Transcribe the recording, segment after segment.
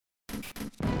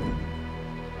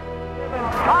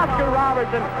Oscar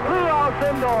Robertson, Lou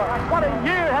Alcindor. What a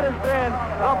year that has been.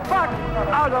 The Bucks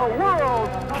are the world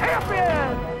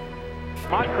champions.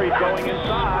 Moncrief going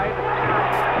inside.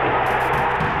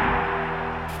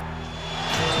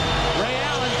 Ray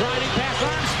Allen driving past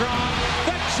Armstrong.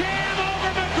 The jam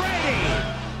over McGrady.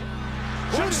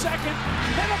 2 seconds.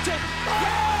 Middleton.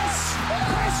 Yes!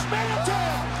 Chris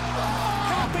Middleton!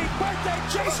 Happy birthday,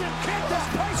 Jason Kidd. This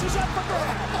place is up for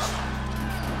grabs.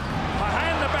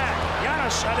 Behind the back.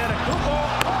 Giannis Antetokounmpo.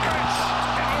 Chris.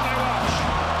 And on they watch.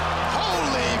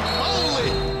 Holy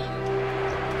moly!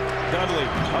 Dudley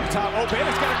up top, open.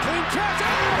 It's got a clean catch.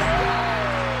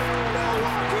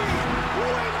 Milwaukee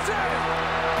wins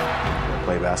it.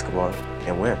 Play basketball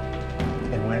and win.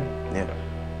 And win? Yeah.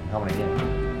 How many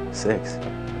games? 6.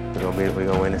 We're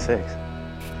gonna win in 6.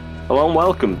 Hello and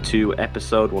welcome to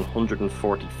episode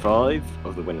 145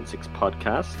 of the Win in 6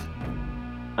 podcast.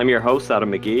 I'm your host,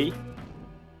 Adam McGee.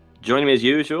 Joining me as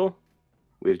usual,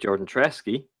 we have Jordan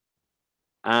Treske.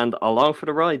 And along for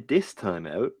the ride this time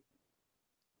out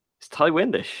is Ty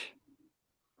Windisch.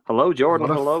 Hello, Jordan.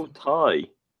 Hello, Ty.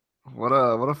 What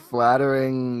a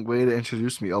flattering way to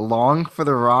introduce me. Along for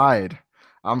the ride.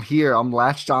 I'm here. I'm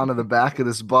latched onto the back of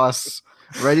this bus,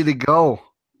 ready to go.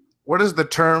 What is the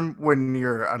term when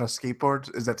you're on a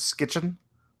skateboard? Is that skitching?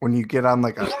 When you get on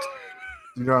like a,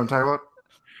 you know what I'm talking about?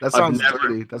 That sounds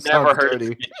dirty. That never sounds heard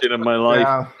dirty. of skitching in my life.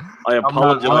 Yeah. I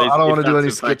apologize. I don't want to do any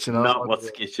skitching. skitching. Not what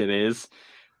skitching is,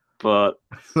 but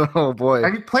oh boy.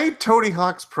 Have you played Tony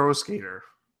Hawk's Pro Skater?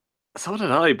 So did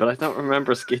I, but I don't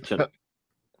remember skitching.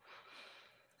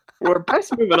 We're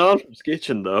best moving on from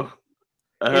skitching, though.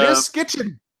 It is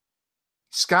skitching.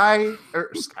 Sky. Oh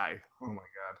my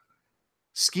god.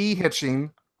 Ski hitching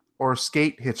or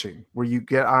skate hitching, where you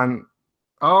get on.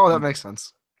 Oh, that makes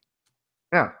sense.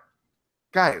 Yeah.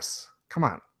 Guys, come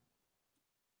on.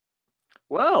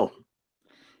 Well,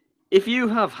 if you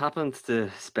have happened to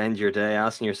spend your day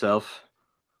asking yourself,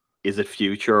 is it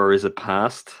future or is it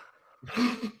past?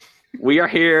 We are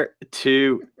here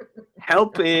to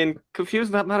help in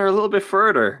confusing that matter a little bit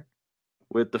further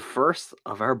with the first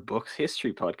of our Books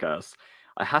History podcasts.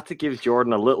 I had to give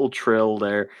Jordan a little trill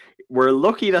there. We're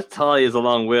lucky that Ty is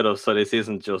along with us, so this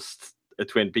isn't just a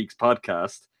Twin Peaks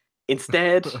podcast.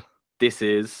 Instead, this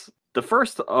is the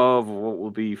first of what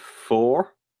will be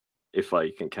 4, if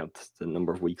I can count the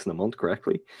number of weeks in a month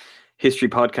correctly, history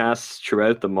podcasts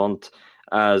throughout the month.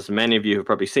 As many of you have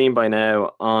probably seen by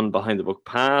now on Behind the Book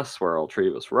Pass, where all 3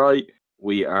 of us write,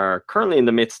 we are currently in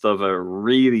the midst of a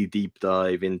really deep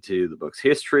dive into the book's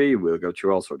history. We'll go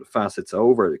through all sorts of facets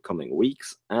over the coming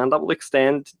weeks, and that will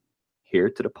extend here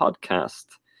to the podcast.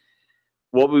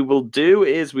 What we will do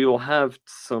is we will have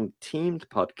some teamed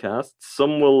podcasts.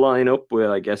 Some will line up with,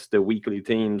 I guess, the weekly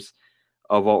themes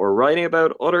of what we're writing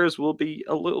about. Others will be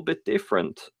a little bit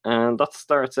different. And that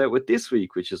starts out with this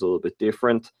week, which is a little bit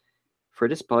different. For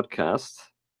this podcast,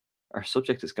 our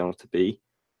subject is going to be,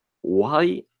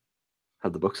 why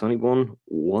have the Bucks only won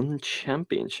 1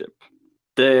 championship?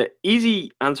 The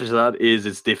easy answer to that is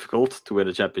it's difficult to win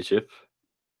a championship.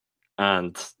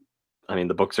 And, I mean,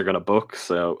 the Bucks are going to book,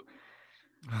 so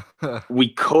we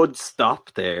could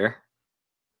stop there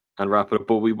and wrap it up,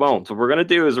 but we won't. What we're going to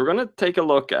do is we're going to take a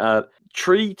look at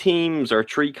 3 teams or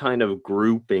 3 kind of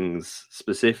groupings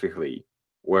specifically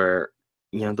where,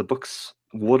 you know, the Bucks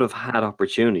would have had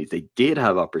opportunities. They did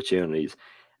have opportunities,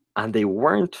 and they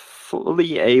weren't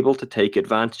fully able to take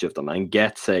advantage of them and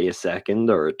get, say, a 2nd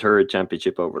or a 3rd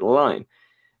championship over the line.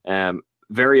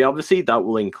 Very obviously, that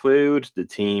will include the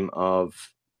team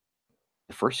of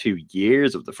the first few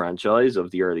years of the franchise,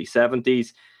 of the early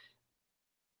 70s.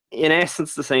 In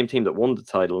essence, the same team that won the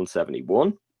title in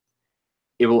 71.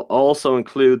 It will also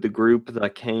include the group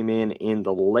that came in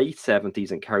the late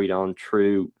 70s and carried on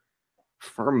through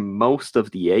for most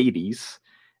of the 80s,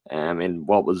 in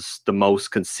what was the most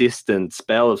consistent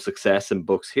spell of success in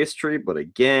Bucks history, but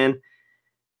again,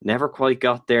 never quite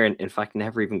got there, and in fact,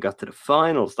 never even got to the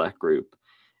finals, that group.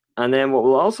 And then what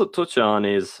we'll also touch on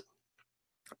is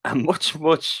a much,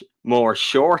 much more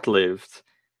short-lived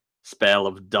spell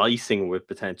of dicing with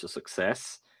potential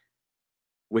success,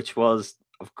 which was,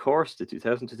 of course, the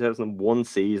 2000-2001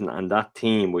 season, and that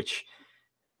team, which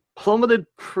plummeted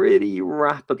pretty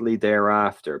rapidly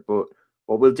thereafter. But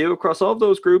what we'll do across all of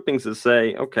those groupings is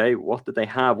say, okay, what did they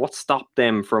have? What stopped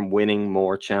them from winning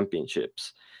more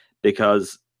championships?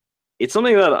 Because it's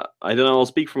something that, I don't know, I'll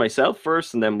speak for myself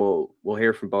first, and then we'll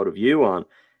hear from both of you on.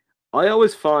 I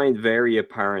always find very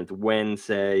apparent when,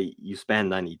 say, you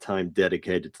spend any time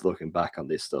dedicated to looking back on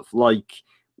this stuff, like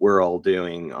we're all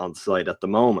doing on site at the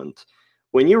moment,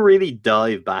 when you really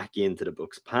dive back into the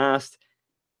Bucks' past,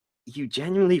 you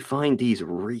genuinely find these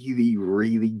really,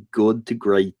 really good to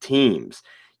great teams.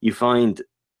 You find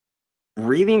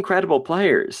really incredible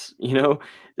players.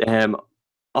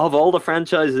 Of all the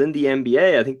franchises in the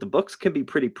NBA, I think the Bucks can be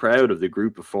pretty proud of the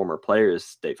group of former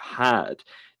players they've had.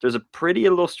 There's a pretty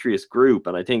illustrious group,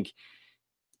 and I think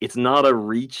it's not a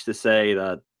reach to say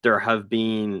that there have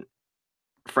been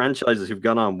franchises who've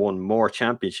gone on won more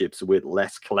championships with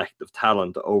less collective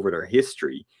talent over their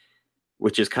history,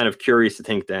 which is kind of curious to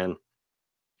think then,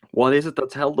 what is it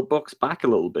that's held the Bucks back a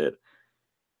little bit?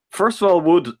 First of all,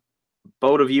 would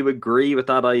both of you agree with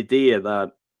that idea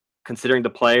that considering the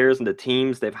players and the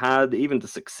teams they've had, even the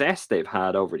success they've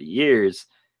had over the years,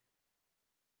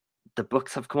 the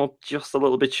Bucks have come up just a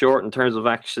little bit short in terms of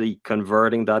actually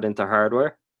converting that into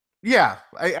hardware? Yeah,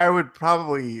 I would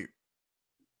probably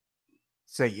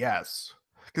say yes.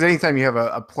 Because anytime you have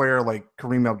a player like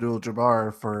Kareem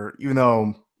Abdul-Jabbar, even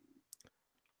though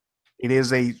it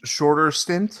is a shorter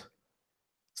stint,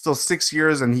 still 6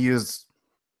 years, and he is,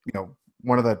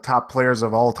 one of the top players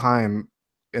of all time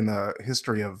in the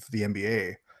history of the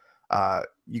NBA.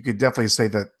 You could definitely say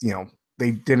that,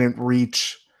 they didn't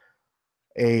reach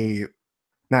a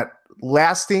not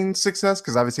lasting success,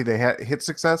 because obviously they had hit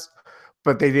success,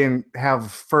 but they didn't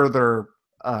have further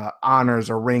honors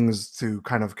or rings to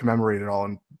kind of commemorate it all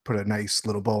and put a nice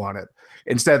little bow on it.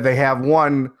 Instead, they have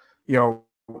one,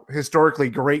 historically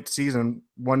great season,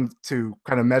 one to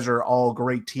kind of measure all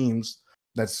great teams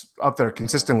that's up there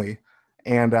consistently.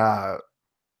 And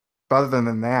other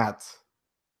than that,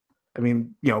 I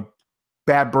mean,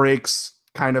 bad breaks,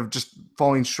 kind of just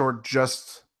falling short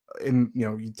just in,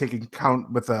 you take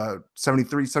account with a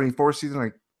 73, 74 season.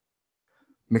 I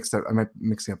might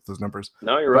mixing up those numbers.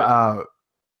 No, you're right.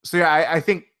 So yeah, I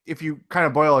think if you kind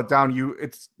of boil it down, you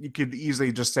could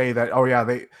easily just say that, oh yeah,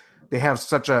 they have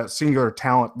such a singular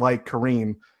talent like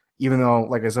Kareem, even though,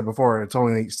 like I said before, it's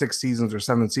only 6 seasons or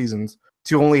 7 seasons.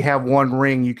 To only have one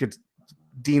ring, you could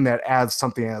deem that as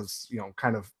something as,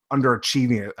 kind of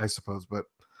underachieving it, I suppose, but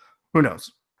who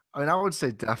knows? I mean, I would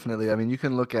say definitely. I mean, you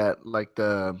can look at like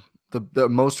the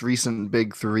most recent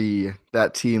big three.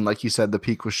 That team, like you said, the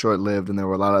peak was short-lived, and there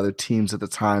were a lot of other teams at the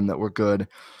time that were good.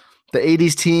 The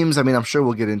 80s teams, I mean, I'm sure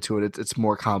we'll get into it. It's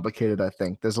more complicated, I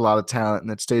think. There's a lot of talent,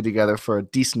 and it stayed together for a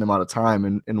decent amount of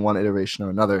time in one iteration or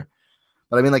another.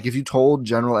 But I mean, like if you told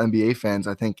general NBA fans,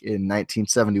 I think in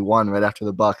 1971, right after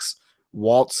the Bucks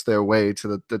waltzed their way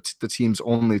to the team's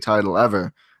only title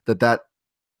ever, that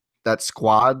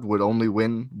squad would only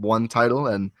win one title.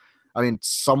 And I mean,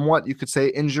 somewhat you could say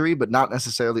injury, but not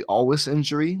necessarily always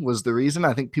injury was the reason.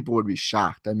 I think people would be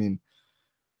shocked. I mean,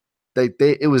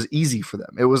 it was easy for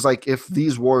them. It was like if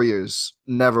these Warriors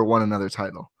never won another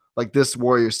title, like this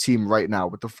Warriors team right now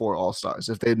with the 4 All-Stars,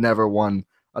 if they'd never won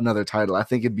another title, I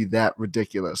think it'd be that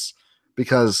ridiculous,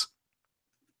 because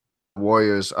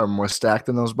Warriors are more stacked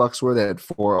than those Bucks were. They had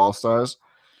 4 All-Stars,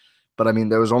 but I mean,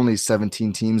 there was only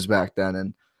 17 teams back then,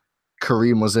 and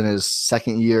Kareem was in his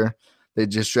second year. They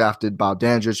just drafted Bob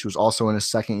Dandridge, who was also in his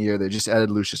second year. They just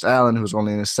added Lucius Allen, who was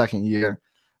only in his second year.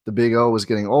 The Big O was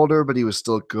getting older, but he was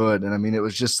still good. And I mean, it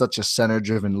was just such a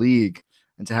center-driven league.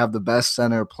 And to have the best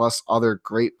center plus other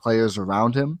great players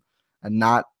around him and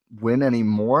not win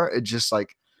anymore, it just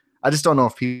like, I just don't know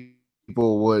if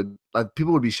people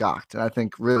would be shocked. And I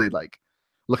think really like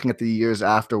looking at the years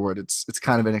afterward, it's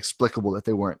kind of inexplicable that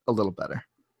they weren't a little better.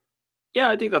 Yeah,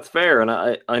 I think that's fair.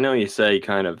 And I know you say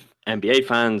kind of NBA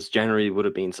fans generally would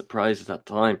have been surprised at that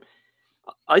time.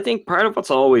 I think part of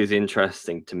what's always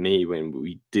interesting to me when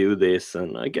we do this,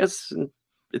 and I guess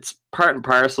it's part and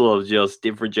parcel of just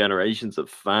different generations of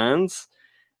fans,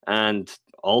 and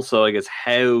also I guess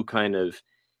how kind of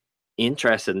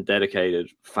interested and dedicated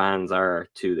fans are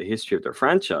to the history of their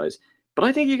franchise. But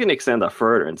I think you can extend that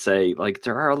further and say, like,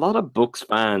 there are a lot of Bucks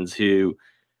fans who,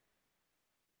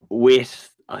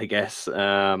 with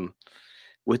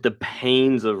the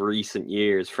pains of recent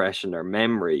years fresh in their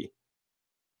memory,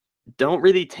 don't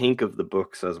really think of the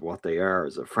Bucks as what they are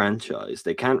as a franchise.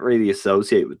 They can't really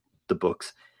associate with the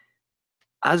Bucks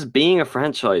as being a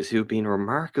franchise who've been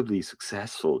remarkably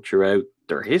successful throughout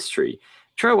their history,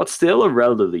 throughout what's still a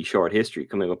relatively short history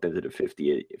coming up into the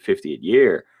 50th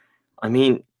year. I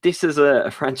mean, this is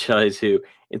a franchise who,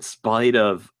 in spite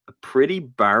of a pretty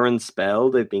barren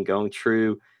spell they've been going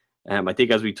through, I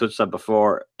think as we touched on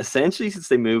before, essentially since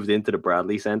they moved into the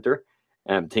Bradley Center,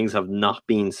 things have not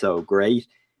been so great.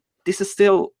 This is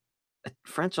still a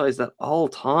franchise that all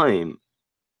time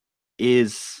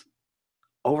is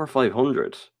over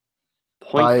 500.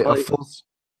 By a full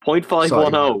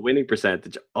 0.510 winning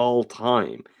percentage all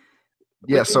time.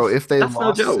 Yeah, so if they that's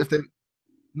lost, no joke.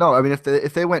 No, I mean if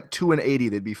they went 2-80,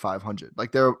 they'd be 500.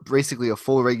 Like they're basically a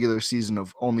full regular season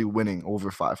of only winning over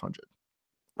 500.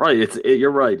 Right,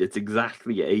 you're right. It's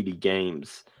exactly 80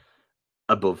 games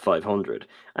above 500.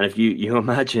 And if you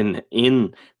imagine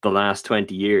in the last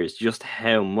 20 years just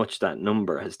how much that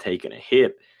number has taken a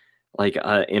hit. Like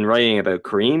in writing about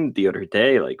Kareem the other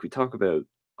day, like we talk about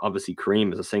obviously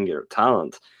Kareem as a singular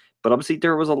talent, but obviously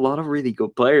there was a lot of really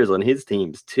good players on his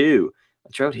teams too.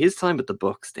 And throughout his time with the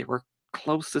Bucks, they were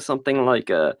close to something like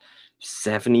a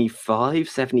 75,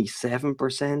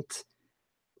 77%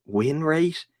 win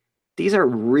rate. These are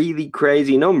really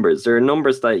crazy numbers. They're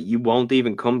numbers that you won't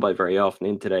even come by very often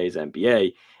in today's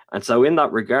NBA. And so, in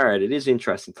that regard, it is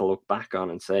interesting to look back on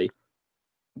and say,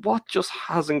 what just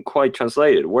hasn't quite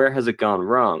translated? Where has it gone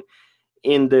wrong?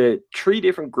 In the three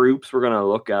different groups we're going to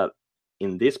look at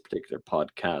in this particular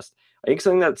podcast, I think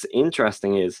something that's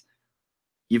interesting is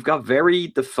you've got very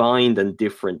defined and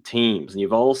different teams, and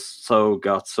you've also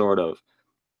got sort of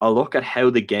a look at how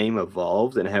the game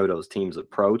evolved and how those teams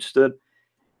approached it.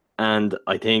 And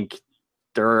I think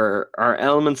there are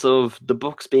elements of the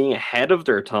Bucks being ahead of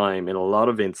their time in a lot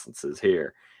of instances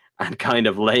here and kind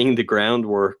of laying the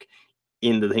groundwork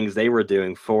in the things they were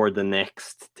doing for the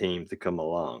next team to come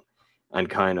along and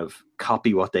kind of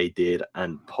copy what they did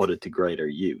and put it to greater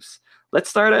use. Let's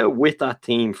start out with that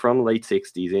team from the late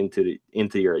 60s into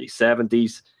the early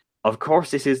 70s. Of course,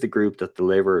 this is the group that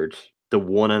delivered the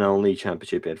one and only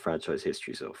championship in franchise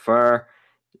history so far.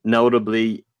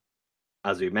 Notably,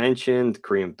 as we mentioned,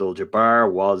 Kareem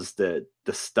Abdul-Jabbar was the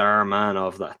star man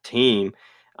of that team,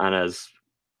 and as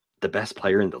the best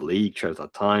player in the league throughout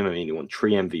that time. I mean, he won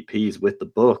 3 MVPs with the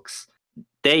Bucks.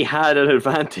 They had an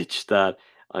advantage that,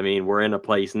 I mean, we're in a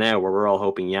place now where we're all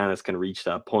hoping Giannis can reach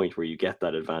that point where you get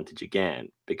that advantage again,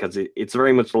 because it's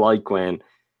very much like when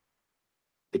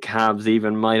the Cavs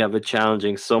even might have a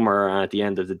challenging summer, and at the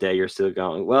end of the day, you're still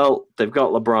going, well, they've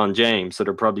got LeBron James, so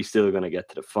they're probably still going to get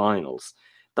to the finals.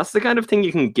 That's the kind of thing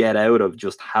you can get out of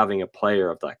just having a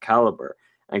player of that caliber.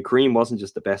 And Kareem wasn't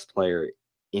just the best player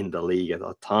in the league at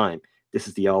that time. This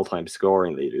is the all-time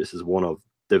scoring leader. This is one of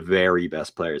the very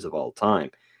best players of all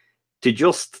time. To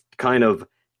just kind of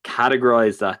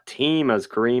categorize that team as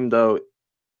Kareem, though,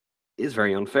 is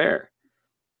very unfair.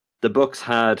 The Bucks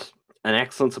had an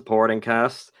excellent supporting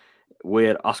cast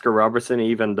with Oscar Robertson,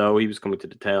 even though he was coming to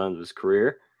the tail end of his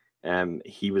career.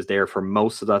 He was there for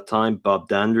most of that time. Bob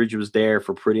Dandridge was there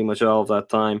for pretty much all of that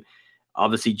time.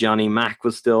 Obviously, Johnny Mack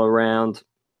was still around.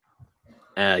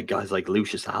 Guys like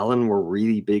Lucius Allen were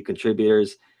really big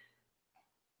contributors.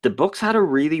 The Bucks had a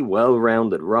really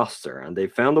well-rounded roster, and they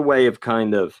found a way of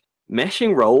kind of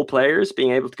meshing role players,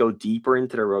 being able to go deeper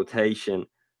into their rotation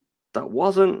that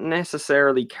wasn't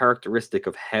necessarily characteristic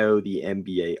of how the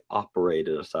NBA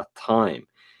operated at that time.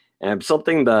 And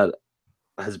something that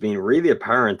has been really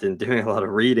apparent in doing a lot of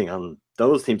reading on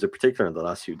those teams in particular in the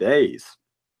last few days.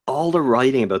 All the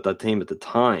writing about that team at the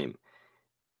time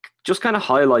just kind of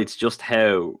highlights just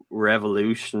how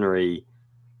revolutionary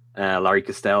Larry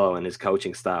Costello and his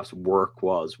coaching staff's work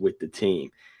was with the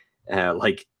team.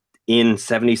 Like in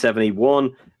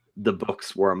 70-71, the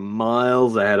Bucks were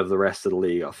miles ahead of the rest of the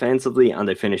league offensively, and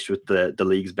they finished with the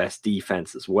league's best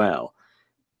defense as well.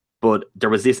 But there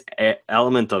was this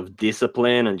element of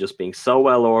discipline and just being so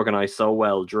well organized, so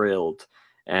well drilled.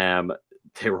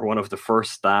 They were one of the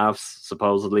first staffs,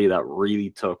 supposedly, that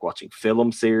really took watching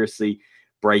film seriously,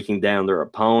 breaking down their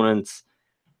opponents.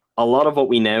 A lot of what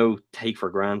we now take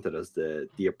for granted as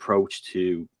the approach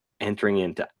to entering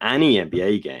into any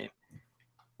NBA game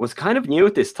was kind of new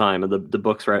at this time, and the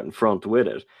Bucks were out in front with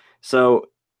it. So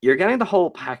you're getting the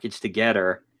whole package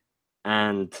together,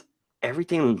 and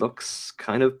everything looks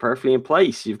kind of perfectly in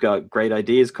place. You've got great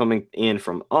ideas coming in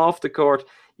from off the court.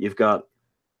 You've got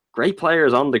great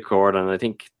players on the court, and I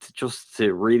think just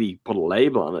to really put a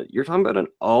label on it, you're talking about an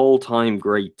all-time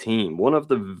great team, one of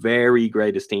the very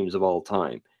greatest teams of all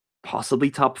time, possibly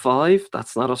top 5.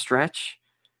 That's not a stretch.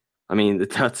 I mean,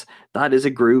 that is a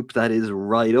group that is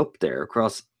right up there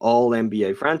across all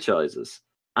NBA franchises.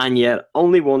 And yet,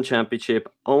 only one championship,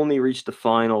 only reached the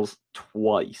finals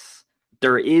twice.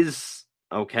 There's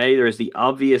the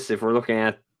obvious, if we're looking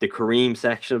at the Kareem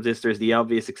section of this, there's the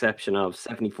obvious exception of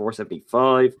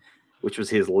 74-75, which was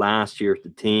his last year with the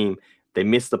team. They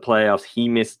missed the playoffs. He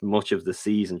missed much of the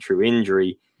season through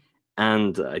injury.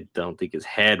 And I don't think his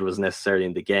head was necessarily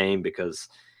in the game because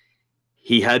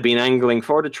he had been angling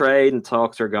for the trade and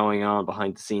talks are going on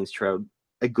behind the scenes throughout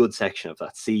a good section of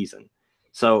that season.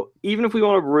 So even if we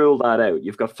want to rule that out,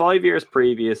 you've got 5 years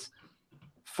previous,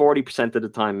 40% of the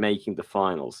time making the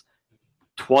finals,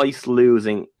 twice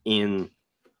losing in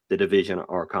the division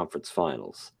or conference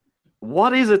finals.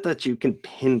 What is it that you can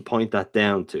pinpoint that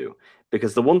down to?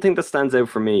 Because the one thing that stands out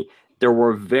for me, there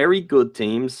were very good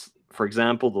teams. For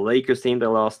example, the Lakers team that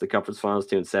lost the conference finals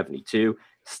to in 72,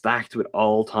 stacked with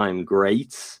all-time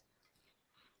greats,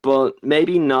 but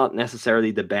maybe not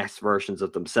necessarily the best versions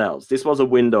of themselves. This was a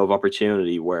window of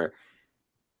opportunity where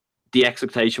the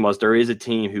expectation was there is a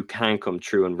team who can come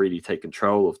through and really take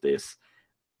control of this.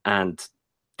 And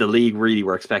the league really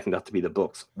were expecting that to be the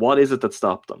Bucks. What is it that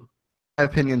stopped them? My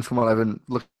opinion from what I've been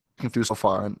looking through so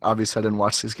far, and obviously I didn't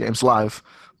watch these games live,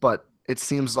 but it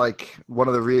seems like one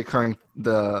of the reoccurring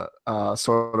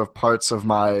sort of parts of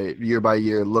my year by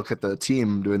year look at the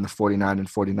team doing the 49 and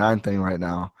 49 thing right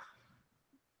now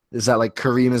is that like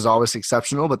Kareem is always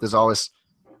exceptional, but there's always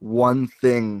one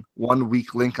thing, one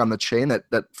weak link on the chain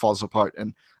that falls apart.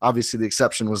 And obviously the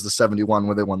exception was the 71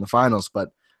 where they won the finals,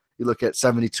 but you look at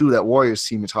 72, that Warriors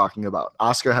team you're talking about.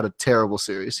 Oscar had a terrible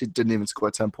series. He didn't even score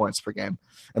 10 points per game.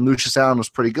 And Lucius Allen was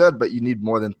pretty good, but you need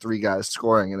more than three guys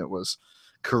scoring, and it was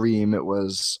Kareem, it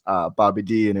was Bobby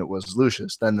D, and it was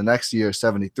Lucius. Then the next year,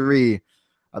 73,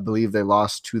 I believe they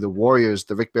lost to the Warriors,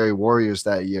 the Rick Barry Warriors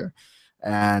that year.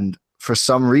 And for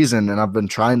some reason, and I've been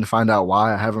trying to find out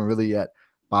why, I haven't really yet,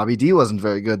 Bobby D wasn't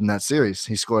very good in that series.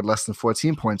 He scored less than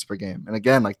 14 points per game. And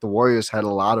again, like the Warriors had a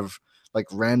lot of like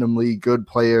randomly good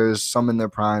players, some in their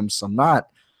prime, some not.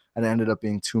 And it ended up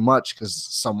being too much because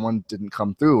someone didn't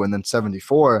come through. And then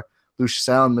 74, Lucius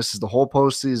Allen misses the whole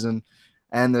postseason.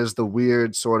 And there's the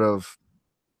weird sort of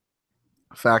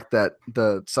fact that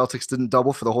the Celtics didn't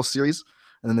double for the whole series.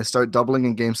 And then they start doubling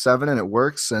in game 7 and it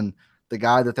works. And the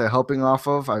guy that they're helping off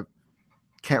of, I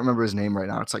can't remember his name right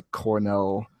now. It's like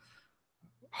Cornell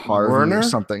Harvey Werner? Or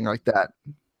something like that.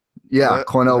 Yeah,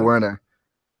 Cornell Werner.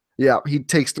 Yeah, he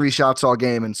takes 3 shots all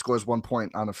game and scores 1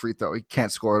 point on a free throw. He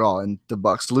can't score at all, and the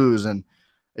Bucks lose. And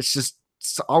it's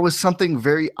always something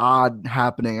very odd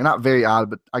happening, and not very odd,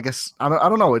 but I guess I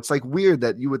don't know. It's like weird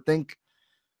that you would think,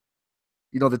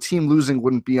 the team losing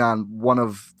wouldn't be on one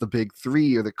of the big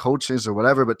 3 or the coaches or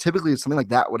whatever, but typically something like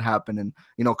that would happen. And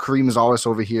Kareem is always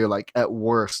over here, like at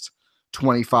worst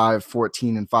 25,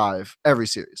 14, and 5 every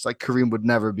series. Like Kareem would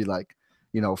never be like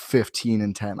 15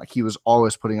 and 10. Like he was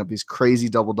always putting up these crazy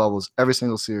double doubles every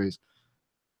single series.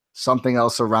 Something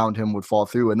else around him would fall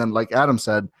through. And then like Adam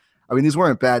said, I mean, these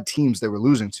weren't bad teams they were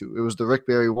losing to. It was the Rick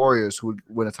Barry Warriors who would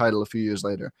win a title a few years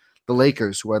later. The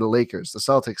Lakers who are the Lakers, the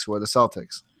Celtics who are the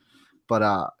Celtics.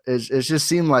 But it just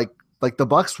seemed like the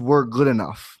Bucks were good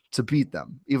enough to beat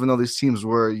them, even though these teams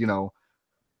were,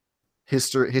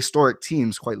 historic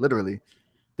teams, quite literally.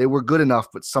 They were good enough,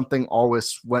 but something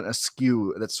always went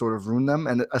askew that sort of ruined them.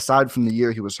 And aside from the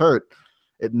year he was hurt,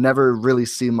 it never really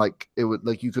seemed like it would,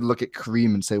 like you could look at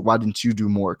Kareem and say, why didn't you do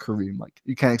more, Kareem? Like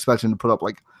you can't expect him to put up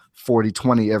like 40,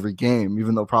 20 every game,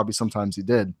 even though probably sometimes he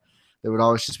did. There would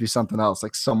always just be something else,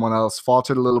 like someone else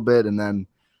faltered a little bit and then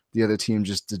the other team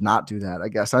just did not do that, I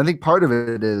guess. And I think part of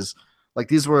it is like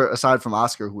these were, aside from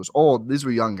Oscar, who was old, these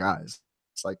were young guys.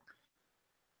 It's like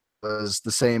was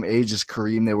the same age as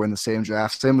Kareem. They were in the same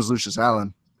draft, same as Lucius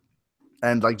Allen.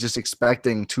 And like just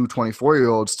expecting 2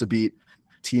 24-year-olds to beat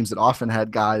teams that often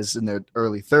had guys in their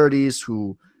early 30s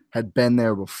who had been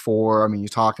there before. I mean, you're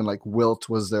talking like Wilt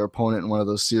was their opponent in one of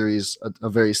those series, a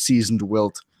very seasoned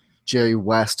Wilt. Jerry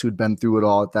West, who'd been through it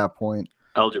all at that point.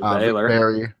 Elgin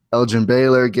Baylor. Elgin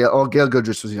Baylor. Gail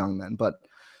Goodrich was young then, but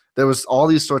there was all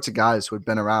these sorts of guys who had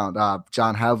been around.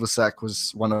 John Havlicek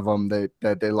was one of them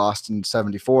that they lost in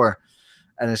 74.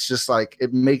 And it's just like,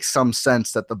 it makes some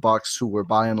sense that the Bucks, who were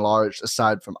by and large,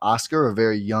 aside from Oscar, a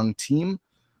very young team,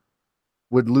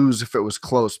 would lose if it was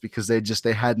close because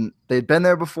they'd been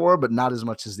there before, but not as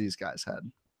much as these guys had.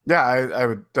 Yeah, I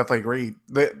would definitely agree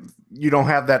that you don't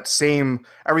have that same,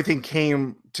 everything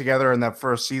came together in that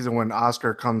first season when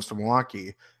Oscar comes to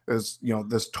Milwaukee. There's,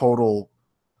 this total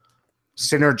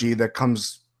synergy that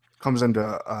comes into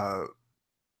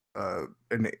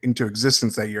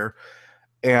existence that year.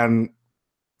 And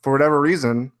for whatever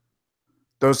reason,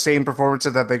 those same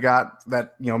performances that they got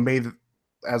that, made,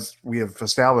 as we have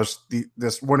established,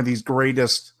 this one of these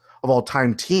greatest of all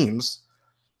time teams,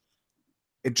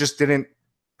 it just didn't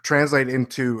translate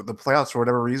into the playoffs for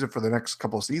whatever reason for the next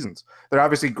couple of seasons. They're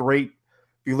obviously great.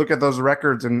 If you look at those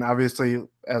records, and obviously,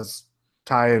 as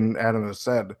Ty and Adam have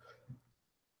said,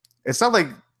 it's not like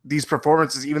these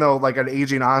performances, even though like an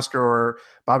aging Oscar or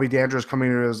Bobby Dandridge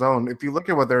coming into his own, if you look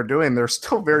at what they're doing, they're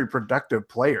still very productive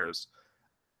players.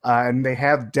 And they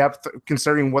have depth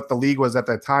considering what the league was at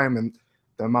that time and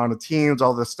the amount of teams,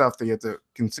 all this stuff that you have to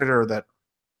consider that,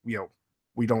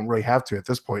 we don't really have to at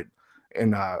this point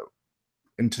in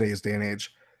today's day and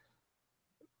age.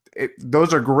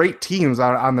 Those are great teams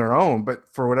on their own, but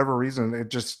for whatever reason,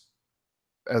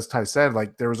 as Ty said,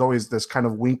 like there was always this kind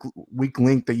of weak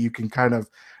link that you can kind of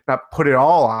not put it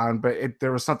all on, but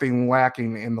there was something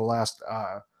lacking in the last,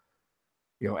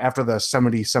 after the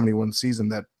 70-71 season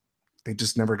that they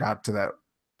just never got to that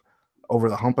over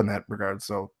the hump in that regard.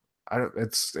 So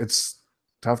it's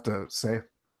tough to say.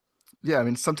 Yeah, I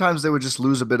mean, sometimes they would just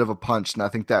lose a bit of a punch, and I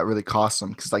think that really cost them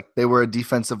because like they were a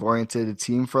defensive-oriented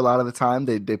team for a lot of the time.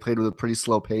 They played with a pretty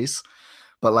slow pace,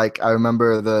 but like I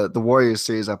remember the Warriors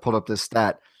series, I pulled up this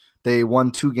stat. They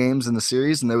won 2 games in the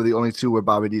series, and they were the only 2 where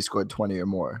Bobby D scored 20 or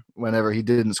more. Whenever he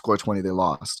didn't score 20, they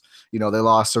lost. They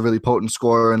lost a really potent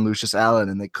scorer in Lucius Allen,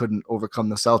 and they couldn't overcome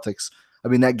the Celtics. I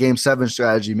mean, that Game 7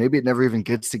 strategy, maybe it never even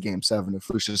gets to Game 7 if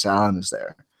Lucius Allen is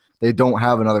there. They don't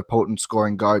have another potent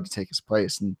scoring guard to take his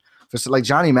place, and like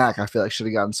Johnny Mack, I feel like should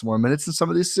have gotten some more minutes in some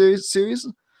of these series.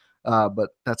 But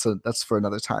that's for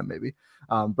another time maybe.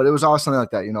 But it was always something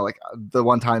like that, like the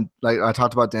one time, like I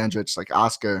talked about Dandridge, like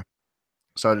Oscar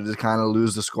started to kind of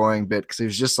lose the scoring bit because he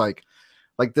was just like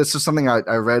this is something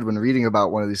I read when reading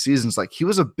about one of these seasons. Like he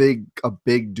was a big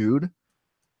dude,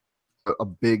 a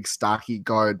big stocky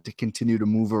guard to continue to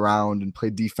move around and play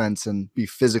defense and be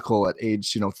physical at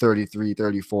age 33,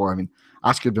 34. I mean,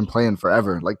 Oscar had been playing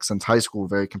forever, like since high school,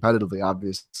 very competitively,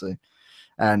 obviously,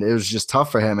 and it was just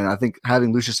tough for him. And I think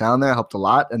having Lucius Allen there helped a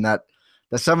lot. And that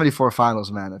 74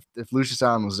 finals, man, if Lucius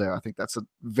Allen was there, I think that's a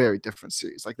very different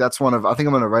series. Like that's I think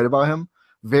I'm going to write about him.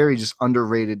 Very just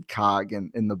underrated cog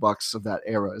in the Bucks of that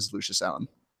era is Lucius Allen.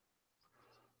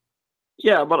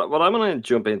 Yeah, but what I'm going to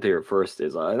jump into here first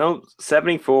is I know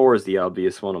 74 is the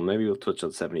obvious one, and maybe we'll touch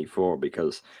on 74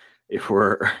 because if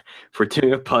we're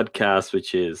doing a podcast,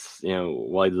 which is,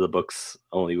 why do the Bucks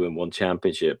only win 1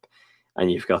 championship?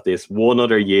 And you've got this one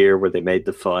other year where they made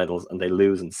the finals and they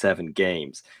lose in 7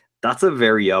 games. That's a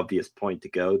very obvious point to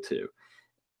go to.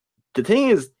 The thing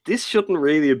is, this shouldn't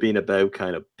really have been about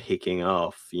kind of picking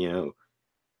off,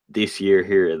 this year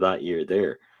here, that year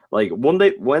there. Like when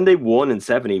they won in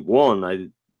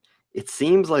 71, it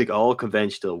seems like all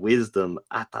conventional wisdom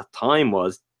at that time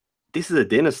was this is a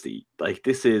dynasty. Like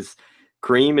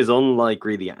Kareem is unlike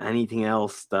really anything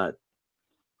else that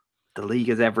the league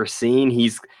has ever seen.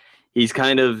 He's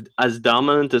kind of as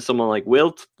dominant as someone like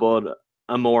Wilt, but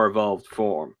a more evolved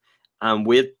form. And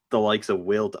with the likes of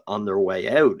Wilt on their way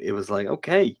out, it was like,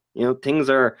 okay, things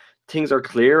are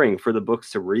clearing for the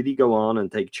Bucks to really go on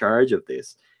and take charge of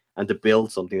this and to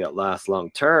build something that lasts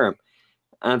long term.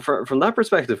 And from that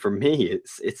perspective, for me,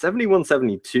 it's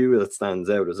 71-72 that stands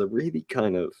out as a really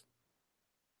kind of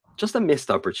just a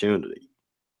missed opportunity.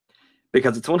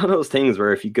 Because it's one of those things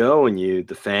where if you go and you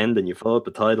defend and you follow up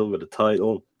a title with a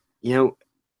title,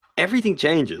 everything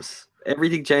changes.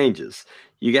 Everything changes.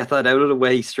 You get that out of the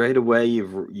way straight away.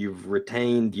 You've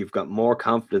retained. You've got more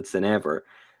confidence than ever.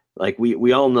 Like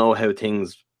we all know how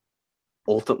things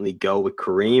ultimately go with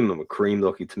Kareem, and with Kareem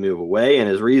looking to move away, and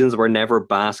his reasons were never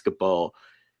basketball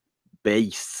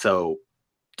based. So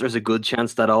there's a good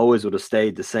chance that always would have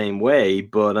stayed the same way.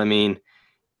 But I mean,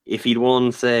 if he'd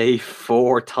won, say,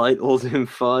 4 titles in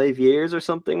 5 years or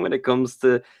something, when it comes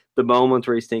to the moment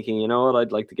where he's thinking, you know what,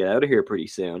 I'd like to get out of here pretty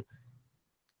soon,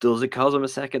 does it cause him a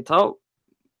second thought?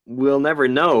 We'll never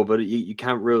know, but you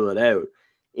can't rule it out.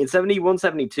 In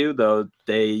 71-72, though,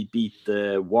 they beat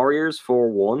the Warriors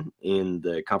 4-1 in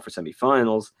the conference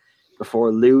semifinals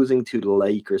before losing to the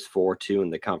Lakers 4-2 in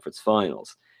the conference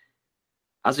finals.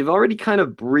 As we've already kind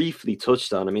of briefly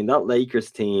touched on, I mean, that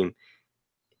Lakers team,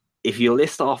 if you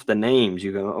list off the names,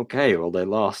 you go, okay, well, they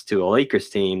lost to a Lakers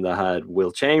team that had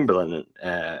Will Chamberlain,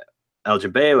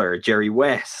 Elgin Baylor, Jerry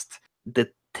West. The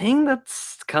thing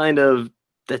that's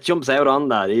that jumps out on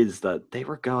that is that they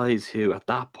were guys who, at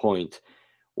that point,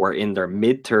 were in their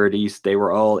mid-30s. They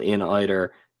were all in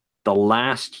either the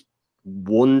last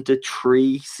 1 to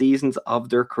 3 seasons of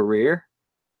their career.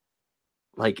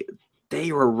 Like,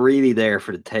 they were really there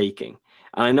for the taking.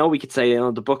 And I know we could say,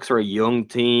 the Bucks are a young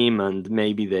team and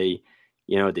maybe they,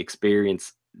 the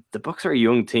experience. The Bucks are a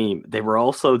young team. They were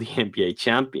also the NBA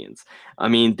champions. I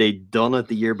mean, they'd done it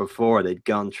the year before. They'd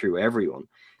gone through everyone.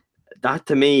 That,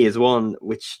 to me, is one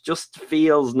which just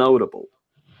feels notable.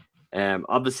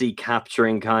 Obviously,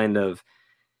 capturing kind of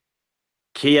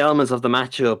key elements of the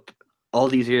matchup all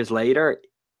these years later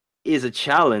is a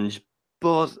challenge,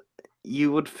 but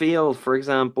you would feel, for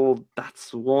example,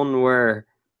 that's one where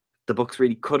the Bucks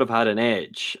really could have had an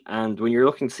edge. And when you're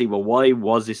looking to see, well, why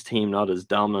was this team not as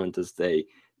dominant as they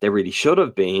really should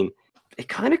have been? It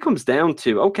kind of comes down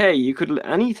to, okay,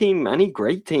 any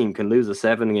great team can lose a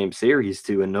 7-game series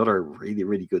to another really,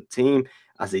 really good team,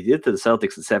 as they did to the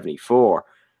Celtics in 74.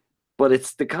 But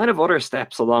it's the kind of other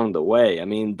steps along the way. I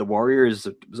mean, the Warriors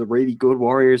was a really good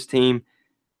Warriors team.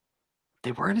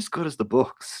 they weren't as good as the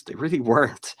Bucks. They really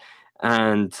weren't.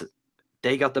 And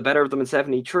they got the better of them in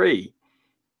 73.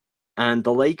 And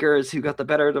the Lakers, who got the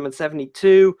better of them in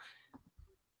 72,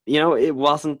 it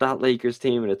wasn't that Lakers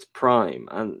team in its prime.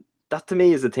 And that to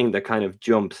me is the thing that kind of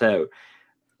jumps out.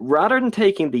 Rather than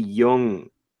taking the young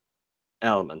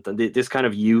element and this kind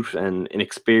of youth and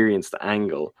inexperienced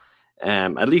angle,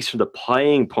 at least from the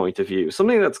playing point of view,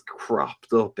 something that's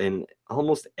cropped up in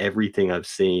almost everything I've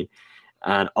seen,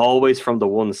 and always from the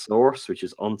one source, which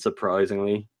is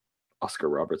unsurprisingly Oscar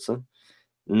Robertson.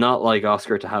 Not like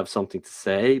Oscar to have something to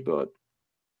say, but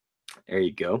there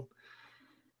you go.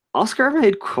 Oscar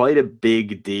made quite a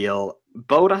big deal,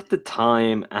 both at the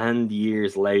time and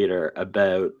years later,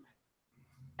 about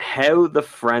how the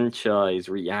franchise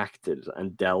reacted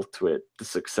and dealt with the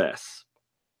success.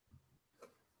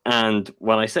 And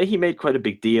when I say he made quite a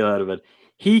big deal out of it,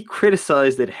 he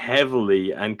criticized it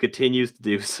heavily and continues to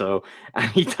do so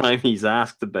anytime he's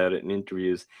asked about it in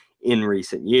interviews in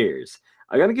recent years.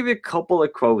 I'm going to give you a couple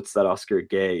of quotes that Oscar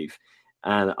gave.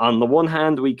 And on the one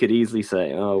hand, we could easily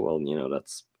say, oh, well,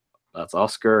 that's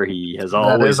Oscar. He has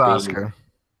always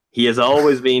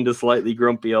been the slightly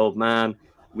grumpy old man.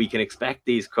 We can expect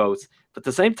these quotes. But at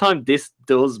the same time, this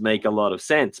does make a lot of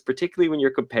sense, particularly when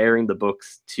you're comparing the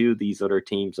Bucks to these other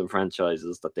teams and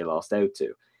franchises that they lost out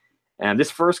to. And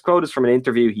this first quote is from an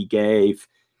interview he gave,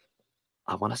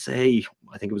 I think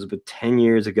it was about 10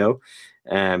 years ago,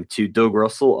 to Doug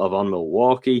Russell of On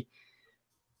Milwaukee,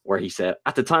 where he said,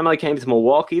 "At the time I came to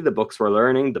Milwaukee, the Bucks were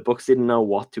learning. The Bucks didn't know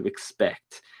what to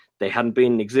expect. They hadn't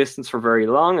been in existence for very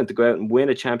long, and to go out and win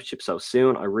a championship so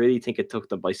soon, I really think it took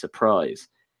them by surprise."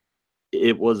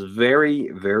 It was very,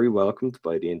 very welcomed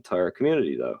by the entire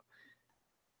community, though.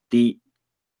 The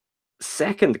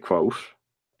second quote,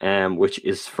 which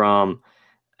is from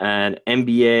an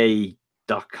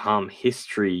NBA.com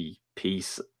history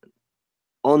piece,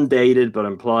 undated but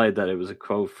implied that it was a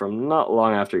quote from not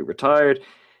long after he retired.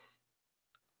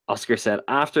 Oscar said,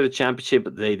 "After the championship,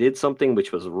 they did something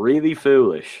which was really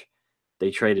foolish. They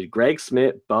traded Greg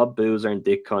Smith, Bob Boozer, and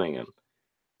Dick Cunningham.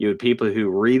 You had people who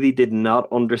really did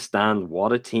not understand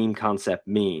what a team concept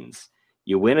means.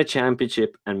 You win a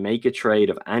championship and make a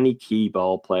trade of any key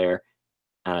ball player,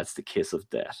 and it's the kiss of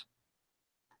death."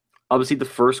 Obviously, the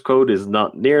first quote is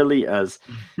not nearly as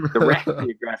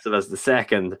directly aggressive as the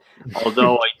second,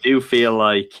 although I do feel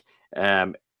like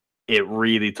it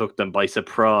really took them by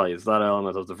surprise. That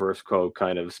element of the first quote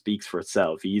kind of speaks for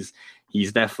itself. He's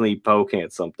definitely poking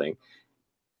at something.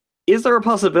 Is there a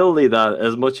possibility that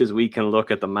as much as we can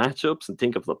look at the matchups and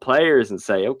think of the players and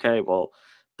say, okay, well,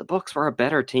 the Bucks were a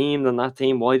better team than that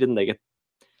team, why didn't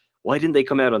they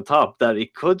come out on top, that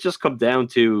it could just come down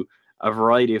to a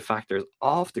variety of factors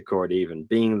off the court, even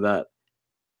being that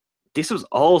this was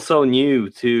also new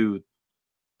to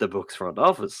the Bucks front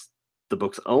office, the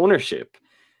Bucks ownership,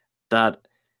 that,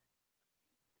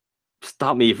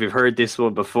 stop me if you've heard this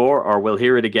one before or we'll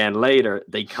hear it again later,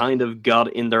 they kind of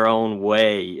got in their own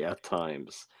way at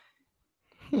times.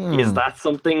 Is that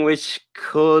something which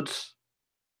could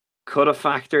have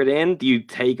factored in? Do you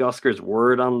take Oscar's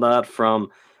word on that from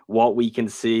what we can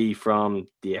see from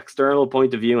the external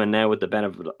point of view and now with the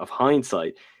benefit of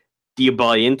hindsight? Do you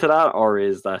buy into that, or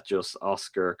is that just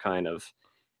Oscar kind of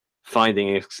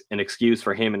finding an excuse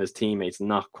for him and his teammates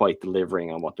not quite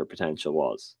delivering on what their potential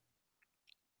was?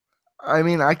 I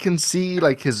mean, I can see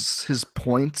like his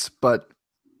points, but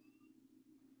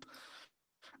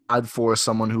for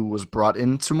someone who was brought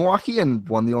into Milwaukee and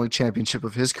won the only championship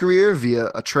of his career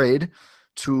via a trade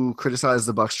to criticize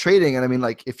the Bucks trading. And I mean,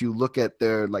 like, if you look at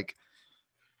their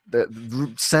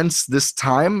since this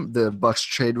time, the Bucks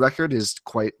trade record is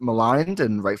quite maligned,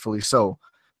 and rightfully so.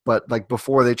 But like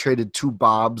before, they traded two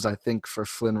Bobs, I think, for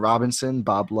Flynn Robinson,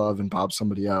 Bob Love, and Bob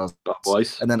somebody else. Bob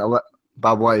Weiss. And then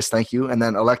Bob Weiss, thank you. And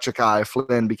then Electric Eye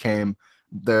Flynn became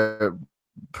the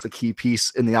key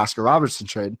piece in the Oscar Robertson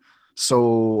trade.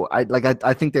 So I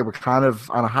think they were kind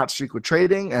of on a hot streak with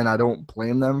trading, and I don't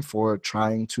blame them for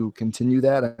trying to continue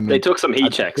that. I mean, they took some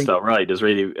heat checks, though, right? It's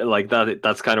really like that.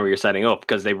 That's kind of what you're setting up,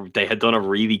 because they had done a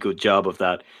really good job of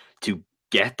that to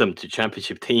get them to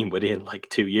championship team within like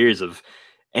 2 years of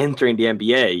entering the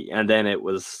NBA, and then it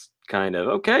was kind of,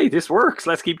 okay, this works.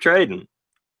 Let's keep trading.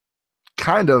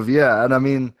 Kind of, yeah. And I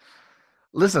mean,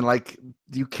 listen, like,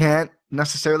 you can't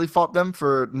necessarily fault them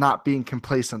for not being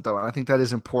complacent, though. And I think that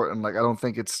is important. Like, I don't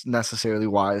think it's necessarily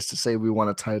wise to say we won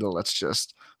a title. Let's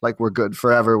just, like, we're good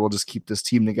forever. We'll just keep this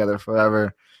team together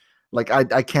forever. Like,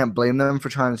 I can't blame them for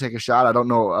trying to take a shot. I don't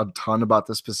know a ton about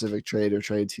the specific trade or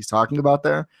trades he's talking about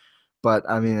there. But,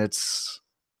 I mean, it's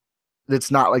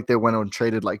not like they went and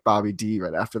traded, like, Bobby D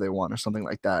right after they won or something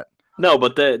like that. No,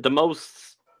 but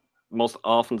the most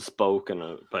often spoken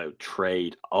about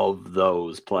trade of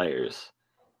those players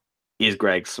is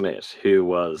Greg Smith, who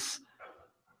was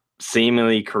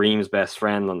seemingly Kareem's best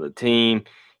friend on the team.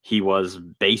 He was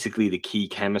basically the key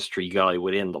chemistry guy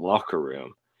within the locker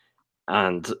room.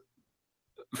 And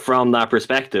from that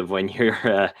perspective, when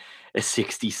you're a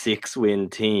 66 win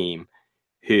team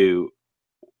who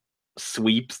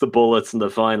sweeps the Bullets in the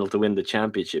final to win the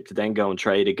championship, to then go and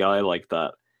trade a guy like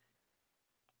that,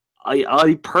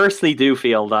 I personally do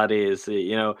feel that is,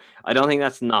 I don't think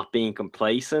that's not being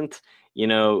complacent.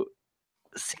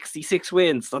 66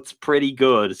 wins, that's pretty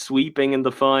good. Sweeping in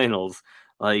the finals,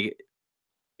 like,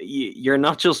 you're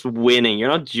not just winning, you're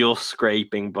not just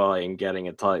scraping by and getting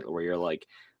a title where you're like,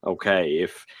 okay,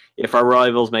 if our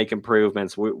rivals make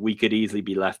improvements, we could easily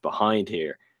be left behind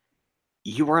here.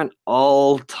 You were an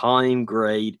all-time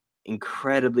great,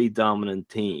 incredibly dominant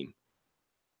team.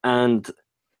 And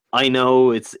I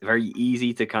know it's very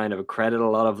easy to kind of accredit a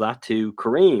lot of that to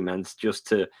Kareem and just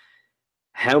to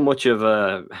how much of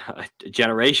a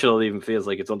generational, even feels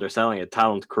like it's underselling a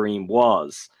talent Kareem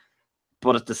was.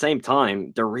 But at the same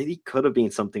time, there really could have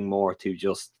been something more to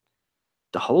just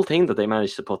the whole thing that they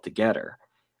managed to put together.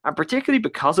 And particularly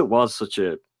because it was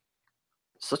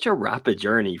such a rapid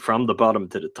journey from the bottom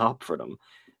to the top for them,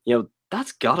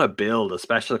 that's got to build a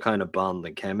special kind of bond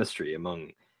and chemistry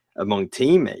among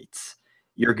teammates.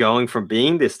 You're going from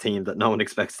being this team that no one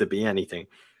expects to be anything.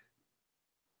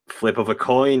 Flip of a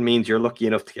coin means you're lucky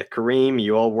enough to get Kareem.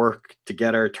 You all work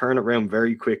together, turn it around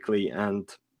very quickly, and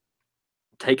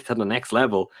take it to the next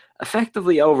level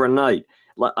effectively overnight.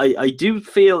 Like, I do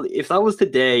feel if that was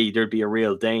today, there'd be a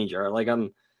real danger. Like,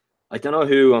 I don't know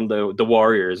who on the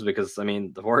Warriors, because I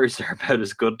mean the Warriors are about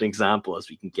as good an example as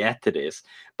we can get to this.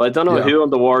 But I don't know who on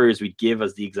the Warriors we'd give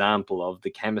as the example of the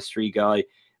chemistry guy.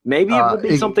 Maybe it would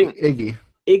be something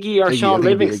Iggy or Sean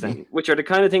Livingston, which are the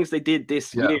kind of things they did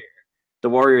this year. The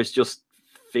Warriors just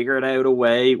figured out a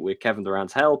way with Kevin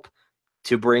Durant's help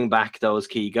to bring back those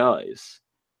key guys.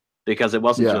 Because it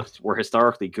wasn't just we're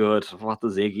historically good. What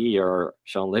does Iggy or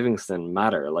Sean Livingston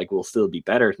matter? Like, we'll still be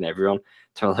better than everyone.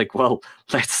 They're like, well,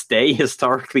 let's stay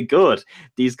historically good.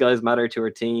 These guys matter to our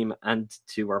team and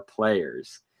to our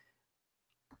players.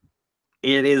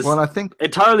 It is I think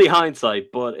entirely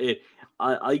hindsight, but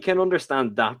I can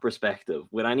understand that perspective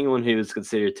with anyone who is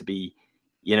considered to be,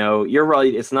 you're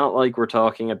right. It's not like we're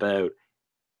talking about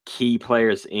key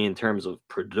players in terms of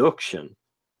production.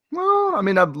 Well, I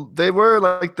mean, they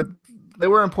were they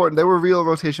were important. They were real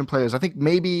rotation players. I think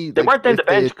maybe they weren't then the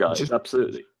bench guys.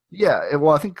 Absolutely. Yeah.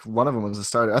 Well, I think one of them was the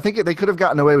starter. I think they could have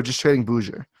gotten away with just trading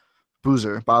Bob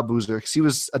Boozer, because he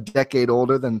was a decade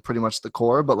older than pretty much the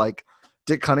core. But like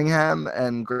Dick Cunningham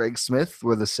and Greg Smith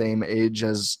were the same age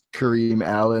as Kareem,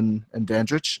 Allen, and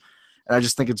Dandridge. And I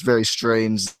just think it's very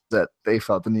strange that they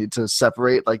felt the need to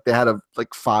separate. Like, they had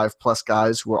 5+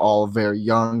 guys who were all very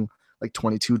young, like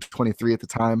 22, 23 at the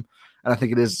time. And I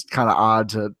think it is kind of odd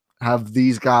to have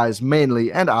these guys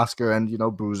mainly, and Oscar and,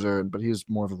 Boozer, but he was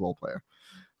more of a role player,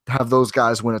 to have those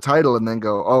guys win a title and then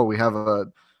go, oh, we have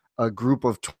a group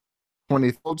of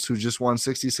 20-year-olds who just won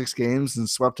 66 games and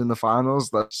swept in the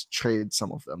finals. Let's trade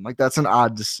some of them. Like, that's an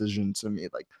odd decision to me.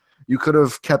 Like, you could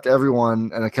have kept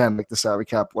everyone. And again, like, the salary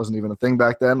cap wasn't even a thing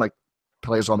back then. Like,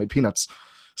 players all made peanuts.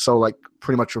 So, like,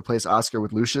 pretty much replace Oscar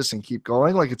with Lucius and keep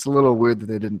going. Like, it's a little weird that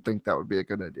they didn't think that would be a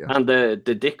good idea. And the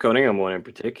Dick Cunningham one in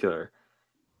particular.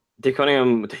 Dick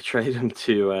Cunningham, they traded him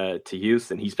to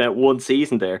Houston. He spent one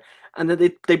season there. And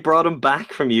then they brought him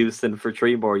back from Houston for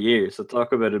 3 more years. So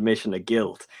talk about admission of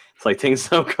guilt. It's like things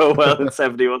don't go well in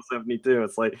 71, 72.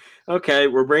 It's like, okay,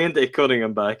 we're bringing Dick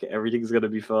Cunningham back. Everything's going to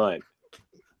be fine.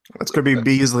 It's going to be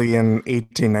Beasley in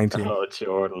 18, 19. Oh,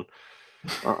 Jordan.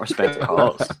 Or Spencer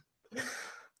Hawes.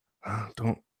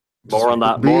 Don't. More on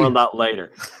that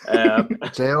later.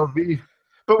 JLB.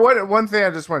 But one thing I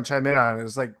just want to chime in on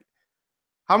is, like,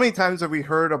 how many times have we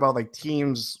heard about, like,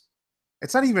 teams?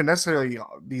 It's not even necessarily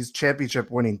these championship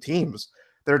winning teams.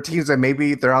 There are teams that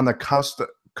maybe they're on the cusp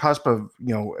of,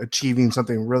 achieving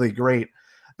something really great,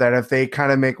 that if they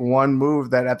kind of make one move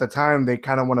that at the time they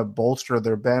kind of want to bolster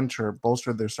their bench or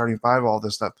bolster their starting five, all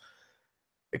this stuff,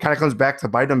 it kind of comes back to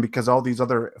bite them, because all these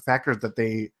other factors that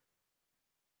they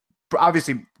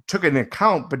obviously took into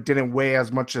account but didn't weigh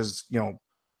as much as,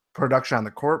 production on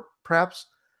the court perhaps.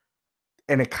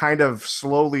 And it kind of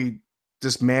slowly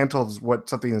dismantles what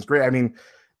something is great. I mean,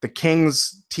 the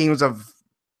Kings teams of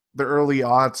the early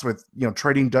aughts with,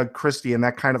 trading Doug Christie, and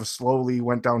that kind of slowly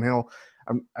went downhill.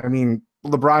 I mean,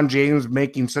 LeBron James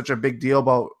making such a big deal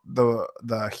about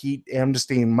the Heat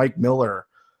amnestying Mike Miller,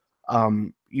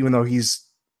 even though he's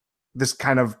this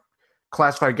kind of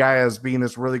classified guy as being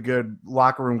this really good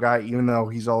locker room guy, even though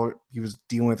he was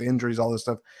dealing with injuries, all this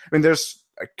stuff. I mean, there's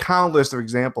a countless of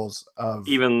examples of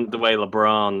even the way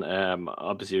LeBron,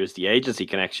 obviously there's the agency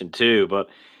connection too, but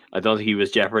I don't think he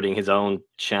was jeoparding his own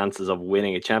chances of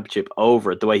winning a championship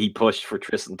over it. The way he pushed for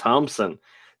Tristan Thompson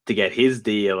to get his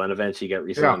deal and eventually get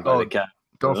re-signed by the Cavs.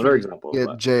 Don't Another forget example of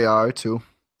that. JR too.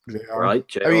 Right,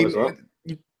 JR I mean, as well.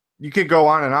 You could go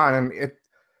on, and it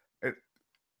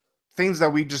things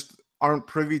that we just aren't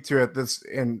privy to at this,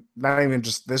 and not even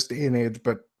just this day and age,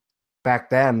 but back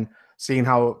then, seeing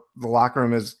how the locker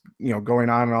room is, going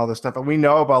on and all this stuff. And we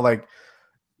know about like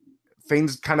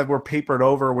things kind of were papered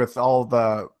over with all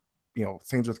the,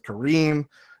 things with Kareem,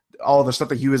 all the stuff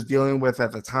that he was dealing with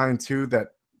at the time too, that,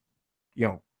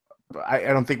 I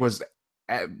don't think was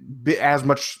as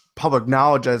much public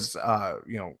knowledge as,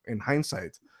 in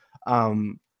hindsight.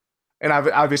 And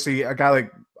obviously a guy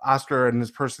like Oscar and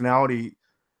his personality,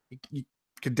 you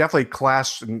could definitely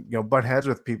clash and, butt heads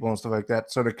with people and stuff like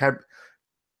that. So to kind of,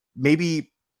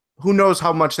 maybe who knows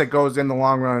how much that goes in the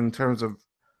long run in terms of,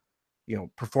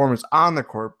 performance on the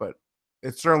court, but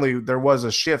it certainly, there was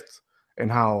a shift in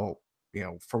how,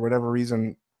 for whatever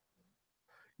reason,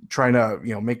 trying to,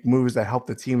 make moves that help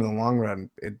the team in the long run,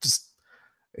 it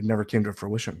never came to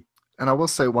fruition. And I will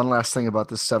say one last thing about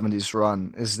this 70s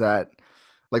run is that,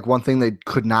 like, one thing they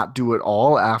could not do at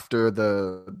all after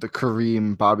the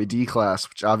Kareem Bobby D class,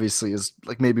 which obviously is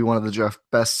like maybe one of the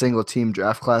best single team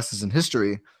draft classes in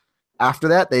history. After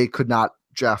that, they could not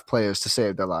draft players to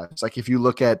save their lives. Like if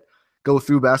you go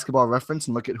through Basketball Reference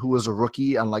and look at who was a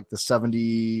rookie on like the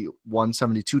 71,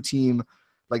 72 team,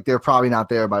 like they're probably not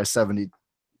there by 70.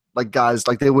 Like guys,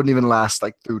 like they wouldn't even last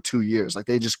like through 2 years. Like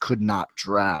they just could not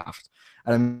draft.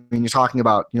 And I mean, you're talking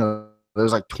about,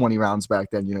 there's like 20 rounds back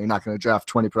then. You're not going to draft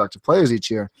 20 productive players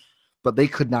each year, but they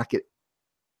could not get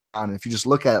on. And if you just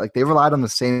look at it, like they relied on the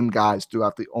same guys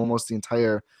throughout almost the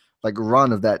entire like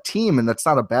run of that team. And that's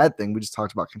not a bad thing. We just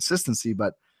talked about consistency,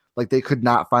 but like they could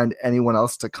not find anyone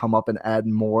else to come up and add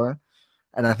more.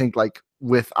 And I think like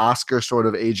with Oscar sort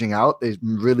of aging out, they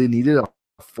really needed a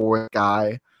fourth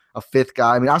guy, a fifth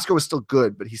guy. I mean, Oscar was still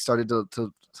good, but he started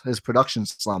to his production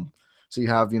slump. So you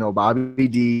have, Bobby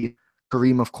D,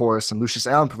 Kareem, of course, and Lucius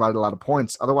Allen provided a lot of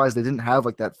points. Otherwise, they didn't have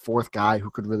like that fourth guy who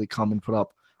could really come and put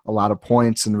up a lot of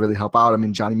points and really help out. I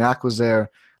mean, Johnny Mack was there.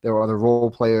 There were other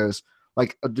role players.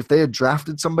 Like if they had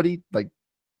drafted somebody like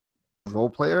role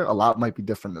player, a lot might be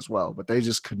different as well. But they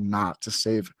just could not to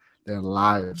save their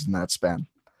lives in that span,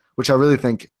 which I really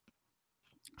think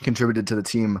contributed to the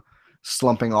team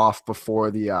slumping off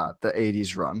before the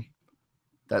 80s run,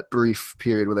 that brief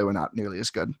period where they were not nearly as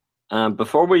good.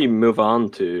 Before we move on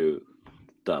to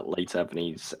that late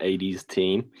 70s, 80s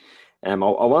team, I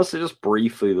want to just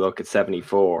briefly look at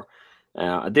 74.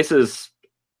 This is,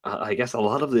 I guess a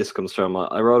lot of this comes from,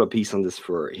 I wrote a piece on this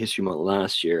for History Month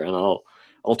last year, and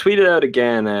I'll tweet it out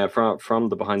again from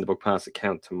the Behind the Book Pass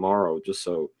account tomorrow, just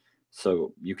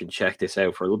so you can check this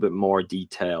out for a little bit more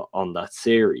detail on that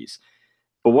series.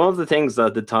 But one of the things that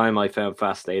at the time I found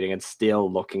fascinating and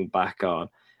still looking back on,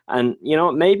 and,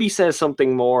 maybe says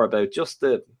something more about just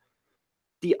the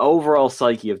overall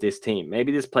psyche of this team.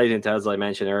 Maybe this plays into, as I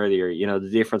mentioned earlier, the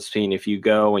difference between if you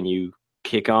go and you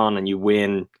kick on and you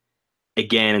win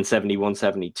again in 71,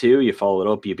 72, you follow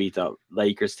it up, you beat that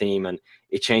Lakers team, and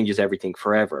it changes everything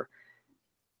forever.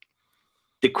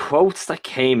 The quotes that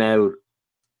came out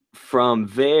from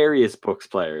various Bucks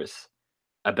players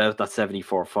about that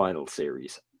 74 final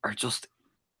series are just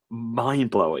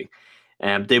mind-blowing.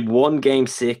 They won Game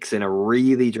 6 in a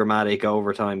really dramatic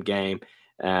overtime game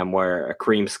where a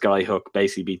Kareem skyhook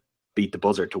basically beat the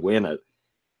buzzer to win it.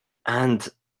 And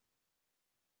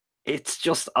it's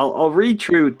just, I'll read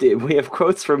through. We have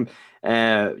quotes from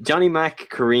Johnny Mack,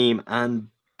 Kareem, and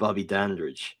Bobby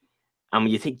Dandridge. And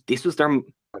when you think this was their...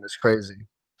 It's crazy.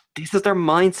 This is their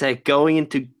mindset going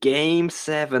into Game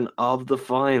 7 of the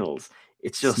finals.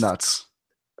 It's just nuts.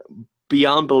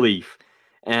 Beyond belief.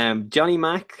 Johnny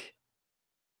Mack,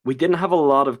 we didn't have a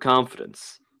lot of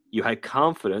confidence. You had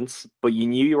confidence, but you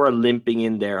knew you were limping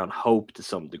in there on hope to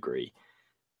some degree.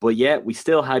 But yet, we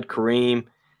still had Kareem.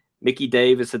 Mickey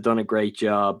Davis had done a great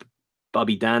job.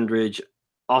 Bobby Dandridge.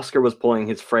 Oscar was pulling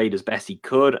his freight as best he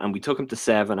could, and we took him to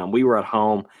 7, and we were at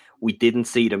home. We didn't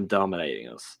see them dominating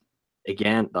us.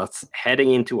 Again, that's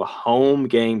heading into a home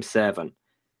Game 7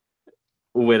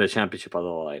 with a championship on the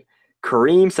line.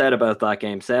 Kareem said about that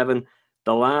Game 7,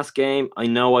 the last game, I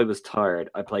know I was tired.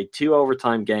 I played 2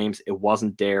 overtime games. It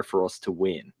wasn't there for us to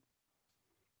win.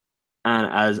 And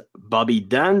as Bobby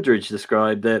Dandridge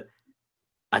described it,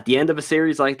 at the end of a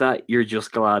series like that, you're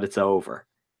just glad it's over.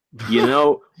 You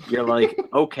know, you're like,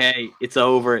 okay, it's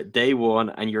over day one,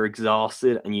 and you're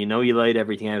exhausted, and you know you laid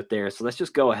everything out there. So let's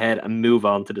just go ahead and move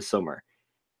on to the summer.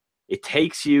 It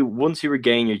takes you, once you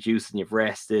regain your juice and you've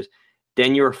rested,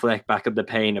 then you reflect back on the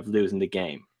pain of losing the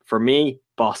game. For me,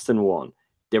 Boston won.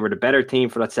 They were the better team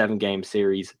for that 7-game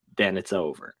series. Then it's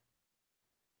over.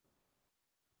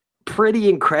 Pretty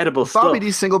incredible stuff. Bobby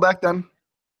D single back then?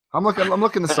 I'm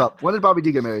looking this up. When did Bobby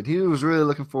D get married? He was really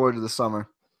looking forward to the summer.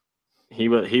 He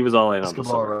was all in on the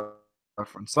summer.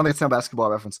 Reference. Sunday Town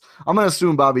basketball reference. I'm gonna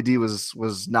assume Bobby D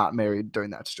was not married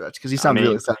during that stretch because he sounded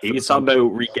really sad. He's talking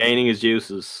about regaining his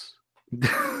juices.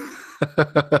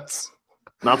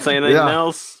 Not saying anything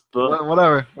else, but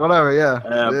whatever.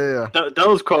 Yeah.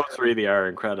 Those quotes really are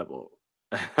incredible.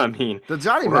 I mean, the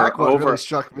Johnny Mac one really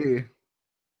struck me.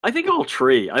 I think all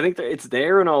three. I think it's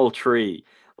there in all three.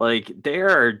 Like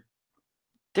they're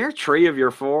three of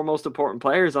your four most important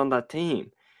players on that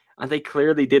team. And they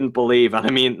clearly didn't believe. And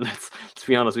I mean, let's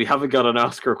be honest, we haven't got an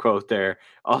Oscar quote there.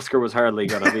 Oscar was hardly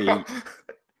going to be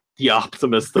the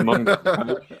optimist among them.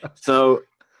 Right? So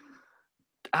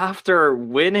after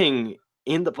winning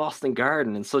in the Boston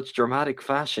Garden in such dramatic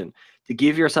fashion, to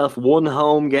give yourself one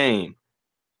home game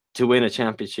to win a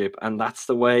championship, and that's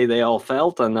the way they all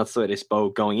felt, and that's the way they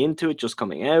spoke going into it, just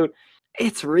coming out.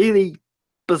 It's really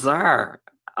bizarre.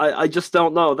 I just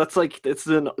don't know. That's like, it's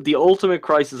the ultimate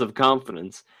crisis of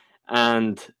confidence.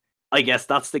 And I guess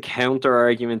that's the counter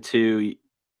argument to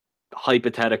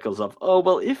hypotheticals of, oh,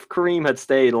 well, if Kareem had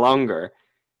stayed longer,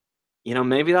 you know,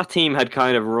 maybe that team had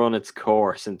kind of run its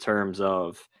course in terms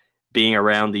of being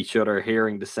around each other,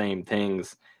 hearing the same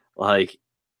things. Like,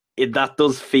 that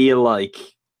does feel like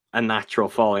a natural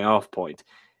falling off point.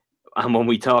 And when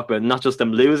we talk about not just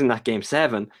them losing that game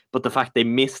 7, but the fact they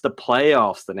missed the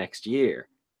playoffs the next year,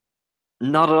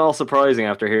 not at all surprising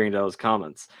after hearing those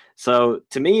comments. So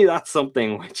to me, that's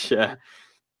something which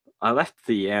I left at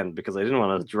the end because I didn't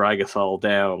want to drag us all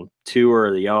down too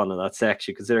early on in that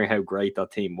section, considering how great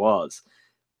that team was.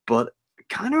 But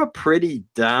kind of a pretty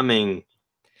damning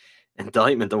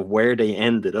indictment of where they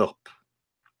ended up,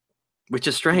 which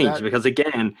is strange because,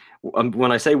 again,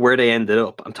 when I say where they ended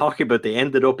up, I'm talking about they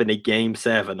ended up in a game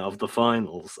 7 of the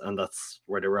finals, and that's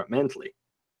where they were at mentally.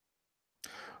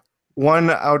 One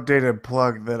outdated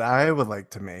plug that I would like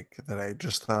to make that I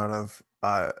just thought of,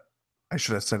 I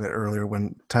should have said it earlier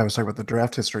when Ty was talking about the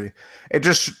draft history. It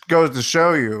just goes to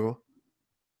show you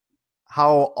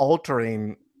how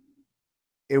altering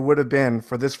it would have been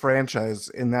for this franchise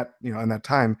in that, in that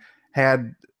time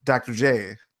had Dr.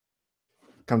 J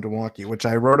come to Milwaukee, which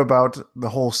I wrote about the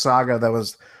whole saga that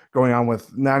was going on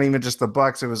with not even just the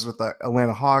Bucks. It was with the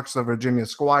Atlanta Hawks, the Virginia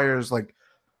Squires, like,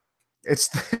 it's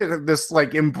this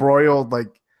like embroiled,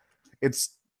 like,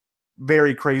 it's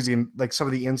very crazy. And like some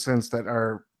of the incidents that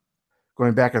are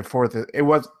going back and forth, it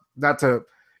was, not to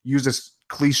use this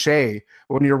cliche,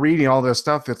 but when you're reading all this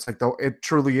stuff, it's like it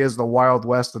truly is the Wild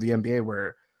West of the NBA,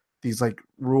 where these like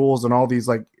rules and all these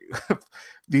like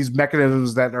these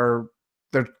mechanisms that are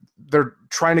they're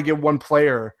trying to get one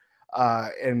player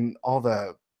and all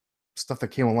the stuff that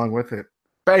came along with it.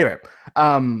 But anyway,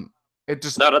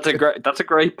 that's a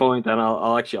great point, and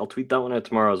I'll tweet that one out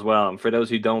tomorrow as well. And for those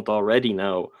who don't already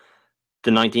know,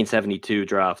 the 1972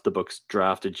 draft, the Bucks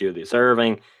drafted Julius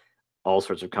Erving. All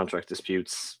sorts of contract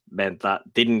disputes meant that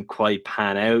didn't quite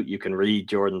pan out. You can read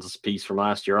Jordan's piece from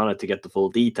last year on it to get the full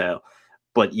detail.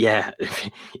 But yeah,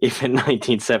 if in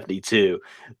 1972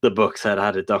 the Bucks had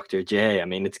a Dr. J, I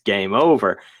mean, it's game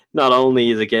over. Not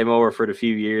only is it game over for the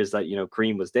few years that,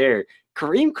 Kareem was there,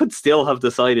 Kareem could still have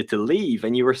decided to leave,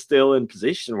 and you were still in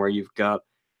position where you've got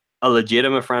a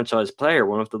legitimate franchise player,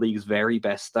 one of the league's very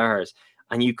best stars,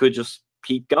 and you could just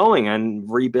keep going and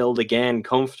rebuild again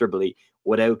comfortably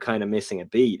without kind of missing a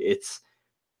beat.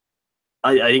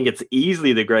 I think it's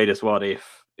easily the greatest what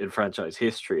if in franchise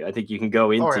history. I think you can go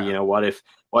into, what if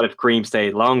Kareem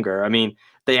stayed longer? I mean,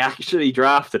 they actually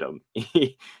drafted him.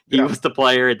 He was the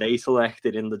player they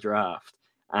selected in the draft.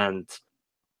 And,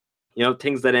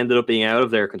 things that ended up being out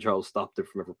of their control stopped them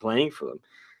from ever playing for them.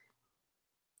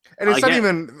 And it's not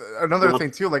even another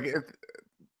thing too, like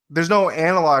there's no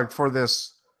analog for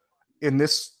this in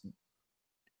this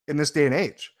day and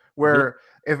age, where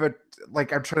if it,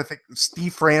 like, I'm trying to think,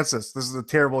 Steve Francis, this is a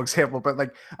terrible example, but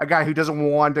like a guy who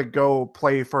doesn't want to go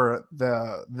play for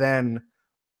the then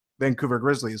Vancouver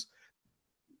Grizzlies,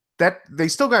 that they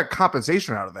still got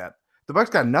compensation out of that. The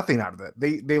Bucks got nothing out of it.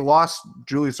 They lost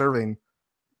Julius Erving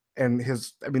and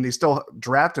they still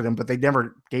drafted him, but they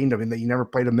never gained him, and he never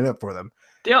played a minute for them.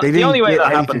 The only way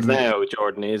that happens now,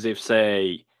 Jordan, is if,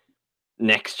 say,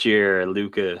 next year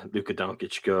Luka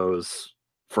Doncic goes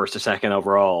first or second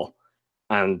overall,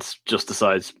 and just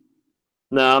decides,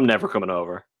 no, I'm never coming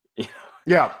over.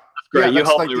 Yeah. Great. Yeah, You that's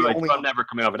hope like you're the right. only- I'm never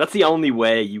coming over. That's the only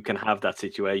way you can have that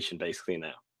situation basically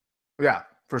now. Yeah,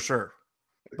 for sure.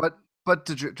 But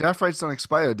the draft rights don't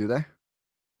expire, do they?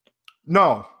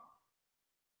 No.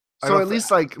 I So don't at thi-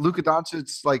 least like Luka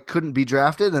Doncic like couldn't be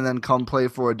drafted and then come play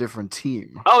for a different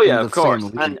team. Oh in yeah, the of course.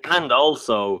 same And league. and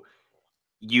also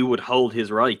you would hold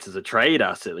his rights as a trade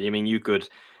asset. I mean, you could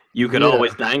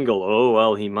always dangle, oh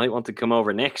well, he might want to come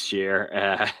over next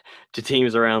year to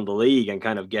teams around the league and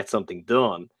kind of get something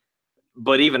done.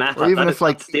 But even at Or that, even if,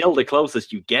 like- that's still the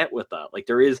closest you get with that. Like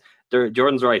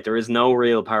Jordan's right, there is no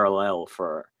real parallel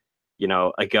for,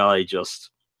 a guy just,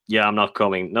 yeah, I'm not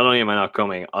coming. Not only am I not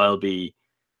coming, I'll be,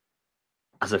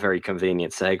 as a very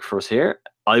convenient seg for us here,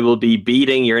 I will be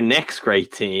beating your next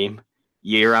great team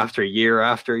year after year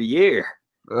after year,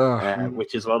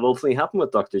 which is what ultimately happened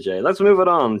with Dr. J. Let's move it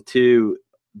on to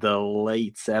the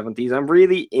late 70s. I'm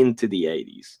really into the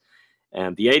 80s.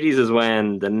 And the 80s is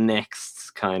when the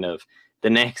next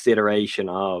iteration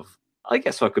of, I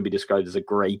guess what could be described as a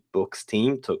great Bucks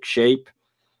team took shape.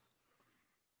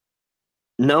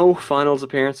 No finals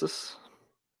appearances,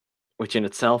 which in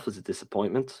itself is a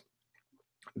disappointment.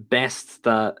 Best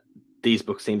that these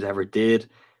Bucks teams ever did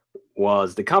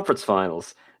was the conference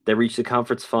finals. They reached the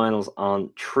conference finals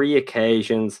on 3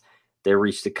 occasions. They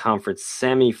reached the conference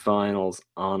semifinals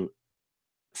on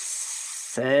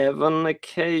 7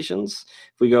 occasions.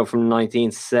 If we go from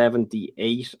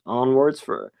 1978 onwards,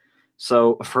 for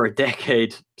a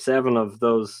decade, 7 of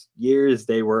those years,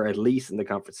 they were at least in the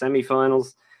conference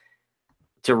semifinals.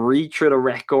 To reach through the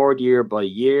record year by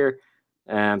year,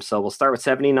 so we'll start with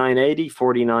 79-80,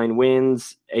 49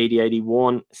 wins,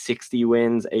 80-81, 60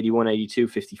 wins, 81-82,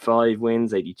 55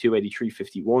 wins, 82-83,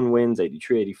 51 wins,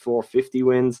 83-84, 50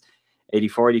 wins,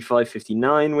 84-85,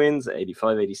 59 wins,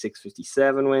 85-86,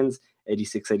 57 wins,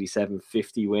 86-87,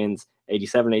 50 wins,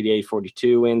 87-88,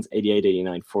 42 wins,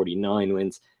 88-89, 49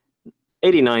 wins,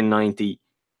 89-90,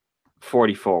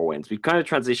 44 wins. We've kind of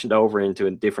transitioned over into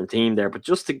a different team there, but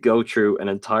just to go through an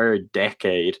entire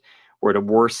decade where the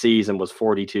worst season was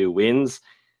 42 wins,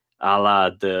 a la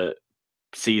the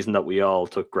season that we all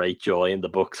took great joy in the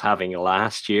Bucks having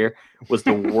last year, was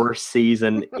the worst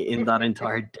season in that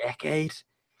entire decade.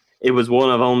 It was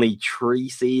one of only 3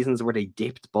 seasons where they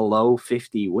dipped below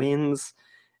 50 wins.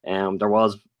 There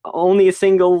was only a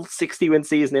single 60-win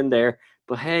season in there,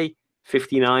 but hey,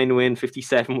 59-win,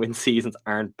 57-win seasons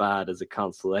aren't bad as a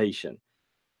consolation.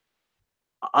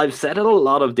 I've said it a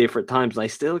lot of different times, and I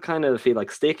still kind of feel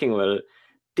like sticking with it.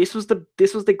 This was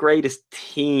the greatest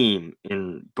team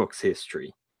in Bucks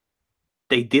history.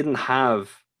 They didn't have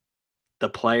the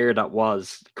player that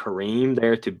was Kareem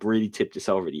there to really tip this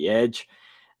over the edge.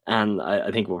 And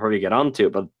I think we'll probably get onto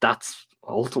it, but that's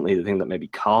ultimately the thing that maybe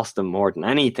cost them more than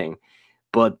anything.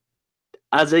 But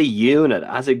as a unit,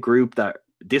 as a group,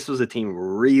 this was a team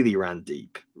really ran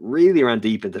deep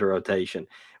into the rotation,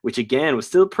 which again was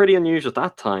still pretty unusual at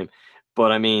that time.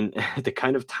 But I mean, the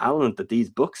kind of talent that these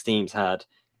Bucks teams had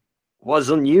is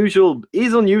unusual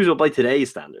by today's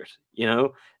standard.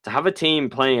 To have a team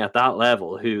playing at that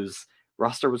level whose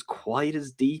roster was quite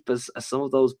as deep as some of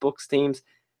those Bucks teams,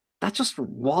 that just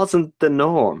wasn't the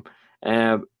norm.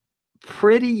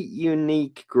 Pretty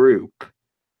unique group.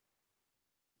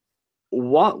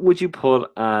 What would you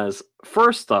put as,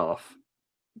 first off,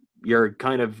 your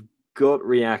kind of gut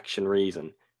reaction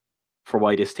reason for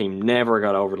why this team never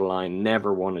got over the line,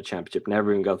 never won a championship,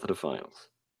 never even got to the finals?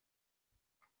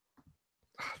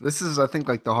 This is, I think,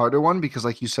 like the harder one because,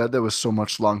 like you said, there was so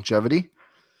much longevity.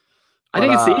 I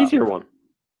think it's the easier one.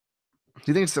 Do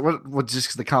you think it's what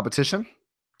just the competition?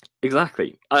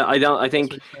 Exactly. I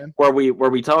think where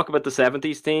we talk about the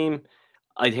 70s team,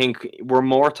 I think we're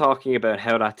more talking about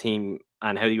how that team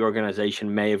and how the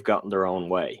organization may have gotten their own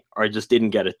way or just didn't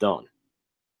get it done.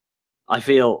 I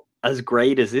feel as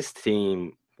great as this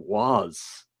team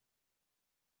was,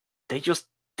 they just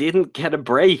didn't get a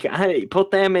break.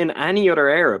 Put them in any other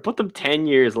era, put them 10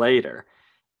 years later.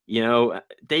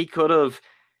 They could have,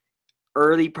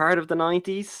 early part of the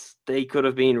 90s, they could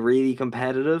have been really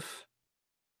competitive.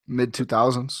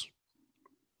 Mid-2000s.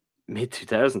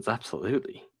 Mid-2000s,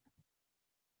 absolutely.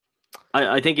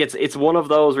 I think it's one of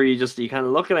those where you kind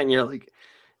of look at it and you're like,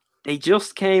 they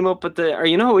just came up at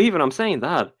even I'm saying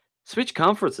that, switch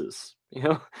conferences,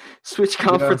 switch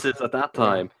conferences at that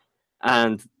time,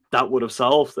 and that would have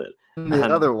solved it.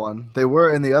 Other one, they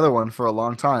were in the other one for a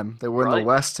long time. They were in the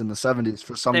West in the 70s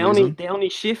for some reason. They only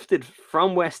shifted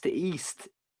from West to East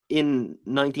in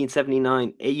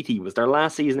 1979-80 was their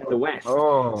last season in the West.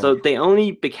 So they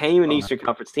only became an Eastern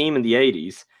Conference team in the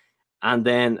 80s, and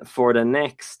then for the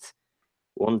next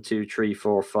 1, 2, 3,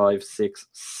 4, 5, 6,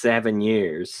 7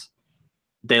 years,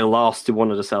 they lost to one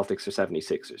of the Celtics or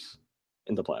 76ers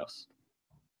in the playoffs.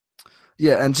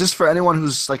 Yeah, and just for anyone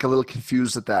who's like a little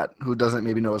confused at that, who doesn't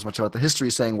maybe know as much about the history,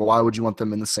 saying, well, why would you want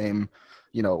them in the same,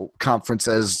 conference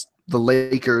as the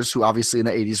Lakers, who obviously in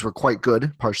the 80s were quite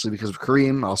good, partially because of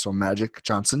Kareem, also Magic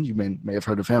Johnson. You may have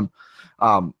heard of him.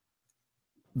 The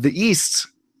East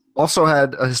also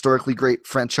had a historically great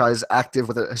franchise active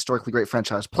with a historically great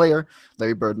franchise player.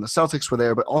 Larry Bird and the Celtics were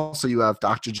there, but also you have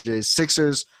Dr. J's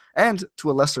Sixers, and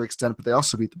to a lesser extent, but they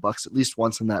also beat the Bucks at least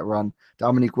once in that run,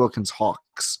 Dominique Wilkins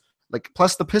Hawks.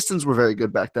 Plus the Pistons were very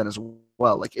good back then as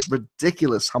well. It's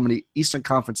ridiculous how many Eastern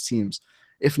Conference teams,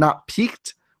 if not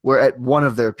peaked, were at one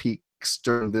of their peaks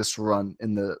during this run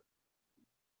in the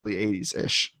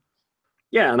 80s-ish.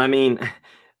 Yeah, and I mean,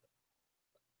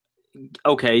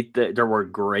 okay, there were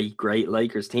great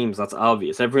Lakers teams. That's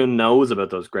obvious. Everyone knows about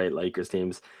those great Lakers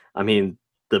teams. I mean,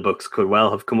 the Bucks could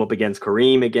well have come up against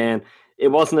Kareem again. It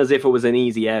wasn't as if it was an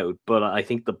easy out, but I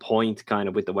think the point kind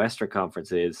of with the Western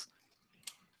Conference is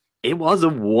it was a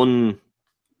one-team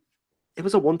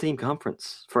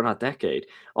conference for that decade.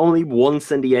 Only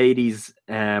once in the 80s,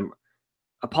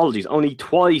 only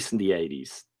twice in the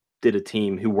 80s did a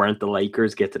team who weren't the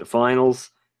Lakers get to the finals.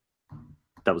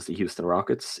 That was the Houston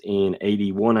Rockets in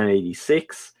 81 and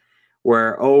 86,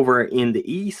 where over in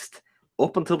the East,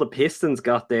 up until the Pistons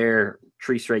got there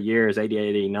 3 straight years,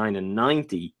 88, 89, and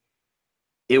 90,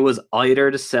 it was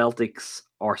either the Celtics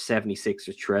or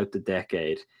 76ers throughout the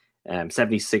decade.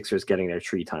 76ers getting there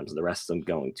 3 times and the rest of them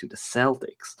going to the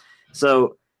Celtics.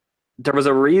 So there was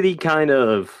a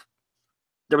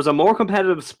more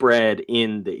competitive spread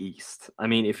in the East. I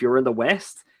mean, if you were in the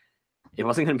West, it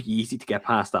wasn't going to be easy to get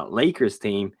past that Lakers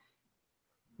team,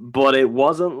 but it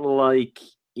wasn't like,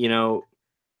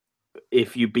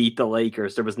 if you beat the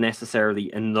Lakers, there was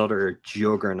necessarily another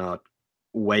juggernaut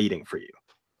waiting for you,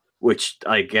 which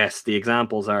I guess the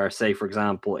examples are, say, for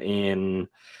example, in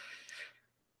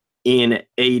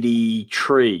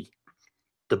 83,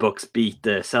 the Bucks beat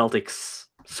the Celtics,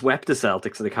 swept the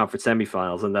Celtics in the conference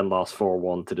semifinals, and then lost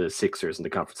 4-1 to the Sixers in the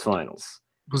conference finals.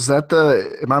 Was that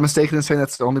am I mistaken in saying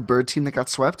that's the only Bird team that got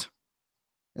swept?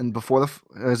 And before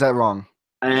is that wrong?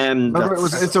 Remember,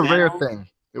 it's a rare thing.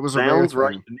 It was a rare thing.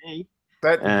 Right to me.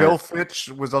 That Bill Fitch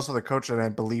was also the coach, and I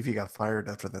believe he got fired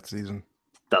after that season.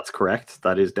 That's correct.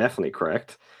 That is definitely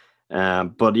correct.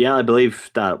 But yeah, I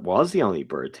believe that was the only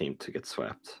Bird team to get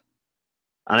swept.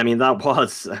 And I mean,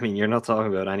 you're not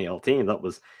talking about any old team. That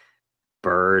was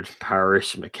Bird,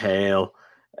 Parrish, McHale,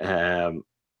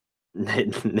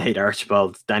 Nate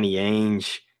Archibald, Danny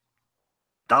Ainge.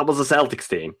 That was a Celtics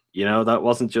team. That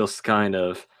wasn't just kind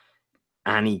of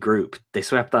any group. They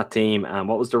swept that team, and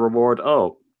what was the reward?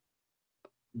 Oh,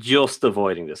 just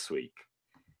avoiding the sweep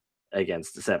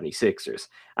against the 76ers.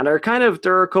 And there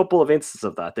are a couple of instances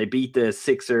of that. They beat the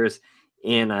Sixers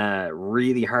in a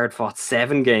really hard-fought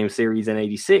 7-game series in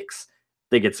 86.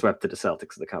 They get swept to the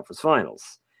Celtics in the conference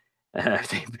finals.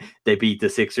 They beat the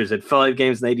Sixers at 5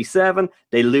 games in 87.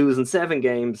 They lose in 7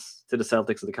 games to the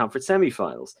Celtics in the conference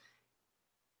semifinals.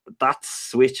 That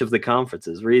switch of the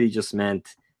conferences really just meant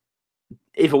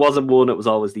if it wasn't one, it was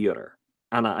always the other.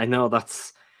 And I know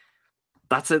that's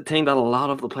a thing that a lot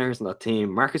of the players on that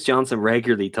team, Marcus Johnson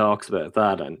regularly talks about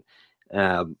that. And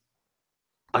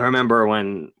I remember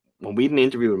when we did an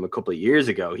interview with him a couple of years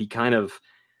ago, he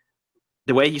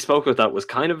the way he spoke about that was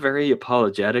kind of very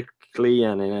apologetically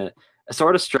and in a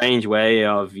sort of strange way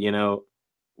of,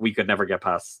 we could never get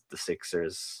past the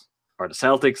Sixers or the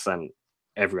Celtics, and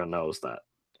everyone knows that.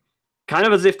 Kind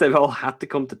of as if they've all had to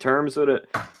come to terms with it.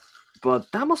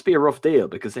 But that must be a rough deal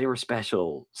because they were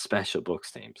special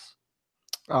Bucks teams.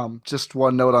 Just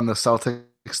one note on the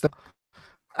Celtics.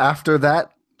 After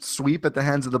that sweep at the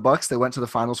hands of the Bucks, they went to the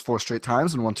finals 4 straight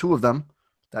times and won 2 of them.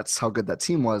 That's how good that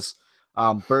team was.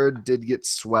 Bird did get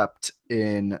swept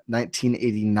in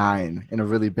 1989 in a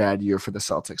really bad year for the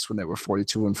Celtics when they were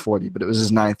 42-40, but it was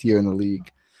his 9th year in the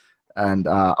league. And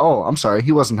I'm sorry,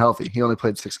 he wasn't healthy. He only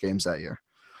played 6 games that year.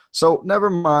 So never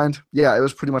mind. Yeah, it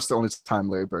was pretty much the only time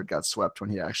Larry Bird got swept when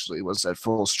he actually was at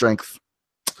full strength.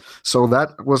 So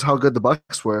that was how good the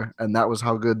Bucks were, and that was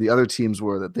how good the other teams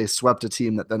were, that they swept a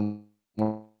team that then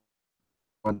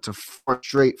went to 4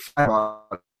 straight finals.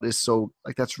 So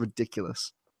that's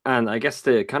ridiculous. And I guess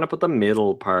to kind of put the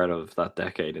middle part of that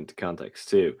decade into context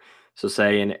too. So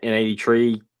say in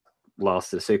 83, lost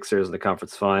to the Sixers in the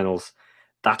conference finals.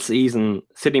 That season,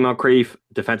 Sidney Moncrief,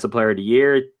 Defensive Player of the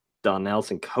Year, Don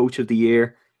Nelson, Coach of the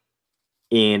Year.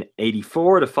 In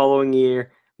 84, the following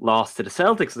year, lost to the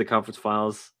Celtics in the conference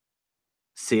finals.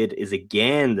 Sid is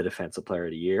again the Defensive Player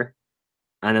of the Year.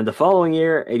 And in the following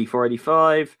year,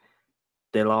 84-85,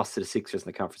 they lost to the Sixers in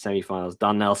the conference semifinals.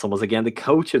 Don Nelson was again the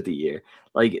coach of the year.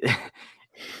 Like,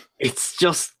 it's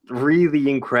just really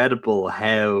incredible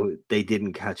how they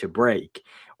didn't catch a break.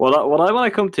 Well, what I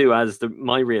want to come to as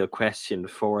my real question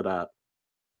for that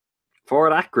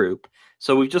group.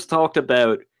 So we've just talked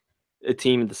about a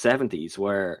team in the 70s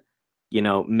where,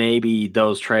 maybe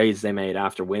those trades they made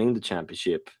after winning the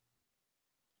championship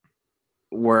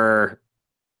were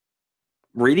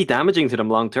really damaging to them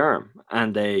long term,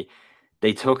 and they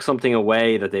took something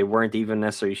away that they weren't even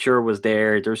necessarily sure was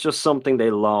there. There's just something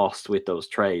they lost with those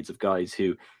trades of guys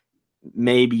who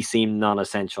maybe seemed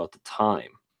non-essential at the time.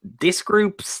 This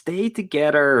group stayed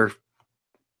together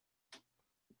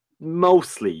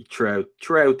mostly throughout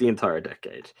the entire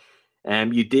decade.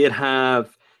 You did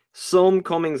have some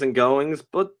comings and goings,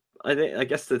 but I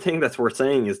guess the thing that's worth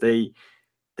saying is they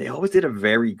always did a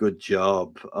very good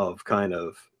job of kind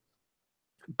of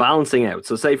balancing out.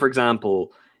 So say, for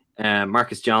example,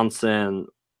 Marcus Johnson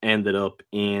ended up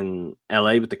in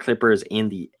LA with the Clippers in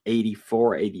the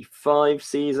 84-85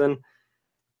 season.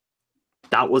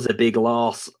 That was a big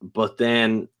loss, but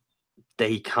then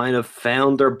they kind of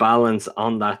found their balance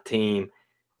on that team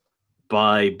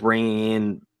by bringing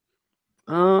in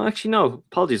actually, no,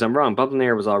 apologies, I'm wrong. Bob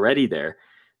Lanier was already there.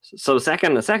 So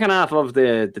the second half of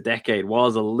the decade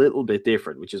was a little bit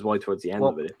different, which is why towards the end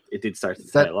of it did start to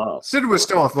tail off. Sid was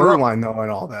still a through line, though,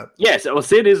 and all that. Yes, well,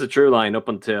 Sid is a true line up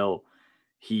until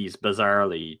he's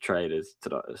bizarrely traded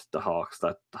to the Hawks.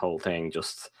 That whole thing,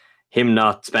 just him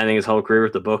not spending his whole career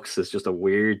with the Bucks, is just a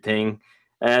weird thing.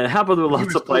 It happened with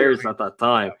lots of players at that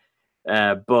time.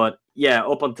 But yeah,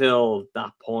 up until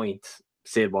that point,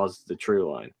 Sid was the true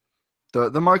line.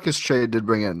 The Marcus trade did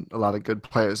bring in a lot of good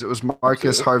players. It was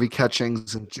Marcus, Harvey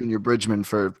Catchings, and Junior Bridgman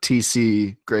for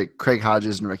TC, Craig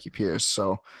Hodges, and Ricky Pierce.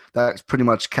 So that pretty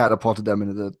much catapulted them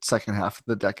into the second half of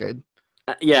the decade.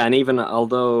 Yeah, and even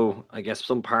although I guess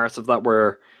some parts of that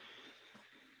were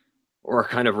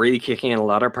kind of really kicking in a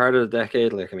latter part of the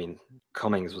decade, like, I mean,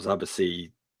 Cummings was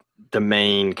obviously the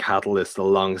main catalyst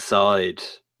alongside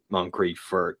Moncrief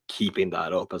for keeping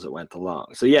that up as it went along.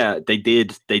 So yeah, they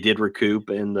did recoup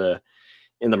in the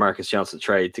Marcus Johnson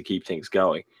trade to keep things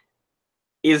going.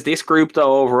 Is this group,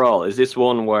 though, overall, is this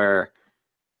one where,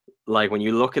 like, when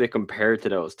you look at it compared to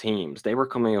those teams, they were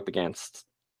coming up against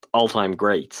all-time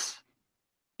greats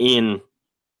in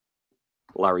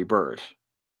Larry Bird,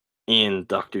 in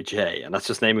Dr. J, and that's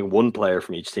just naming one player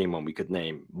from each team when we could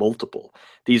name multiple.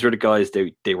 These were the guys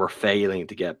they were failing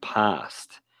to get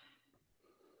past.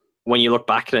 When you look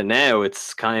back at it now,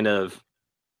 it's kind of,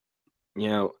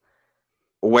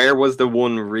 where was the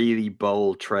one really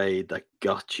bold trade that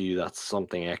got you that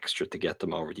something extra to get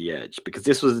them over the edge? Because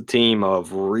this was a team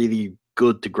of really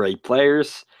good to great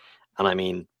players, and I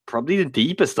mean, probably the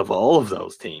deepest of all of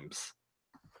those teams.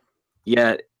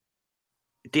 Yet,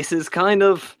 this is like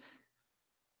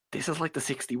the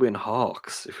 60-win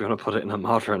Hawks, if you want to put it in a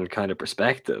modern kind of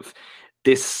perspective.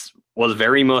 This was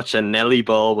very much, and Nelly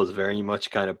Ball was very much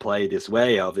kind of played this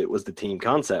way of, it was the team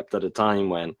concept at a time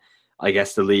when I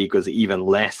guess the league was even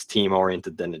less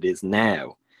team-oriented than it is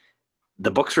now.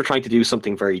 The Bucks were trying to do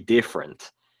something very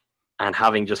different, and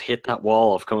having just hit that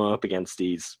wall of coming up against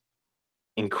these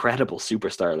incredible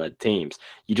superstar-led teams,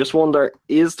 you just wonder,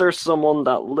 is there someone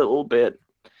that little bit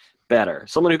better?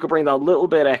 Someone who could bring that little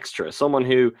bit extra? Someone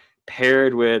who,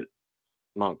 paired with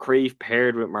Moncrief,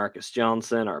 paired with Marcus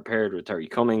Johnson, or paired with Terry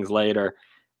Cummings later,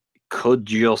 could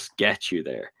just get you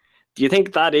there? Do you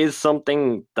think that is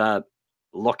something that,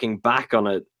 looking back on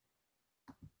it,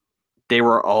 they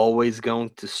were always going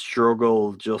to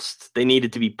struggle? Just, they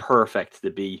needed to be perfect to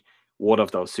be one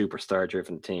of those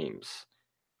superstar-driven teams,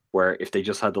 where if they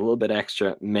just had a little bit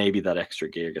extra, maybe that extra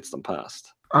gear gets them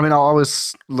past? I mean, I'll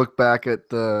always look back at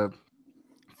the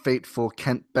fateful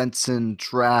Kent Benson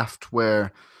draft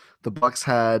where the Bucks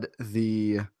had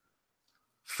the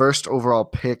first overall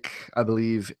pick, I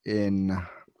believe, in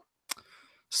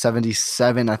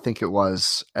 77, I think it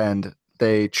was, and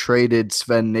they traded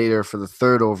Sven Nader for the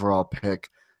third overall pick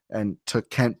and took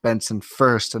Kent Benson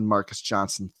first and Marcus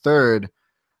Johnson third.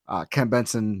 Kent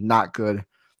Benson, not good.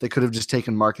 They could have just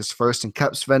taken Marcus first and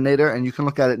kept Sven Nader, and you can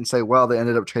look at it and say, well, they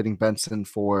ended up trading Benson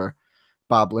for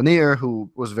Bob Lanier, who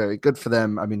was very good for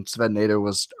them. I mean, Sven Nader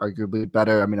was arguably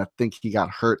better. I mean, I think he got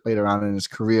hurt later on in his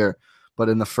career, but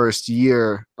in the first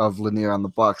year of Lanier on the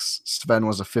Bucks, Sven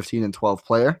was a 15-12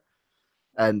 player.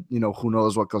 And, who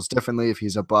knows what goes differently if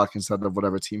he's a Buck instead of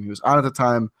whatever team he was on at the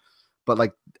time. But,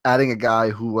 like, adding a guy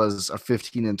who was a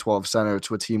 15-12 center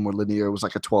to a team where Lanier was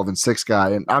like a 12-6 guy.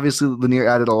 And obviously Lanier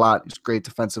added a lot. He's great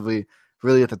defensively,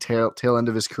 really at the tail end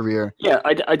of his career. Yeah,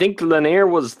 I think Lanier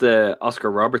was the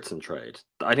Oscar Robertson trade.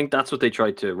 I think that's what they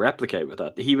tried to replicate with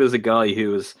that. He was a guy who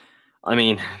was, I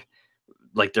mean,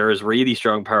 like there is really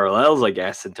strong parallels, I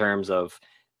guess, in terms of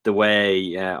the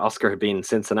way Oscar had been in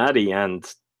Cincinnati and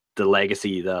the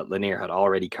legacy that Lanier had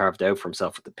already carved out for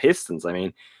himself with the Pistons. I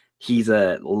mean, he's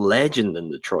a legend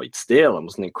in Detroit still and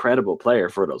was an incredible player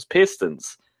for those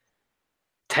Pistons.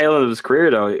 Tail end of his career,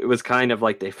 though, it was kind of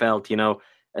like they felt,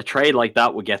 a trade like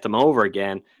that would get them over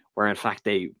again, where in fact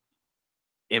it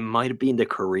might have been the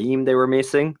Kareem they were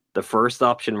missing, the first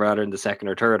option rather than the second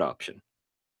or third option.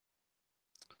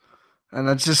 And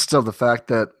that's just still the fact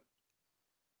that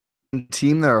in the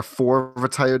team there are 4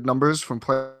 retired numbers from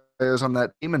players on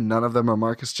that team, and none of them are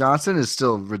Marcus Johnson is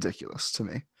still ridiculous to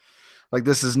me. Like,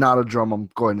 this is not a drum I'm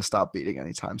going to stop beating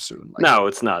anytime soon. Like, no,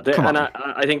 it's not. And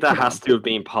I think that has on. to have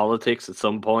been politics at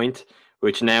some point,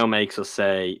 which now makes us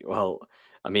say, well,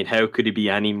 I mean, how could he be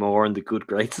any more in the good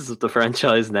graces of the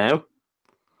franchise now?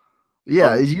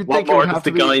 Yeah, you what think more does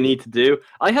the guy need to do?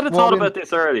 I had a thought about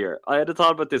this earlier.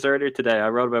 Today. I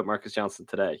wrote about Marcus Johnson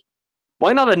today.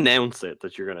 Why not announce it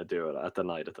that you're going to do it at the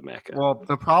night at the Mecca? Well,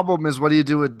 the problem is, what do you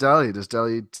do with Delhi? Does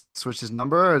Delhi switch his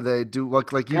number, or they do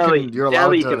you're allowed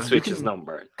Delhi to can switch his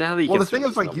number. Well, the thing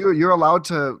is, like, you're allowed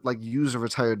to use a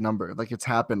retired number. Like, it's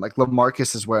happened. Like,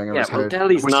 LaMarcus is wearing a retired. Yeah,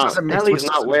 Delhi's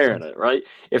not wearing it, right?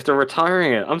 If they're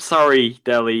retiring it, I'm sorry,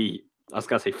 Delhi. I was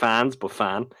gonna say fans, but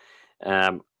fan.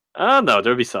 No,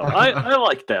 there'll be some. I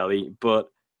like Delhi,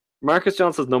 but Marcus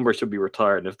Johnson's number should be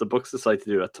retired. If the Bucks decide to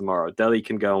do that tomorrow, Delhi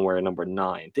can go and wear number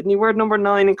 9. Didn't he wear number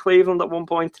 9 in Cleveland at one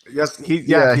point? Yes, he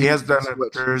has done a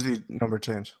jersey number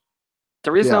change.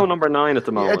 There is no number 9 at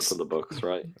the moment for the Bucks,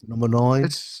 right? Number 9.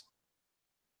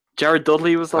 Jared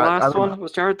Dudley was the last one.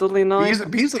 Was Jared Dudley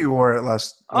 9? Beasley wore it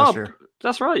last year.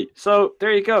 That's right. So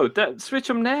there you go. Switch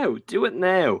him now. Do it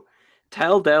now.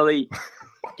 Tell Delhi,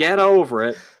 get over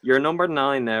it. You're number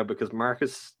 9 now because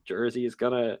Marcus' jersey is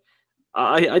gonna.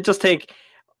 I just think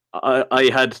I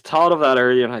had thought of that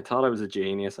earlier and I thought I was a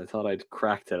genius. I thought I'd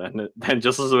cracked it. And then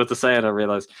just as I was about to say it, I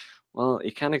realized, well, he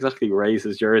can't exactly raise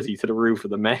his jersey to the roof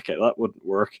of the Mecca. That wouldn't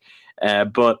work.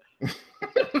 But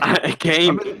a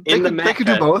game in the Mecca. They could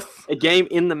do both. A game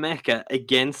in the Mecca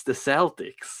against the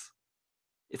Celtics.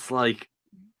 It's like,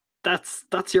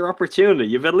 that's your opportunity.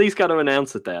 You've at least got to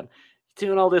announce it then. You're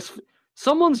doing all this.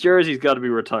 Someone's jersey's got to be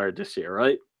retired this year,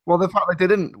 right? Well, they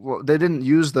didn't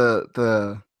use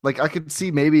the like, I could see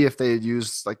maybe if they had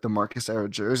used like the Marcus era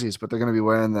jerseys, but they're going to be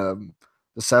wearing the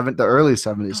early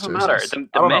 70s jerseys. Doesn't matter.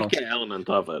 The Mecca element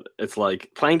of it. It's like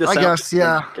playing the Celtics. I guess,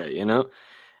 yeah.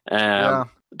 Mecca,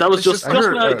 That was just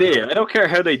an idea. I don't care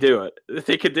how they do it.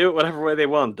 They can do it whatever way they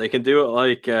want. They can do it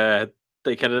like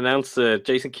they can announce it.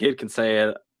 Jason Kidd can say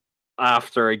it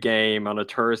after a game on a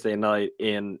Thursday night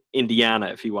in Indiana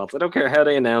if he wants. I don't care how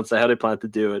they announce it, how they plan to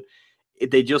do it.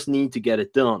 They just need to get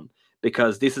it done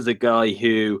because this is a guy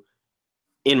who,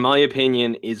 in my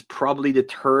opinion, is probably the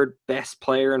 3rd best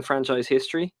player in franchise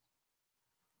history.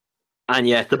 And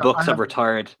yet the Bucks have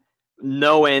retired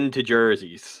no end to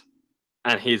jerseys.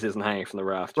 And his isn't hanging from the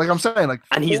rafters. Like I'm saying, like,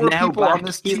 and he's now back.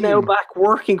 He's now back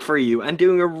working for you and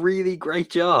doing a really great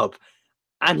job.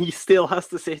 And he still has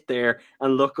to sit there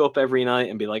and look up every night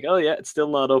and be like, "Oh yeah, it's still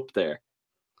not up there."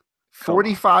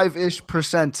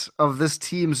 45-ish% of this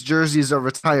team's jerseys are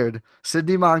retired.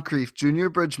 Sidney Moncrief, Junior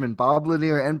Bridgman, Bob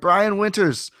Lanier, and Brian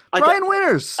Winters. Brian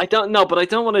Winters! I don't know, but I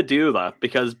don't want to do that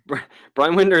because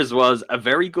Brian Winters was a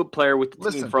very good player with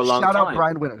the team for a long time. Shout out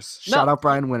Brian Winters. Shout out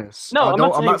Brian Winters. No, I'm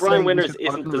not saying Brian Winters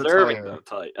isn't deserving, though,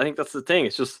 Ty. I think that's the thing.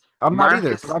 It's just I'm not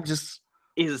either. But I'm just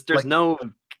there's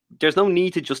no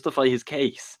need to justify his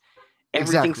case.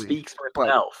 Everything speaks for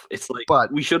itself. It's like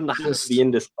we shouldn't have to be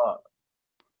in this spot.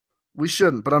 We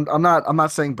shouldn't, but I'm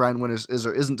not saying Brian Winters is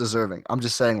or isn't deserving. I'm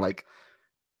just saying, like,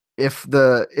 if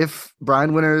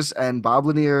Brian Winters and Bob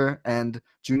Lanier and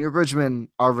Junior Bridgman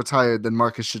are retired, then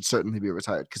Marcus should certainly be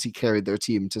retired because he carried their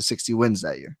team to 60 wins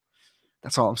that year.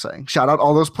 That's all I'm saying. Shout out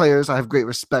all those players. I have great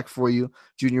respect for you.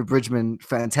 Junior Bridgman,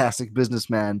 fantastic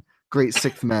businessman, great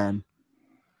 6th man.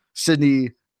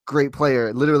 Sidney, great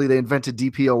player. Literally, they invented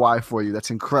DPOY for you.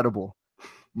 That's incredible.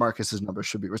 Marcus's number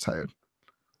should be retired.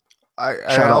 I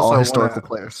Shout out also all historical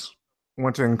players.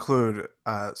 Want to include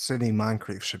Sidney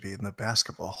Moncrief should be in the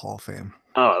Basketball Hall of Fame.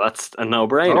 Oh, that's a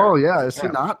no-brainer. Oh yeah, is he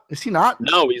not? Is he not?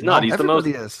 No, he's not. He's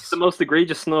the most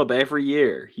egregious snub every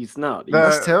year. He's not.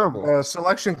 That's terrible. The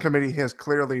selection committee has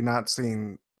clearly not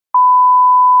seen.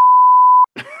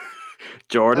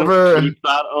 Jordan, keep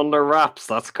that under wraps.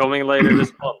 That's coming later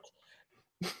this month.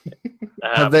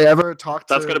 Have they ever talked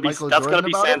to That's Michael gonna Jordan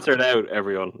be about censored out,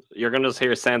 everyone. You're gonna just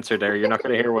hear censored there. You're not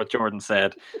gonna hear what Jordan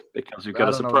said because we've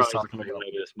got a I don't know what surprise he's talking coming about.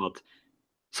 later this month.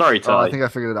 Sorry, Oh, I Ty. think I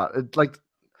figured it out.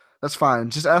 That's fine.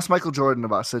 Just ask Michael Jordan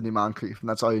about Sidney Moncrief, and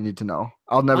that's all you need to know.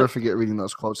 I'll never forget reading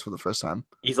those quotes for the first time.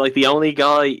 He's like the only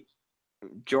guy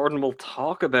Jordan will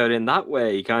talk about in that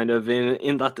way, kind of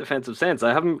in that defensive sense.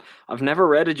 I've never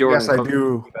read a Jordan. Yes, I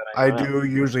do. I do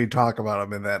usually talk about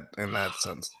him in that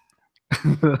sense.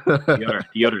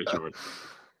 the other Jordan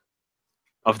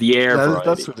of the air variety.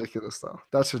 That's ridiculous, though.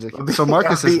 That's ridiculous. So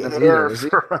Marcus is an eater, is he?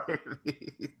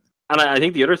 And I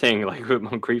think the other thing, like with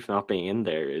Moncrief not being in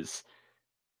there, is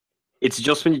it's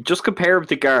just when you just compare him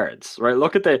to guards, right?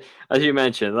 Look at as you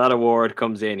mentioned, that award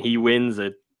comes in, he wins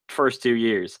it first 2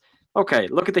 years. Okay,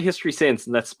 look at the history since,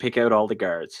 and let's pick out all the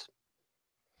guards.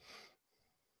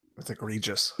 That's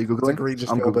egregious. You Googling? It's egregious.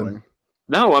 I'm Googling.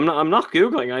 No, I'm not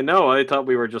Googling. I know. I thought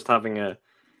we were just having a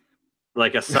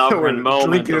sovereign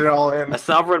moment. Drinking it all in. A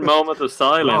sovereign moment of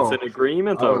silence and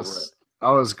agreement over it.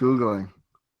 I was Googling.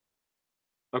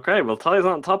 Okay, well, Ty's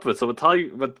on top of it. So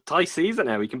when Ty sees it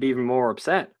now, he can be even more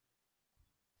upset.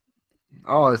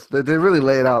 Oh, they really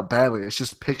lay it out badly. It's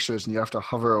just pictures, and you have to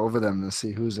hover over them to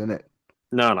see who's in it.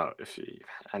 No.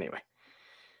 Anyway.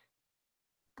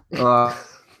 I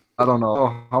don't know.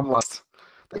 Oh, I'm lost.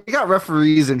 They got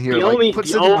referees in here. The only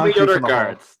other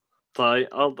guards. Ty,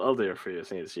 I'll do it for you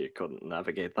since you couldn't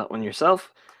navigate that one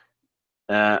yourself.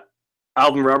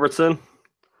 Alvin Robertson,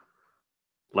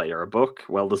 later a book,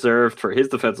 well deserved for his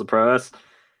defensive prowess.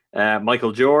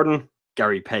 Michael Jordan,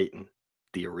 Gary Payton,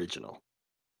 the original.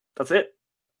 That's it.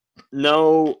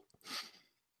 No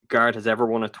guard has ever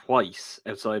won it twice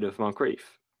outside of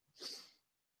Moncrief.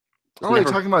 Oh, you're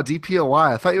talking about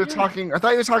DPOY. I thought you were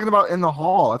talking about in the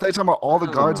hall. I thought you were talking about all the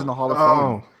guards in the Hall of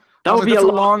Fame. That would be a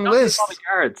long list. Of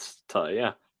guards, Ty,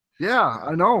 yeah. Yeah,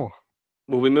 I know.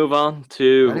 Will we move on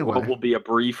to what will be a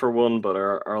briefer one, but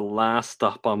our last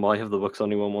stop on why have the Bucks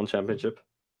only won one championship?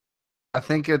 I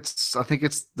think it's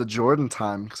the Jordan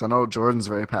time because I know Jordan's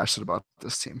very passionate about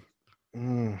this team.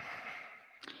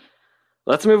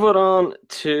 Let's move it on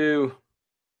to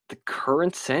the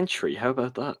current century. How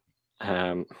about that?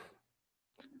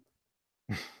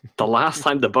 The last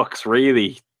time the Bucks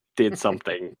really did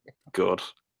something good.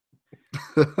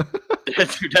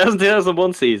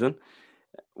 2001 season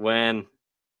when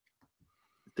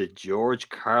the George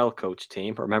Karl coach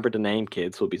team, remember the name,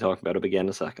 kids, we'll be talking about it again in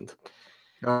a second,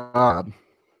 God.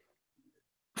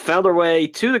 found their way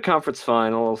to the conference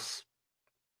finals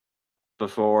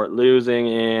before losing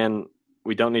in,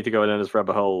 we don't need to go down this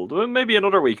rabbit hole, maybe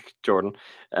another week, Jordan,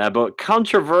 but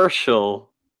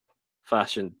controversial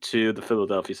fashion to the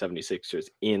Philadelphia 76ers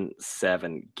in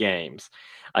 7 games.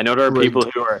 I know there are people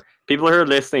who are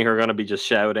listening who are going to be just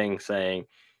shouting, saying,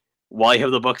 why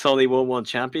have the Bucks only won one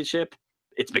championship?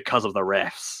 It's because of the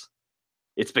refs.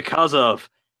 It's because of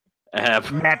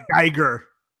Matt Geiger,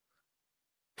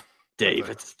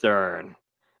 David Stern.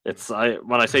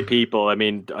 When I say people, I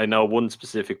mean I know one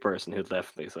specific person who'd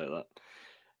definitely say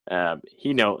that.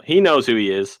 He knows who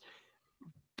he is,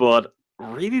 but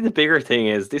really the bigger thing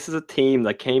is this is a team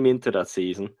that came into that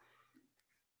season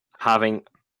having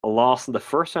a loss in the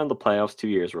first round of the playoffs 2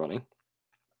 years running.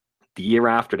 The year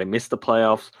after, they missed the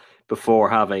playoffs before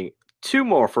having 2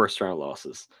 more first-round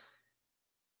losses.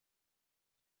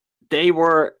 They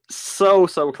were so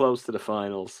close to the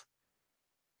finals.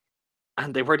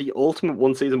 And they were the ultimate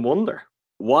one-season wonder.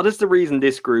 What is the reason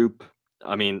this group...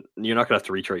 I mean, you're not going to have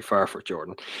to reach very far for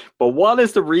Jordan. But what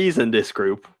is the reason this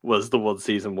group was the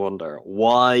one-season wonder?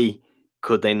 Why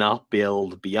could they not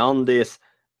build beyond this?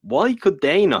 Why could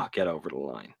they not get over the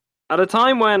line? At a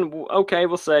time when, okay,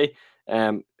 we'll say,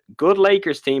 good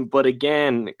Lakers team, but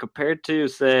again, compared to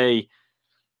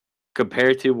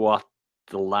what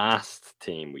the last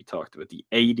team we talked about, the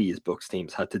 80s Bucks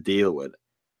teams had to deal with,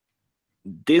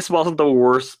 this wasn't the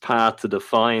worst path to the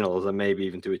finals and maybe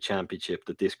even to a championship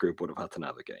that this group would have had to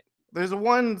navigate. There's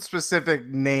one specific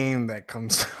name that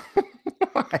comes to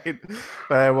mind,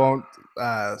 but I won't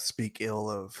speak ill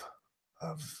of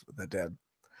the dead.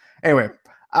 Anyway,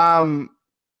 I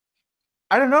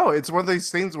don't know. It's one of these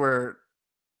things where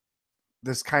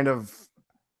this kind of,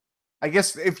 I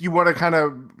guess if you want to kind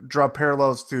of draw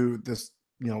parallels to this,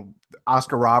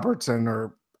 Oscar Robertson,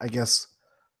 or I guess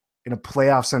in a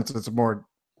playoff sense, it's a more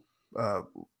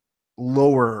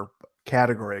lower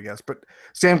category, I guess. But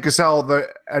Sam Cassell, the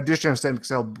addition of Sam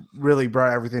Cassell really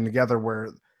brought everything together where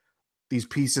these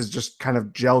pieces just kind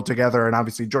of gelled together. And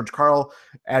obviously George Karl,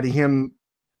 adding him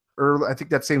early, I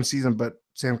think that same season, but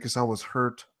Sam Cassell was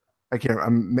hurt. I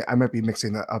might be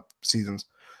mixing that up seasons.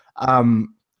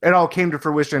 it all came to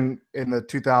fruition in the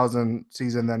 2000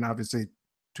 season, then obviously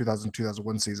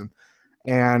 2001 season.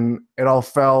 And it all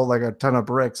fell like a ton of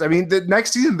bricks. I mean, the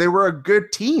next season, they were a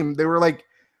good team. They were like,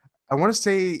 I want to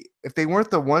say, if they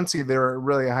weren't the 1 seed, they were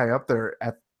really high up there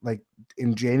at like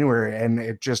in January. And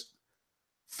it just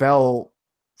fell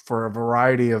for a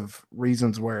variety of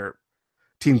reasons where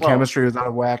team chemistry was out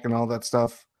of whack and all that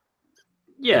stuff.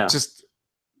 Yeah.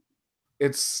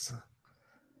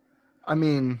 I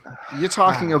mean, you're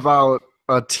talking about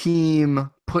a team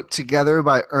put together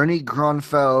by Ernie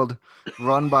Grunfeld,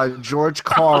 run by George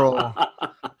Karl,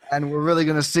 and we're really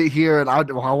going to sit here and I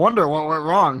wonder what went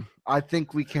wrong. I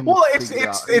think we can. Well, it's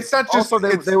not just also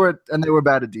they were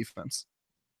bad at defense.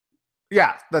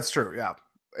 Yeah, that's true. Yeah,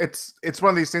 it's one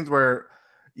of these things where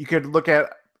you could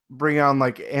bring on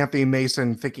like Anthony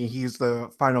Mason, thinking he's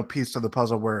the final piece to the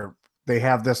puzzle, where they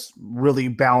have this really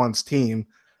balanced team.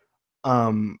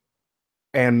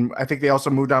 And I think they also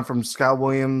moved on from Scott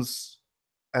Williams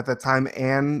at that time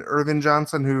and Irvin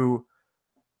Johnson, who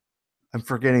I'm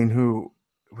forgetting who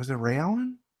was it. Ray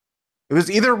Allen? It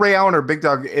was either Ray Allen or Big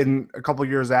Dog in a couple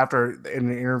years after in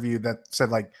an interview that said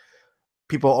like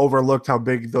people overlooked how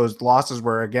big those losses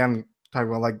were. Again, talking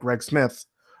about like Greg Smith,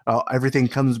 everything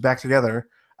comes back together.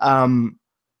 And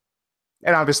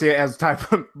obviously, as Ty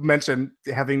mentioned,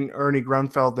 having Ernie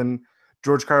Grunfeld and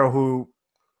George Karl, who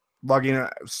lugging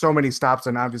so many stops,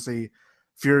 and obviously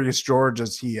Furious George,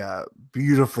 as he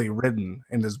beautifully written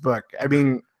in his book. I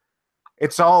mean,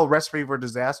 it's all recipe for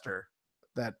disaster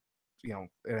that,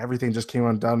 everything just came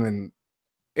undone. And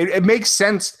it makes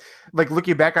sense, like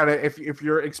looking back on it, if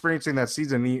you're experiencing that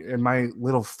season, in my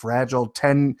little fragile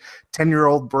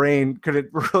 10-year-old brain, could it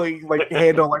really like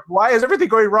handle like, why is everything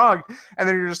going wrong? And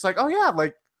then you're just like, oh yeah,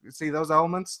 like see those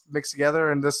elements mixed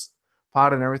together and this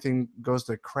pot and everything goes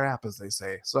to crap, as they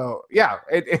say. So yeah,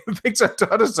 it makes a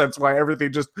ton of sense why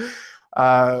everything just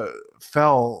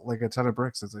fell like a ton of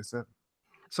bricks, as I said.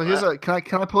 So here's can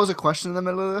I pose a question in the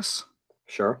middle of this?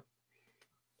 Sure.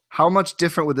 How much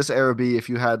different would this era be if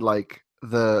you had like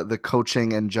the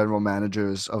coaching and general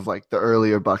managers of like the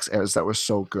earlier Bucks eras that were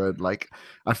so good? Like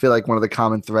I feel like one of the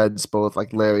common threads, both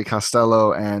like Larry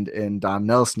Costello and in Don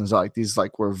Nelson, is like these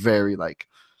like were very like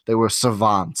they were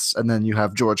savants. And then you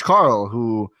have George Karl,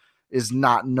 who is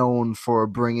not known for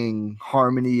bringing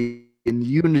harmony and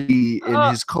unity in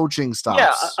his coaching styles.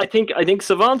 Yeah, I think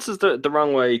savants is the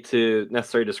wrong way to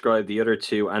necessarily describe the other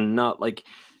two, and not like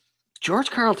George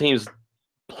Karl teams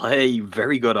play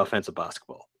very good offensive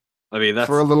basketball. I mean, that's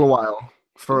for a little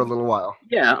while.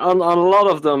 Yeah, on a lot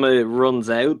of them it runs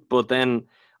out, but then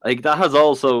like that has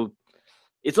also.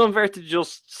 It's unfair to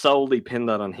just solely pin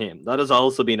that on him. That has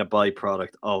also been a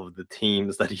byproduct of the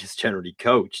teams that he's generally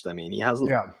coached. I mean, he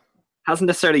hasn't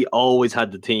necessarily always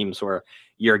had the teams where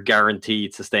you're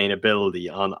guaranteed sustainability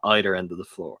on either end of the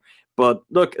floor. But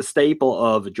look, a staple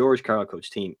of a George Karl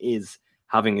coach team is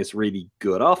having this really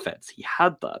good offense. He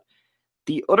had that.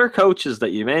 The other coaches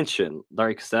that you mentioned,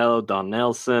 Larry Costello, Don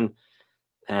Nelson,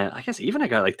 I guess even a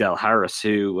guy like Del Harris,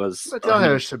 who was... Del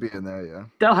Harris should be in there, yeah.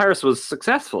 Del Harris was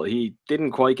successful. He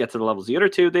didn't quite get to the levels the other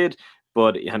two did,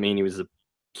 but, I mean, he was a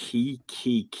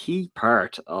key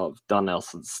part of Don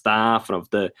Nelson's staff and of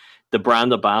the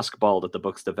brand of basketball that the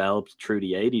Bucks developed through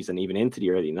the 80s and even into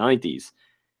the early 90s.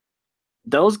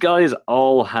 Those guys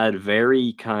all had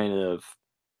very kind of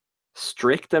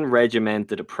strict and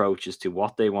regimented approaches to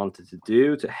what they wanted to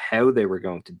do, to how they were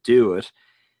going to do it.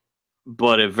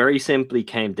 But it very simply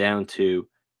came down to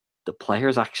the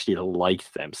players actually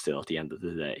liked them still at the end of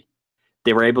the day.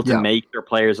 They were able to make their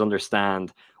players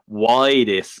understand why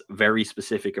this very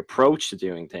specific approach to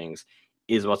doing things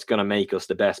is what's going to make us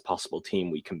the best possible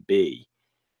team we can be.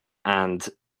 And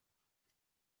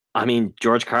I mean,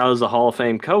 George Karl is a Hall of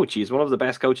Fame coach. He's one of the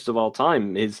best coaches of all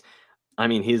time. His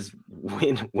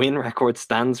win record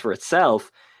stands for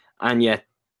itself, and yet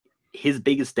his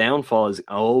biggest downfall is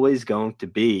always going to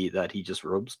be that he just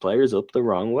rubs players up the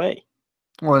wrong way.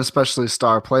 Well, especially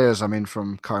star players. I mean,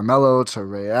 from Carmelo to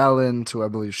Ray Allen to, I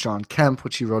believe, Sean Kemp,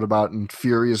 which he wrote about in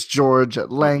Furious George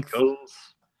at length.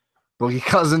 Boogie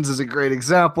Cousins is a great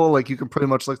example. Like, you can pretty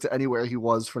much look to anywhere he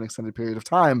was for an extended period of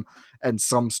time, and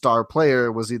some star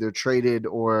player was either traded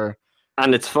or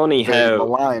and it's funny how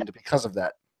maligned because of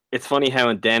that. It's funny how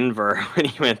in Denver, when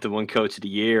he went to one coach of the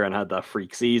year and had that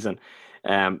freak season,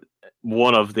 the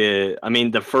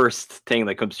first thing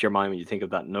that comes to your mind when you think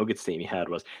of that Nuggets team he had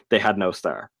was they had no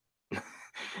star.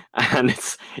 And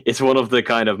it's one of the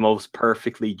kind of most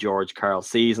perfectly George Karl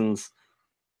seasons.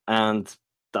 And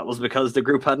that was because the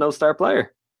group had no star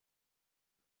player.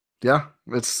 Yeah,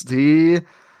 it's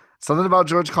something about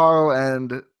George Karl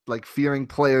and like fearing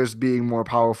players being more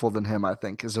powerful than him, I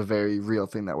think, is a very real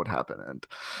thing that would happen. And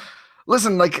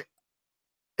listen, like,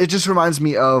 it just reminds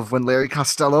me of when Larry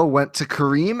Costello went to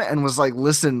Kareem and was like,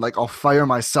 "Listen, like I'll fire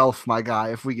myself, my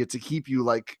guy, if we get to keep you." Who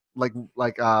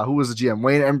was the GM?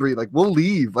 Wayne Embry. Like, we'll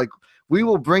leave. Like, we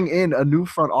will bring in a new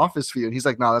front office for you. And he's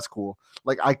like, "Nah, that's cool."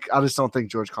 Like, I just don't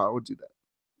think George Karl would do that.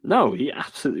 No, he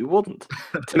absolutely wouldn't.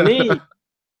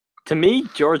 To me,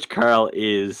 George Karl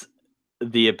is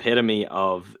the epitome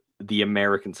of the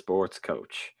American sports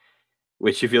coach.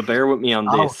 Which, if you'll bear with me on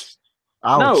this,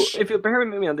 no, Ouch. if you'll bear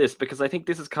with me on this, because I think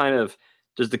this is kind of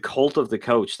just the cult of the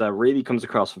coach that really comes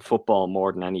across from football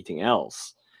more than anything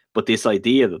else. But this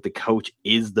idea that the coach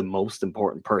is the most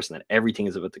important person, and everything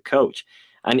is about the coach.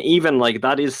 And even like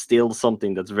that is still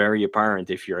something that's very apparent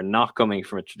if you're not coming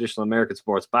from a traditional American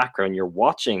sports background, you're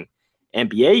watching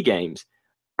NBA games,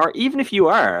 or even if you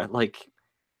are, like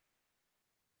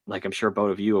I'm sure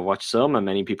both of you have watched some, and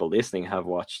many people listening have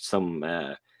watched some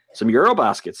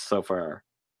Eurobaskets so far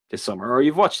this summer, or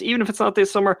you've watched, even if it's not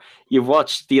this summer, you've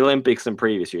watched the Olympics in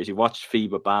previous years, you've watched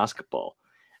FIBA basketball.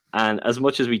 And as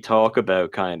much as we talk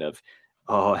about kind of,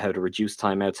 how to reduce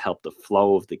timeouts, help the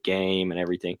flow of the game and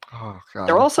everything, Oh God,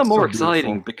 they're also more so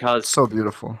exciting beautiful. because So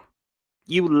beautiful.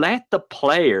 you let the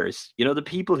players, the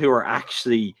people who are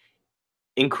actually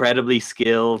incredibly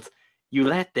skilled, you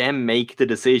let them make the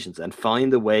decisions and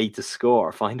find a way to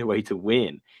score, find a way to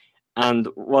win. And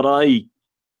what I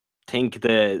think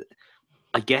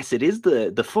I guess it is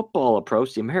the football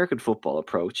approach, the American football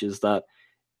approach, is that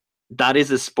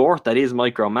is a sport that is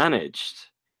micromanaged.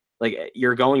 Like,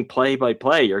 you're going play by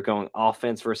play, you're going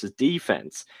offense versus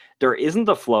defense. There isn't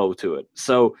a flow to it.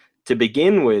 So to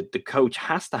begin with, the coach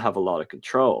has to have a lot of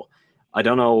control. I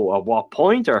don't know at what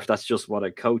point, or if that's just what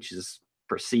a coach is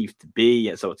perceived to be,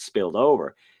 and so it's spilled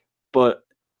over. But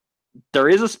there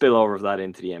is a spillover of that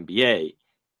into the NBA.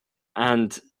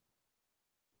 And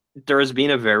there has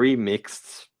been a very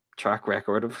mixed track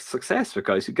record of success with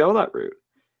guys who go that route.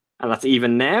 And that's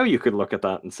even now you could look at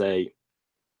that and say,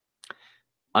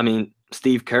 I mean,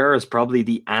 Steve Kerr is probably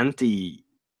the anti,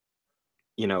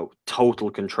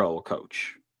 total control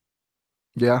coach.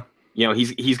 Yeah.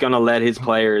 He's going to let his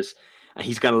players and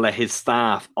he's going to let his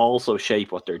staff also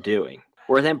shape what they're doing.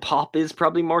 Where then Pop is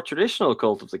probably more traditional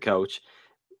cult of the coach,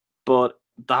 but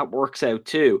that works out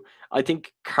too. I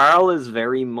think Karl is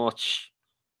very much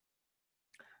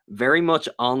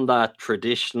on that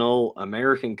traditional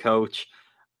American coach.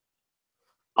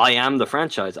 I am the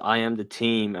franchise, I am the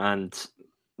team, and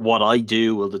what I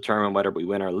do will determine whether we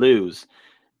win or lose.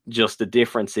 Just the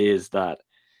difference is that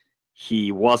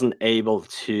he wasn't able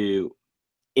to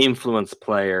influence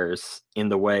players in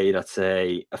the way that,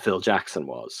 say, a Phil Jackson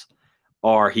was,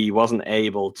 or he wasn't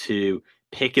able to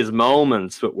pick his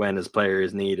moments but when his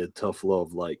players needed tough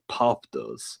love like Pop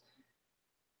does.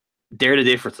 They're the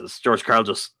differences. George Karl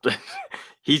just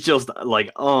he's just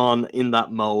like on in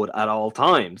that mode at all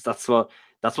times. That's what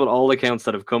all accounts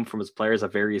that have come from his players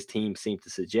at various teams seem to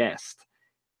suggest.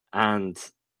 And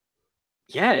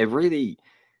yeah, it really,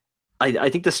 I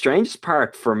think the strangest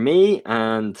part for me,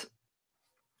 and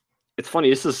it's funny,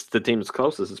 this is the team that's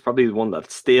closest. It's probably the one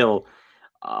that still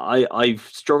I've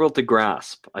struggled to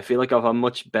grasp. I feel like I have a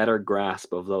much better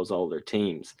grasp of those older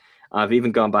teams. I've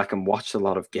even gone back and watched a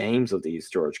lot of games of these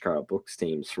George Karl Bucks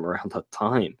teams from around that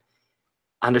time.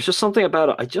 And there's just something about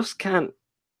it I just can't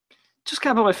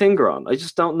put my finger on. I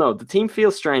just don't know. The team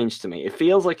feels strange to me. It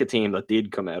feels like a team that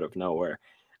did come out of nowhere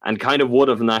and kind of would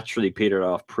have naturally petered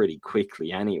off pretty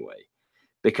quickly anyway.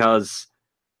 Because,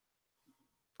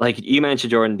 like you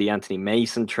mentioned, Jordan, the Anthony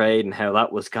Mason trade and how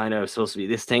that was kind of supposed to be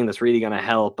this thing that's really going to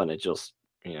help, and it just,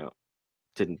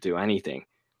 didn't do anything.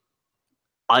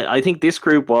 I think this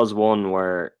group was one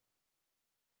where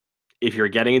if you're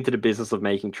getting into the business of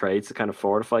making trades to kind of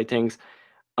fortify things,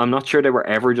 I'm not sure they were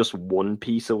ever just one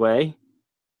piece away.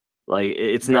 Like,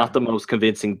 it's not the most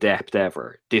convincing depth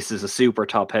ever. This is a super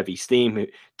top-heavy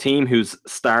team whose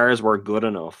stars were good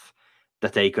enough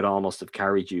that they could almost have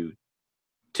carried you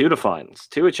to the finals,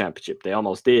 to a championship. They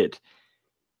almost did.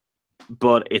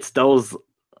 But it's those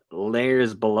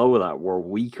layers below that were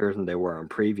weaker than they were in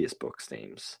previous Bucks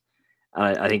teams.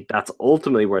 And I think that's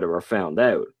ultimately where they were found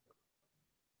out.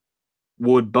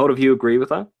 Would both of you agree with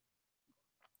that?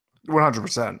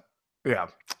 100%. Yeah.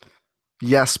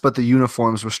 Yes, but the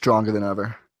uniforms were stronger than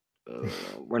ever.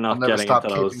 We're not I'll never getting stop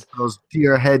into those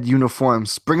deer head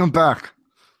uniforms. Bring them back.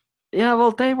 Yeah,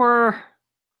 well, they were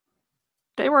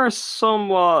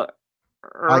somewhat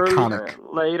Iconic.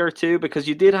 later too, because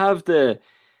you did have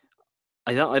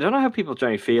I don't know how people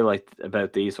try and feel like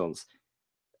about these ones.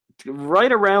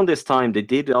 Right around this time, they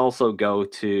did also go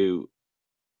to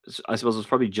I suppose it was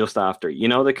probably just after. You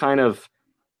know, the kind of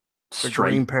The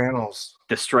green panels.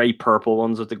 the straight purple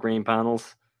ones with the green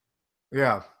panels.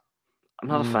 Yeah. I'm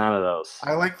not a fan of those.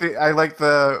 I like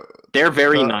the They're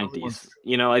very the 90s.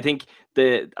 You know, I think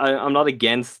I'm not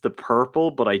against the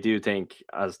purple, but I do think,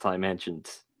 as Ty mentioned,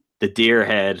 the deer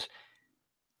head,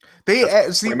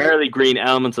 primarily green,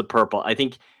 elements of purple. I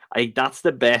think that's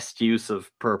the best use of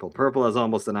purple. Purple is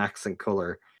almost an accent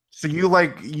color. So you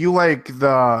like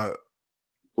the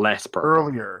Less purple.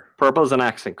 earlier. Purple is an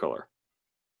accent color.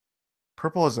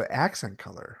 Purple is an accent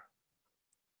color.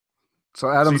 So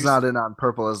Adam's not in on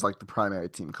purple as like the primary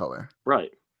team color.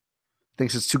 Right.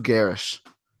 Thinks it's too garish.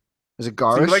 Is it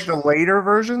garish? So you like the later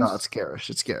versions? No, it's garish.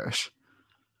 It's garish.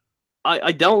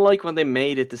 I don't like when they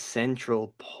made it the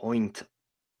central point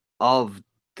of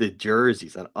the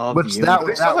jerseys and of Which the that uniform.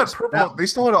 They still had purple. They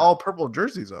still had all purple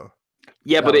jerseys though.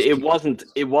 Yeah, that but was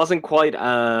it key. wasn't quite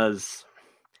as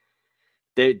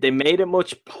they made it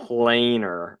much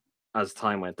plainer as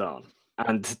time went on.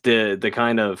 And the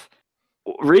kind of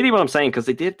really what I'm saying, because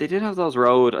they did have those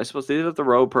road, I suppose they did have the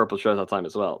road purple shirts at that time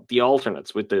as well. The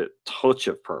alternates with the touch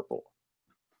of purple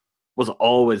was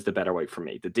always the better way for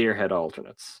me. The deer head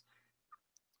alternates.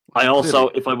 I also,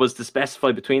 if I was to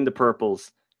specify between the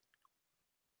purples,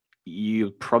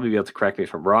 you'd probably be able to correct me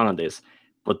if I'm wrong on this,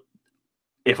 but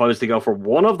if I was to go for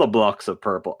one of the blocks of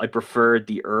purple, I preferred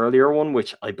the earlier one,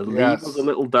 which I believe was a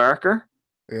little darker.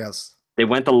 Yes. They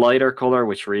went the lighter color,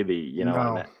 which really, you know,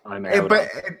 No. I'm out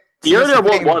But on. The earlier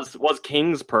one was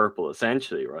King's purple,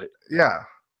 essentially, right? Yeah,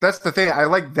 that's the thing. I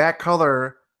like that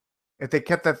color. If they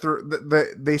kept that through,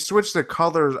 they switched the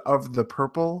colors of the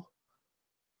purple,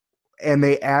 and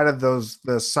they added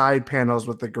the side panels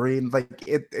with the green. Like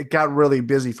it got really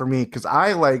busy for me because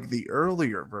I like the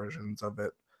earlier versions of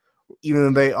it,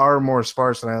 even though they are more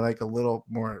sparse, and I like a little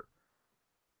more.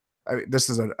 I mean, this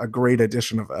is a great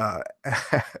addition of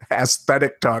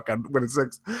aesthetic talk on Winning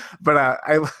Six, but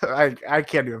I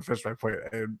can't even finish my point.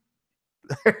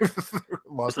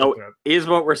 So is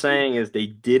what we're saying is they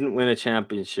didn't win a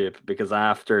championship because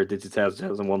after the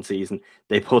 2001 season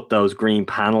they put those green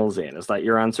panels in. Is that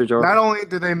your answer, Jordan? Not only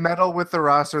did they meddle with the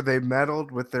roster, they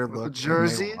meddled with their look. The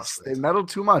jerseys, they meddled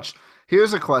too much.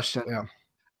 Here's a question: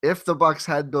 if the Bucks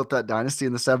had built that dynasty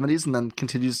in the 70s and then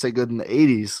continued to stay good in the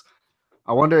 80s,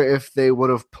 I wonder if they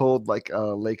would have pulled like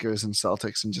Lakers and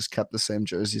Celtics and just kept the same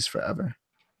jerseys forever.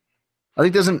 I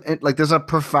think there's a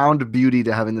profound beauty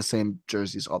to having the same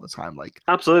jerseys all the time. Like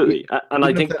absolutely, and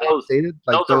I think those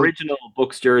original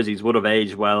Bucks jerseys would have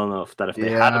aged well enough that if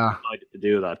they hadn't decided to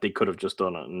do that, they could have just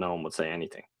done it and no one would say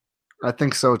anything. I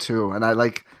think so too, and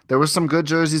there were some good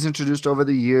jerseys introduced over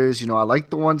the years. You know, I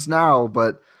like the ones now,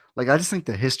 but like I just think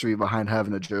the history behind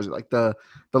having a jersey, like the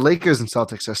Lakers and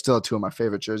Celtics are still two of my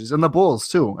favorite jerseys, and the Bulls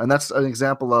too. And that's an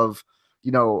example of,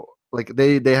 you know, like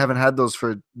they haven't had those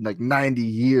for like 90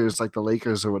 years, like the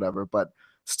Lakers or whatever. But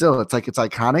still, it's like it's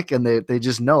iconic, and they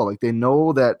just know, like they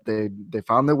know that they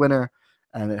found their winner,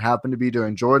 and it happened to be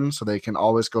during Jordan, so they can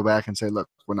always go back and say, look,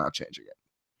 we're not changing it.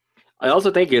 I also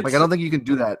think it's like I don't think you can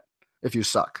do that if you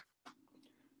suck.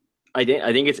 I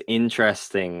think it's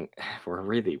interesting.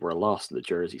 We're lost in the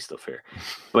jersey stuff here,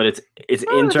 but it's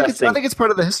interesting. I think it's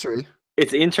part of the history.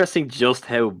 It's interesting just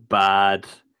how bad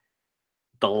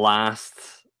the last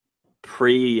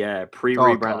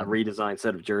rebrand and redesign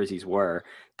set of jerseys were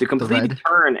to completely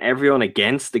turn everyone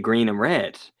against the green and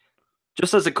red.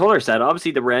 Just as a color set,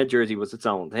 obviously the red jersey was its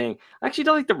own thing. I actually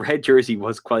don't think the red jersey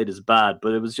was quite as bad,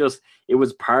 but it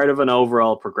was part of an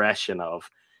overall progression of,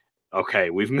 okay,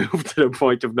 we've moved to the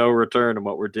point of no return in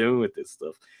what we're doing with this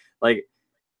stuff. Like,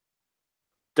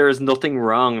 there's nothing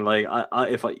wrong. Like,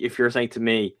 if you're saying to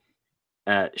me,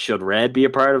 should red be a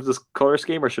part of this color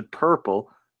scheme or should purple?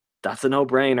 That's a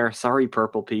no-brainer. Sorry,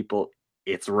 purple people,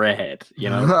 it's red. You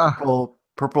know,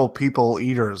 purple people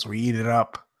eaters. We eat it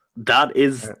up. That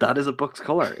is a Bucks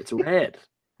color. It's red.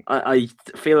 I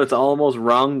feel it's almost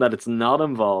wrong that it's not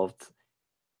involved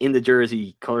in the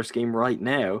jersey color scheme right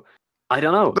now. I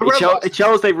don't know. It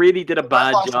shows they really did a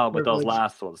bad job with those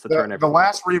last ones to turn everything. The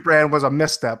last rebrand was a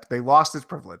misstep. They lost its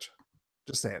privilege.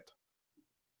 Just say it.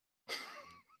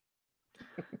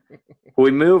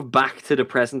 We move back to the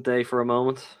present day for a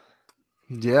moment.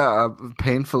 Yeah,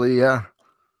 painfully, yeah.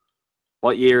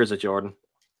 What year is it, Jordan?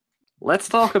 Let's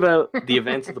talk about the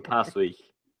events of the past week.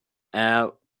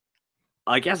 I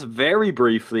guess very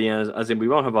briefly, as in we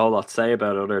won't have a whole lot to say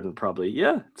about it other than probably,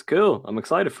 yeah, it's cool. I'm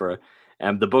excited for it.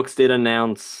 The Bucks did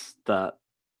announce that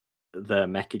the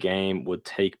Mecca game would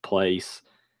take place.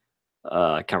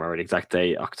 I can't remember the exact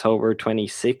date. October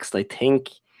 26th, I think,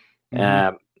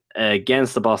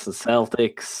 against the Boston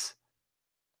Celtics.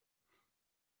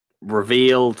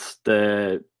 revealed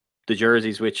the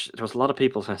jerseys, which there was a lot of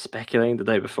people kind of speculating the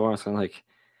day before. I was kind of like,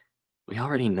 we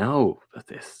already know that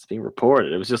this is being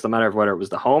reported. It was just a matter of whether it was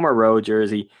the home or road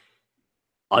jersey.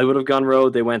 I would have gone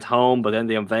road. They went home, but then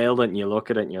they unveiled it, and you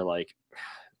look at it, and you're like,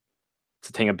 it's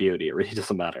a thing of beauty. It really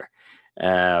doesn't matter.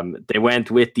 They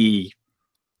went with the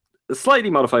slightly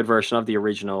modified version of the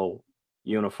original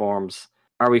uniforms.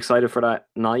 Are we excited for that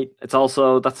night? That's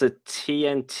a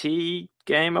TNT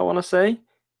game, I want to say.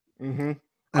 Mm-hmm.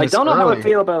 I don't know how I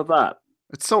feel about that.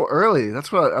 It's so early.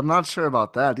 That's what I'm not sure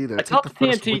about that either. I thought the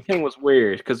TNT thing was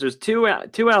weird because there's two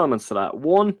elements to that.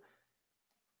 One,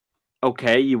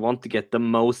 okay, you want to get the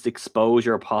most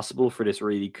exposure possible for this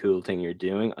really cool thing you're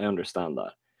doing. I understand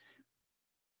that.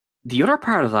 The other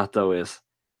part of that, though, is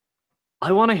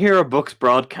I want to hear a Bucks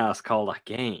broadcast call that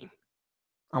game.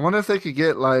 I wonder if they could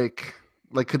get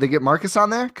could they get Marcus on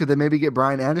there? Could they maybe get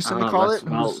Brian Anderson to call it?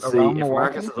 Well, see, if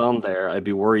Marcus is on there, I'd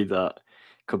be worried that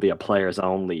it could be a players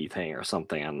only thing or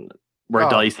something, and we're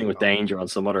dicing with danger on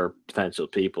some other potential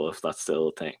people if that's still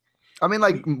a thing. I mean,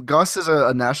 like, Gus is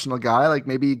a national guy. Like,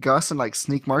 maybe Gus and, like,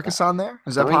 sneak Marcus on there?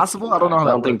 Is that possible? I don't know how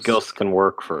that works. I don't think Gus can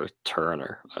work for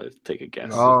Turner. I'd take a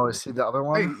guess. Oh, is he the other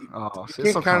one? Hey,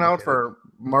 you can't count out for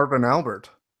Marvin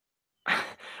Albert.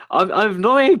 I've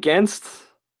nothing against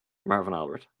Marvin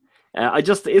Albert.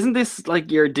 Isn't this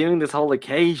like you're doing this whole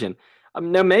occasion?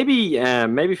 Now maybe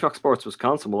Fox Sports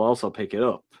Wisconsin will also pick it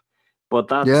up, but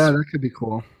that could be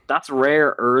cool. That's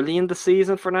rare early in the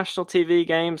season for national TV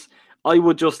games. I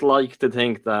would just like to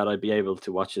think that I'd be able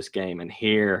to watch this game and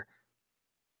hear.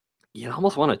 You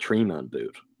almost want a 3-man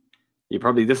boot.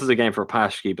 This is a game for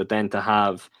Paschke, but then to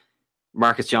have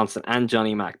Marcus Johnson and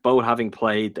Johnny Mack both having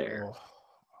played there,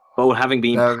 both having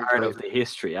been part of the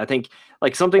history. I think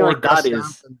like something like that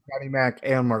is Johnny Mack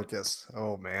and Marcus.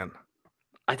 Oh man,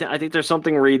 I think there's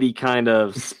something really kind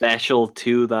of special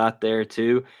to that there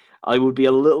too. I would be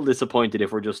a little disappointed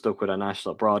if we're just stuck with a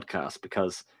national broadcast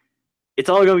because it's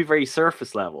all going to be very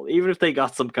surface level. Even if they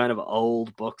got some kind of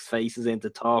old Bucks faces in to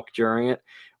talk during it,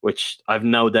 which I've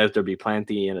no doubt there'll be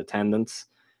plenty in attendance.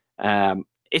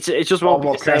 It just won't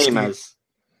be the same as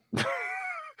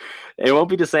it won't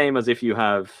be the same as if you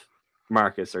have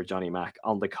Marcus or Johnny Mack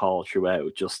on the call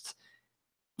throughout, just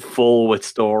full with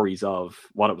stories of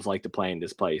what it was like to play in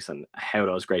this place and how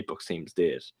those great Bucks teams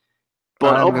did.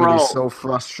 But I'm overall, going to be so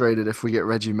frustrated if we get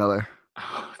Reggie Miller.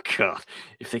 Oh God!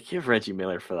 If they give Reggie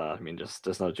Miller for that, I mean,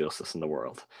 there's no justice in the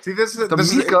world. See,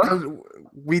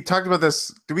 we talked about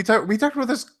this. We talked about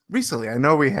this recently? I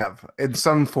know we have in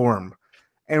some form,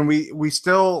 and we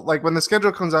still like when the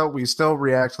schedule comes out, we still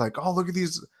react like, oh, look at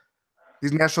these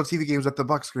national TV games at the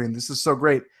Bucks screen. This is so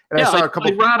great. And I saw a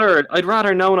couple. I'd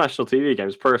rather no national TV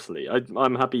games personally.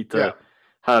 I'm happy to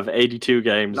have 82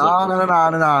 games.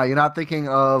 No. You're not thinking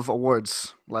of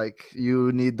awards. Like,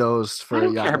 you need those for I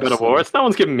don't care about awards. No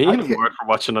one's giving me an award for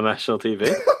watching on national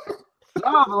TV.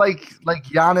 No, but like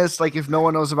Giannis, like if no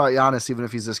one knows about Giannis, even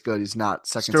if he's this good, he's not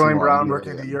second. Sterling Brown Rookie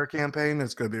of the Year campaign.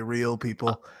 It's going to be real,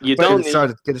 people. Get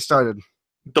it started.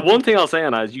 The one thing I'll say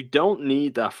on that is you don't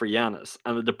need that for Giannis,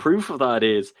 and the proof of that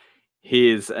is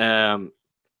his buzzer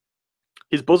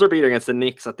beater against the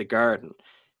Knicks at the Garden.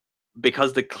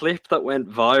 Because the clip that went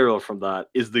viral from that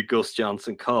is the Gus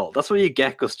Johnson call. That's where you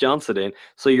get Gus Johnson in,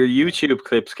 so your YouTube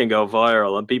clips can go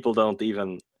viral, and people don't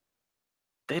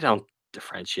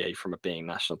differentiate from it being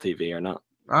national TV or not.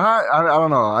 I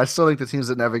don't know. I still think the teams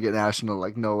that never get national,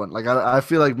 like no one, like I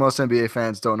feel like most NBA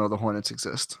fans don't know the Hornets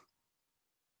exist.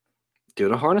 Do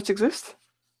the Hornets exist?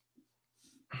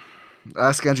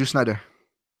 Ask Andrew Snyder.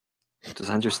 Does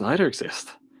Andrew Snyder exist?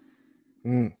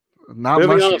 Not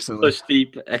moving much on recently. to such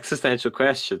deep existential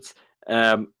questions.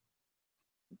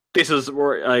 This is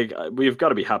where we've got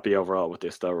to be happy overall with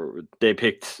this. Though they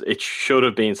picked, it should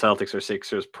have been Celtics or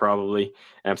Sixers probably.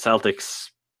 Celtics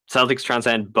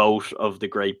transcend both of the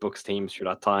great Bucks teams through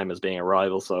that time as being a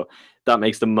rival, so that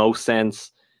makes the most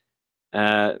sense.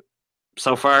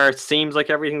 So far, it seems like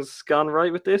everything's gone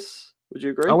right with this. Would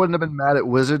you agree? I wouldn't have been mad at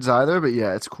Wizards either, but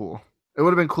yeah, it's cool. It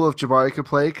would have been cool if Jabari could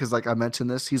play because, like I mentioned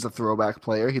this, he's a throwback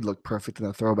player. He'd look perfect in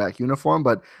a throwback uniform,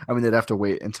 but I mean, they'd have to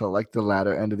wait until like the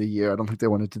latter end of the year. I don't think they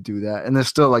wanted to do that. And there's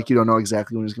still like, you don't know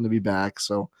exactly when he's going to be back.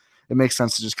 So it makes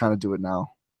sense to just kind of do it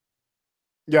now.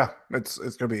 Yeah, it's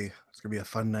going to be a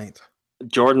fun night.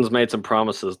 Jordan's made some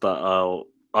promises that I'll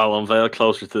unveil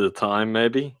closer to the time,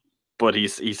 maybe. But he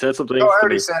said something. No, I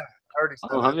already said it.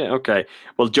 Oh, have you? Okay.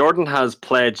 Well, Jordan has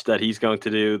pledged that he's going to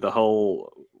do the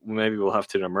whole. Maybe we'll have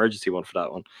to do an emergency one for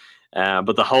that one.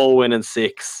 But the whole win in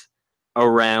 6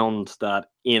 around that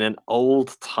in an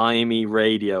old timey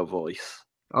radio voice.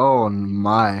 Oh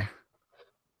my!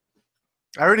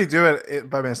 I already do it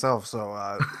by myself,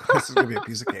 so this is gonna be a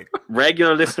piece of cake.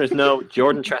 Regular listeners know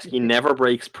Jordan Treske never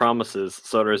breaks promises,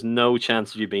 so there's no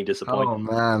chance of you being disappointed. Oh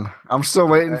man, I'm still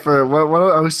waiting for what?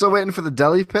 Are we still waiting for the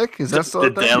deli pick? Is that still The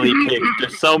a thing? deli pick?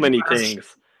 There's so many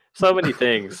things. So many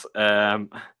things.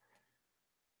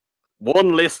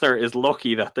 One listener is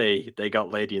lucky that they got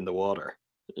Lady in the Water.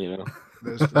 You know.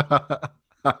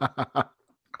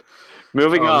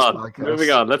 Moving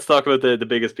on. Let's talk about the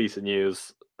biggest piece of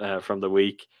news from the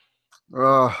week.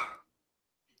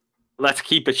 Let's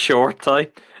keep it short, Ty.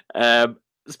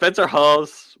 Spencer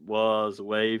Hawes was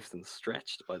waived and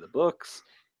stretched by the Bucks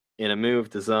in a move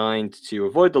designed to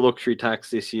avoid the luxury tax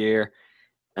this year,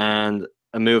 and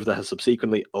a move that has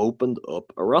subsequently opened up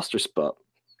a roster spot.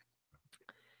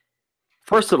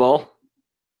 First of all,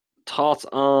 thoughts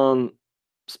on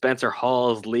Spencer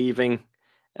Hawes leaving.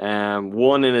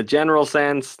 One, in a general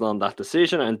sense on that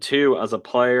decision, and two, as a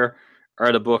player,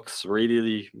 are the Bucks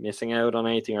really missing out on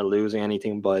anything or losing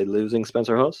anything by losing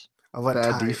Spencer Hawes?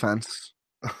 Bad defense.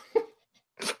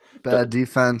 Bad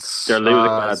defense. They're losing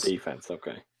bad defense.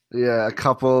 Okay. Yeah, a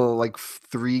couple, like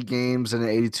 3 games in an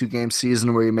 82-game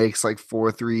season where he makes like 4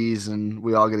 threes, and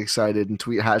we all get excited and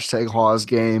tweet #Hawes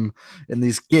game in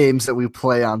these games that we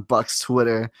play on Bucks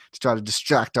Twitter to try to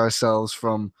distract ourselves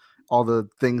from all the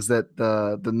things that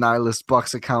the nihilist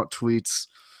Bucks account tweets.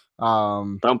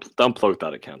 Don't plug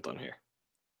that account on here.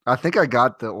 I think I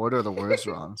got the order of the words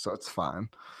wrong, so it's fine.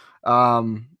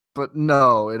 But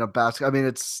no, in a basket, I mean,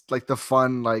 it's like the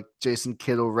fun, like Jason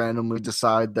Kidd will randomly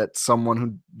decide that someone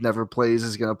who never plays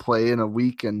is going to play in a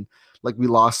week. And like we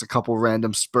lost a couple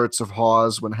random spurts of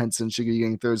Hawes when Henson should be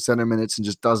getting third center minutes and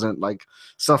just doesn't, like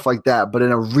stuff like that. But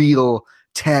in a real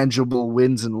tangible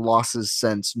wins and losses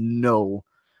sense, no.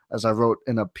 As I wrote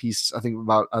in a piece, I think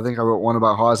I wrote one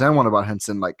about Hawes and one about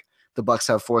Henson, like the Bucks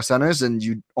have 4 centers and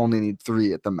you only need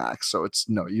 3 at the max. So it's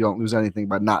no, you don't lose anything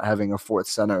by not having a 4th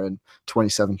center in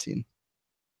 2017.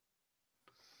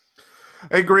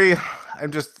 I agree.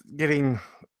 I'm just getting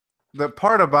the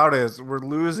part about it is we're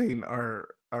losing our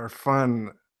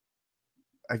fun,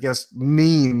 I guess,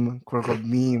 meme, quote unquote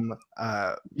meme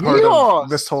part of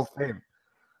this whole thing.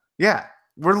 Yeah.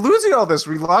 We're losing all this.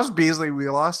 We lost Beasley, we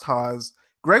lost Hawes.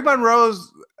 Greg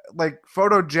Monroe's like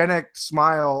photogenic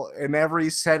smile in every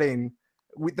setting.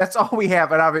 That's all we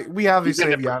have, and we obviously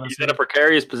he's in a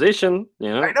precarious position. You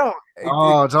know, I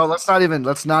know. So let's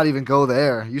not even go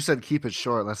there. You said keep it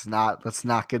short. Let's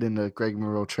not get into Greg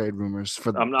Monroe trade rumors.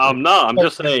 I'm not. I'm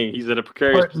just saying he's in a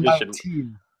precarious position. He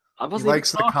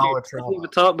likes the college. I wasn't even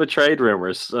talking about trade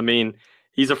rumors. I mean,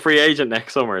 he's a free agent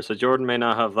next summer, so Jordan may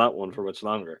not have that one for much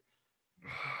longer.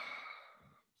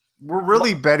 We're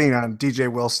really betting on DJ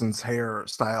Wilson's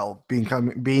hairstyle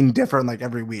being different like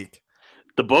every week.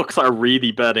 The Bucks are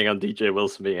really betting on DJ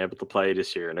Wilson being able to play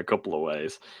this year in a couple of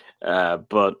ways.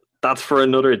 But that's for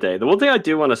another day. The one thing I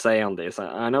do want to say on this,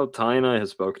 I know Ty and I have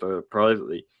spoken about it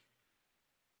privately.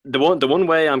 The one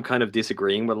way I'm kind of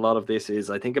disagreeing with a lot of this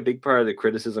is I think a big part of the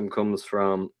criticism comes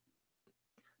from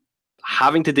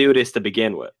having to do this to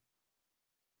begin with.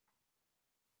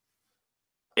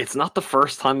 It's not the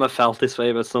first time I've felt this way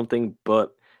about something,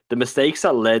 but the mistakes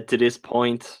that led to this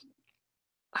point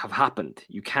have happened.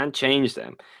 You can't change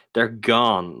them. They're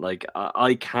gone. Like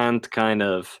I can't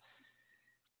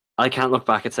look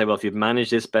back and say, well, if you'd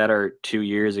managed this better 2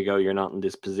 years ago, you're not in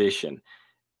this position.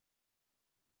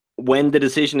 When the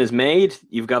decision is made,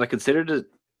 you've got to consider the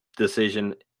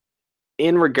decision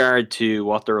in regard to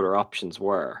what their other options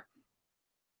were.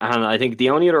 And I think the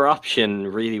only other option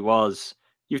really was,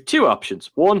 you have 2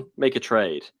 options. One, make a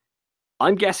trade.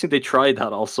 I'm guessing they tried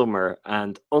that all summer,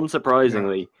 and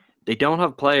unsurprisingly, they don't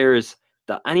have players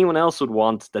that anyone else would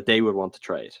want that they would want to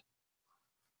trade.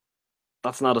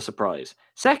 That's not a surprise.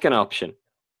 Second option,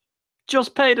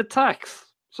 just pay the tax.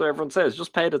 So everyone says,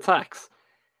 just pay the tax.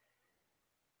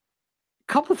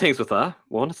 A couple of things with that.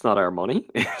 One, it's not our money,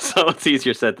 so it's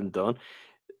easier said than done.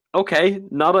 Okay,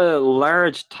 not a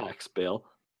large tax bill,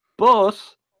 but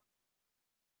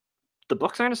the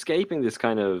Bucks aren't escaping this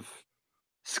kind of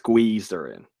squeeze they're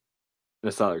in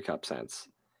a salary cap sense.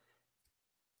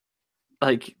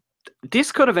 Like,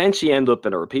 this could eventually end up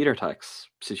in a repeater tax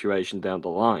situation down the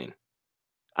line.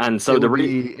 And so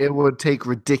it would take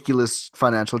ridiculous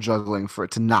financial juggling for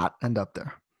it to not end up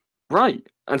there. Right.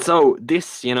 And so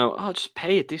this, just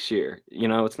pay it this year.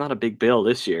 It's not a big bill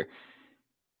this year.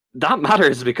 That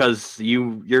matters because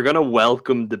you're going to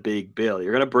welcome the big bill.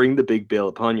 You're going to bring the big bill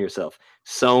upon yourself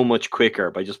so much quicker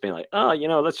by just being like,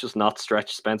 let's just not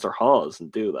stretch Spencer Hawes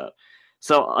and do that.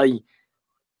 So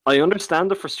I understand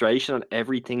the frustration and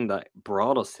everything that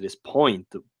brought us to this point,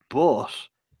 but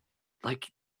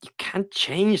like you can't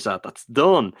change that. That's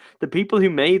done. The people who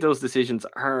made those decisions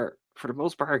are, for the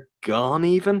most part, gone.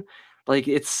 Even like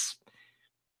it's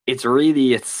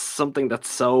something that's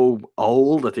so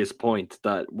old at this point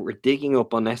that we're digging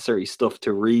up unnecessary stuff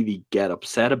to really get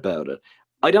upset about it.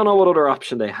 I don't know what other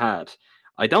option they had.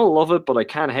 I don't love it, but I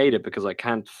can't hate it because I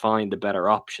can't find a better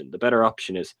option. The better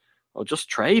option is, oh, just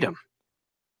trade him.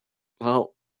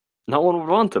 Well, no one would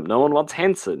want him. No one wants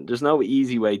Henson. There's no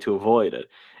easy way to avoid it.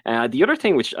 The other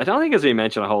thing, which I don't think has been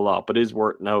mentioned a whole lot, but is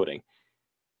worth noting,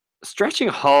 stretching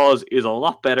Hawes is a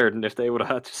lot better than if they would have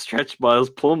had to stretch Miles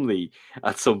Plumlee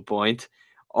at some point,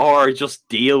 or just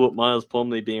deal with Miles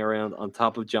Plumlee being around on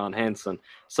top of John Henson.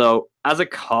 So, as a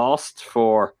cost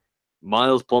for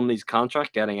Miles Plumlee's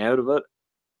contract getting out of it,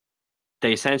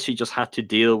 they essentially just had to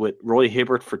deal with Roy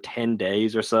Hibbert for 10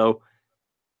 days or so,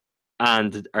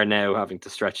 and are now having to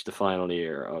stretch the final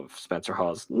year of Spencer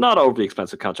Hawes. Not overly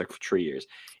expensive contract for 3 years.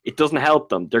 It doesn't help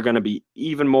them. They're going to be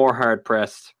even more hard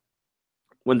pressed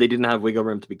when they didn't have wiggle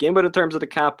room to begin with in terms of the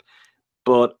cap,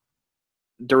 but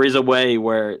there is a way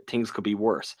where things could be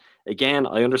worse. Again,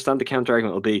 I understand the counter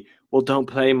argument will be, well, don't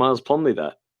play Miles Plumlee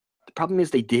that. The problem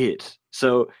is they did.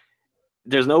 So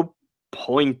there's no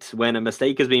point when a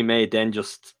mistake is being made then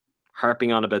just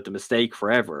harping on about the mistake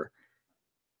forever.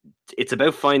 It's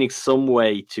about finding some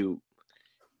way to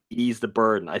ease the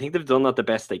burden. I think they've done that the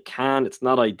best they can. It's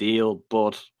not ideal,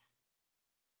 but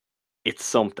it's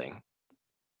something.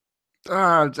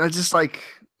 I just like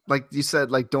you said,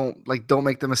 don't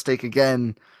make the mistake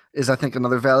again is, I think,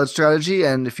 another valid strategy.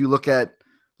 And if you look at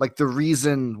like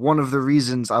one of the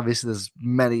reasons, obviously there's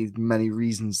many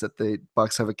reasons that the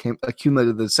Bucks have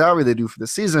accumulated the salary they do for the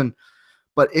season,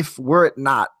 but if were it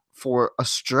not for a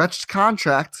stretched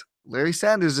contract, Larry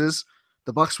Sanders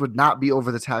the Bucks would not be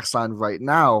over the tax line right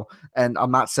now. And I'm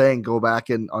not saying go back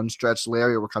and unstretch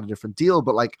Larry or work out a different deal,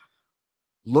 but like,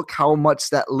 look how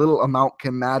much that little amount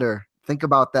can matter. Think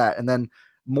about that. And then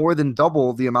more than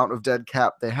double the amount of dead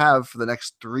cap they have for the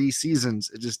next 3 seasons.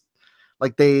 It just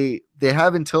like they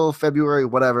have until February,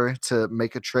 whatever, to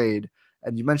make a trade.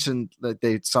 And you mentioned that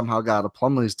they somehow got a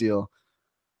Plumlee's deal.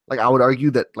 Like, I would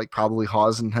argue that like probably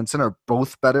Hawes and Henson are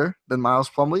both better than Miles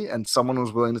Plumlee, and someone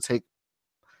was willing to take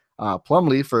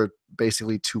Plumlee for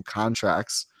basically 2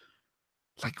 contracts.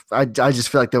 Like, I just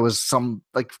feel like there was some,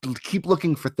 like, keep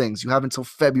looking for things. You have until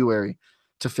February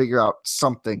to figure out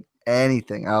something,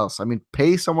 anything else. I mean,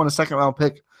 pay someone a second round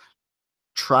pick,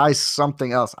 try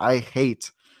something else. I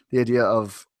hate the idea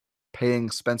of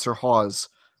paying Spencer Hawes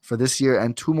for this year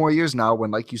and 2 more years now when,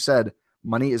 like you said,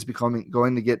 money is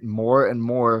going to get more and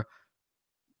more,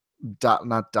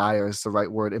 not dire is the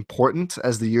right word, important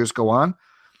as the years go on.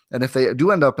 And if they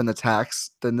do end up in the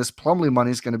tax, then this Plumlee money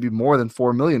is going to be more than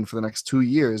 $4 million for the next 2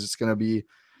 years. It's going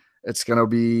to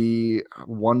be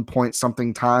 1 point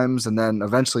something times, and then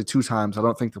eventually 2 times. I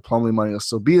don't think the Plumlee money will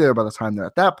still be there by the time they're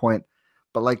at that point.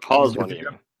 But like Hawes money,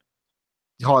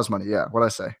 Hawes money, yeah. What'd I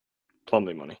say?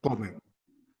 Plumlee money.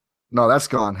 No, that's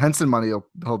gone. Henson money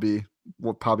he'll be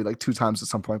probably like 2 times at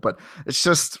some point. But it's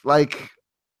just like,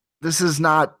 this is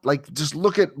not like, just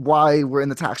look at why we're in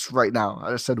the tax right now.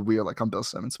 I just said we're like I'm Bill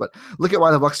Simmons, but look at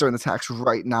why the Bucks are in the tax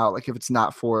right now. Like, if it's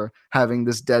not for having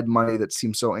this dead money that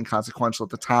seems so inconsequential at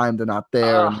the time, they're not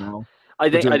there. Now. I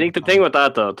think the thing with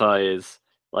that though, Ty, is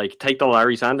like, take the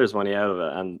Larry Sanders money out of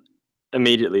it, and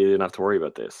immediately they didn't have to worry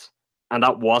about this, and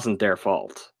that wasn't their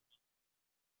fault.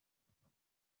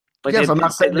 Like, yes, I'm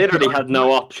not saying they literally had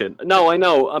no option. No, I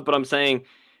know, but I'm saying,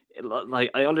 like,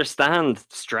 I understand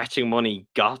stretching money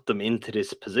got them into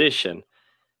this position,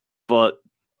 but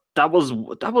that was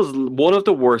one of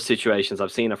the worst situations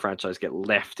I've seen a franchise get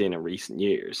left in recent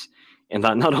years. In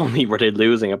that not only were they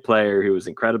losing a player who was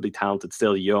incredibly talented,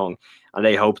 still young, and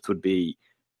they hoped would be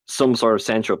some sort of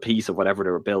central piece of whatever they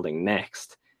were building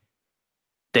next,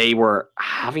 they were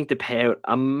having to pay out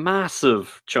a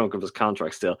massive chunk of his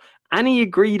contract still. And he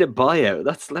agreed a buyout.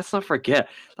 Let's not forget,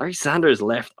 Larry Sanders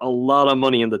left a lot of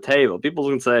money on the table. People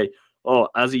can say, oh,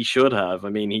 as he should have. I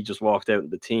mean, he just walked out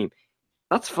of the team.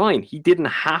 That's fine. He didn't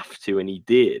have to, and he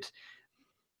did.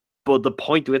 But the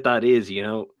point with that is,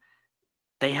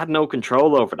 they had no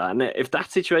control over that. And if that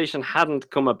situation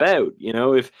hadn't come about,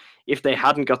 if they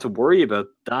hadn't got to worry about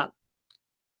that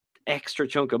extra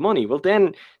chunk of money, well,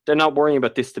 then they're not worrying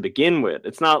about this to begin with.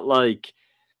 It's not like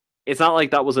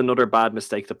that was another bad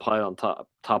mistake to pile on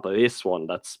top of this one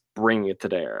that's bringing it to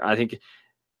there. I think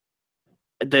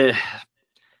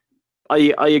I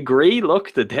agree.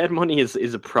 Look, the dead money is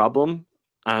a problem,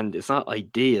 and it's not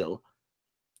ideal.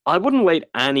 I wouldn't wait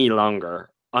any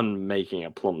longer on making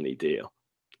a Plumlee deal.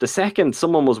 The second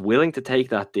someone was willing to take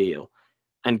that deal,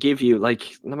 and give you,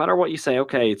 like, no matter what you say,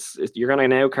 okay, you're going to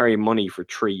now carry money for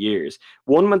 3 years.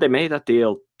 One, when they made that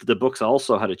deal, the books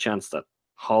also had a chance that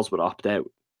Hawes would opt out,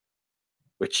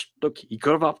 which, look, he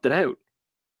could have opted out.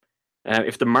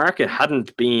 If the market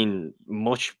hadn't been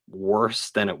much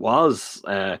worse than it was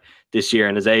this year,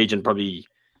 and his agent probably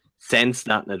sensed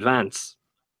that in advance,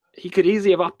 he could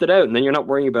easily have opted out, and then you're not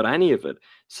worrying about any of it.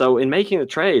 So in making a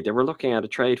trade, they were looking at a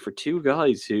trade for two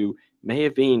guys who may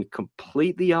have been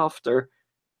completely off their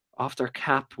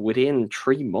cap within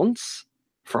 3 months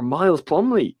for Miles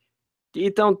Plumlee.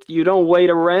 You don't wait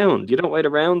around. You don't wait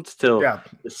around till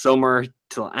the summer,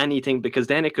 till anything, because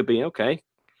then it could be okay.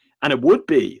 And it would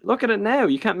be. Look at it now.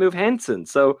 You can't move Henson.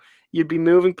 So you'd be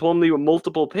moving Plumlee with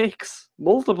multiple picks.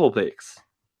 Multiple picks.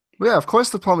 Yeah, of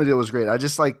course the Plumlee deal was great. I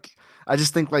just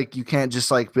think like you can't just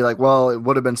like be like, well, it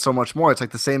would have been so much more. It's like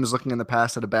the same as looking in the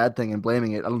past at a bad thing and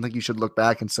blaming it. I don't think you should look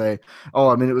back and say, oh,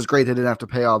 I mean, it was great they didn't have to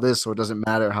pay all this, so it doesn't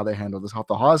matter how they handled this,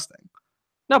 the Hawes thing.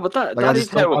 No, but that is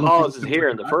how Hawes is here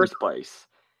in the first place.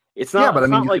 It's not, it's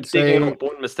not like digging up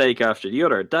one mistake after the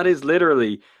other. That is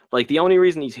literally, like, the only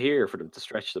reason he's here for them to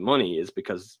stretch the money is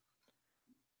because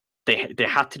they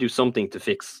had to do something to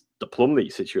fix the Plumlee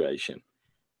situation.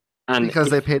 And because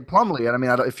they paid Plumlee, and I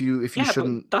mean, if you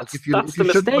shouldn't, that's if you the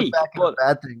shouldn't mistake. Look back at the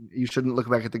bad thing, you shouldn't look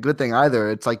back at the good thing either.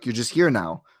 It's like you're just here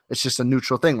now. It's just a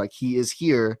neutral thing. Like, he is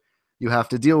here, you have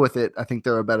to deal with it. I think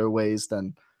there are better ways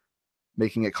than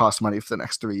making it cost money for the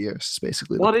next 3 years. Is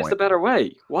basically what is the better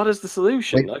way? What is the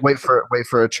solution? Wait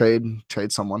for a trade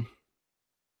someone.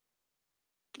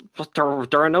 But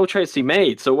there are no trades to be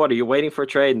made. So what, are you waiting for a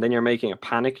trade and then you're making a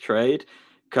panic trade?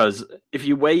 Because if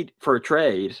you wait for a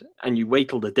trade and you wait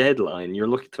till the deadline, you're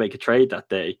looking to make a trade that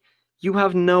day, you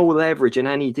have no leverage in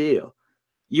any deal.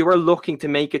 You are looking to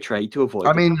make a trade to avoid.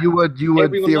 I mean, you would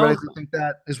theoretically think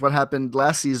that is what happened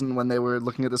last season when they were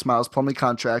looking at this Miles Plumlee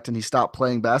contract and he stopped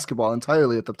playing basketball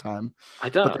entirely at the time. I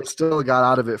don't. But they still got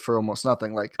out of it for almost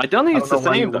nothing. Like, I don't think it's the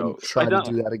same though. Try to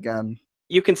do that again.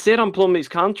 You can sit on Plumlee's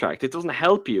contract. It doesn't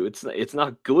help you. It's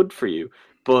not good for you.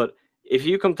 But if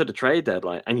you come to the trade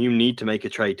deadline and you need to make a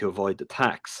trade to avoid the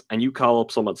tax, and you call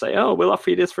up someone and say, "Oh, we'll offer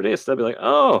you this for this," they'll be like,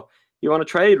 "Oh, you want to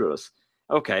trade with us?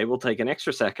 Okay, we'll take an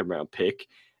extra second round pick.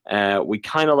 We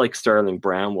kind of like Sterling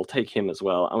Brown. We'll take him as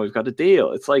well, and we've got a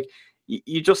deal." It's like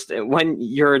you just, when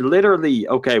you're literally,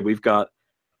 okay, we've got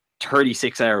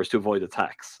 36 hours to avoid the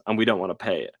tax, and we don't want to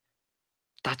pay it.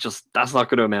 That's not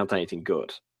going to amount to anything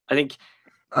good. I think.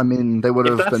 I mean, they would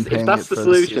have been paying. If that's the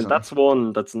solution, that's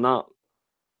one that's not.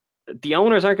 The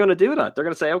owners aren't going to do that. They're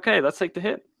going to say, "Okay, let's take the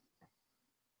hit.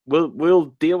 We'll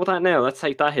deal with that now. Let's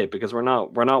take that hit because we're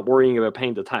not worrying about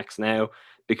paying the tax now.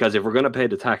 Because if we're going to pay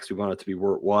the tax, we want it to be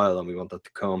worthwhile, and we want that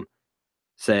to come,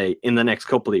 say, in the next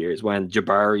couple of years when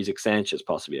Jabari's extension is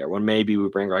possibly there, when maybe we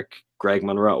bring like Greg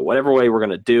Monroe, whatever way we're going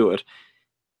to do it.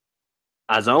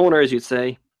 As owners, you'd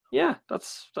say, yeah,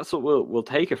 that's what we'll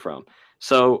take it from.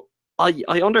 So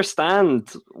I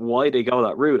understand why they go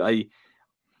that route.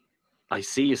 I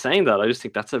see you saying that. I just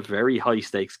think that's a very high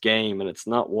stakes game, and it's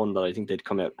not one that I think they'd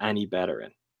come out any better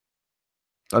in.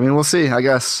 I mean, we'll see, I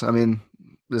guess. I mean,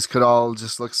 this could all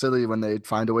just look silly when they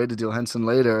find a way to deal Henson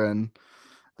later and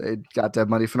they got that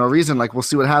money for no reason. Like, we'll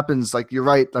see what happens. Like, you're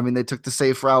right. I mean, they took the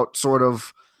safe route sort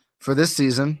of for this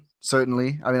season,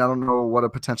 certainly. I mean, I don't know what a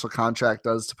potential contract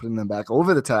does to putting them back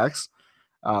over the tax.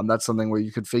 That's something where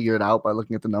you could figure it out by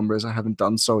looking at the numbers. I haven't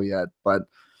done so yet, but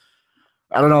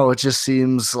I don't know. It just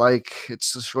seems like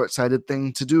it's a short-sighted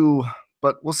thing to do,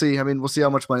 but we'll see. I mean, we'll see how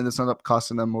much money this ends up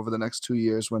costing them over the next 2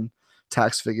 years when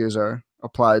tax figures are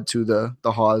applied to the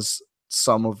Hawes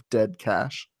sum of dead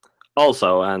cash.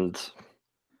 Also, and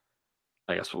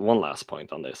I guess one last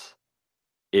point on this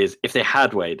is if they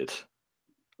had waited,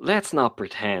 let's not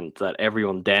pretend that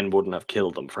everyone then wouldn't have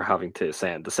killed them for having to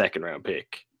send the second round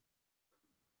pick.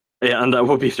 Yeah, and that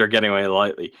would be if they're getting away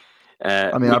lightly.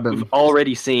 I mean, we've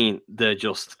already seen the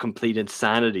just complete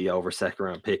insanity over second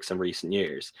round picks in recent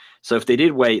years. So if they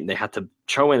did wait and they had to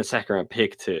throw in a second round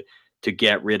pick to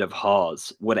get rid of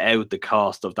Hawes without the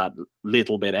cost of that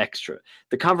little bit extra,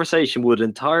 the conversation would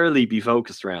entirely be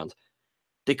focused around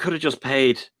they could have just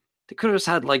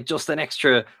had like just an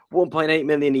extra 1.8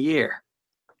 million a year.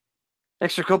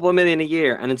 Extra couple of million a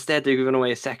year, and instead they're giving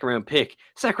away a second round pick.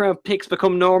 Second round picks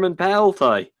become Norman Powell,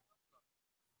 Ty.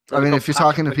 I mean, if you're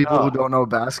talking to people who don't know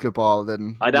basketball,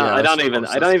 then I don't even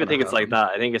think it's like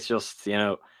that. I think it's just,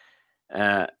 the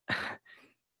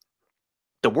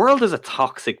world is a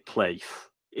toxic place.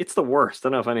 It's the worst. I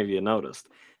don't know if any of you noticed.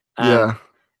 Yeah.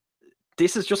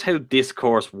 This is just how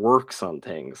discourse works on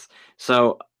things.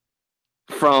 So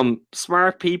from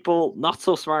smart people, not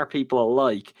so smart people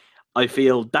alike, I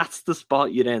feel that's the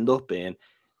spot you'd end up in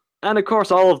And of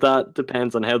course, all of that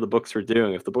depends on how the Bucks are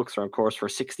doing. If the Bucks are on course for a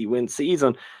 60-win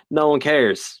season, no one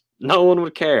cares. No one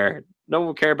would care. No one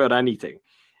would care about anything.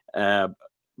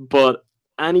 But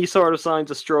any sort of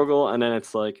signs of struggle, and then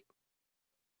it's like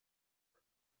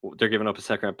they're giving up a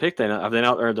second-round pick. Have they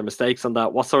not learned their mistakes on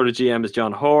that? What sort of GM is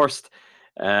John Horst?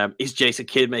 Is Jason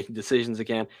Kidd making decisions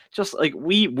again? Just like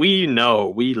we know,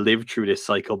 we live through this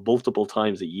cycle multiple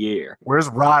times a year. Where's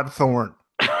Rod Thorne?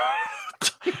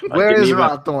 Where is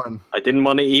Rod Thorne? I didn't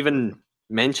want to even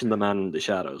mention the man in the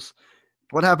shadows.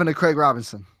 What happened to Craig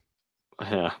Robinson?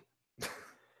 Yeah.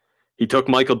 He took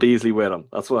Michael Beasley with him.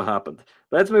 That's what happened.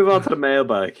 Let's move on to the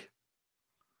mailbag.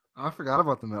 I forgot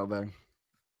about the mailbag.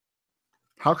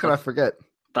 How could I forget?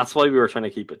 That's why we were trying to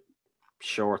keep it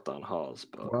short on Hawes.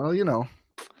 But well, you know,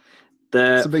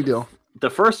 it's a big deal. The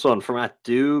first one from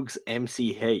 @Doogs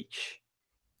MCH.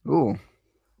 Ooh.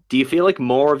 Do you feel like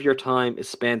more of your time is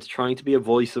spent trying to be a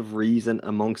voice of reason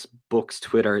amongst Bucks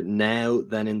Twitter now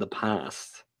than in the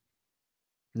past?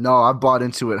 No, I bought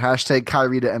into it. #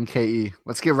 Kyrie to MKE.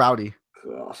 Let's get rowdy.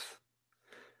 God.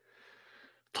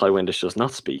 Ty Windisch does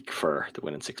not speak for the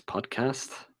Win in 6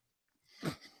 podcast.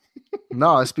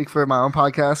 No, I speak for my own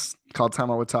podcast called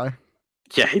Time Out with Ty.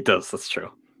 Yeah, he does. That's true.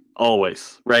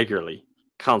 Always, regularly,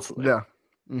 constantly. Yeah.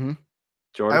 Mm-hmm.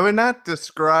 Jordan? I would not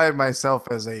describe myself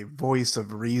as a voice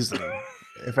of reason.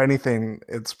 If anything,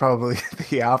 it's probably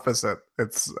the opposite.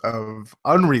 It's of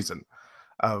unreason,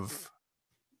 of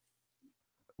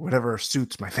whatever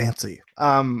suits my fancy.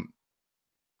 You're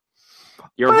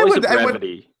a voice of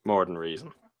brevity more than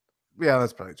reason. Yeah,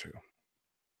 that's probably true.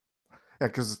 Yeah,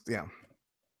 because,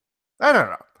 I don't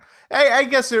know. I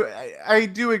guess I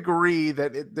do agree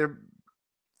that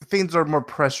things are more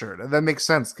pressured. And that makes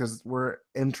sense because we're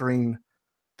entering...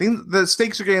 the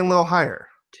stakes are getting a little higher.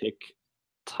 Tick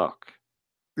tock.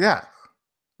 Yeah.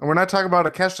 And we're not talking about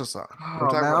a Kesha song. Oh,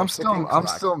 man, I'm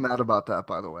still mad about that,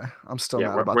 by the way. I'm still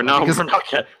mad about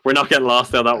that. We're not getting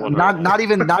lost on that one. Not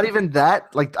even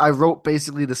that. Like, I wrote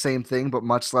basically the same thing, but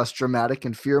much less dramatic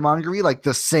and fear-mongery, like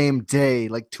the same day,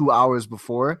 like 2 hours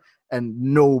before, and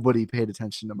nobody paid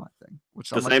attention to my thing.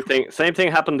 Same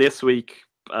thing happened this week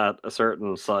at a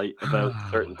certain site about a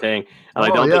certain thing, and I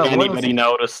don't think anybody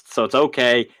noticed, so it's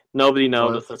okay. Nobody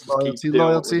noticed. Let's just keep doing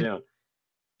what we're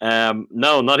doing.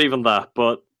 No, not even that.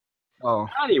 But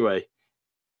anyway,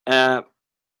 I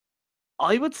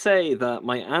would say that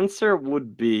my answer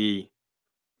would be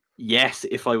yes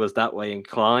if I was that way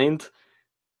inclined,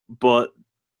 but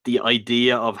the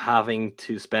idea of having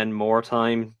to spend more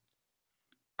time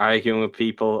arguing with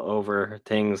people over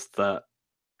things that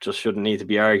just shouldn't need to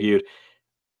be argued,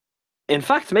 in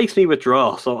fact, makes me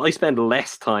withdraw. So I spend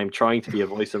less time trying to be a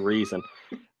voice of reason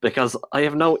because I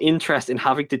have no interest in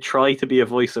having to try to be a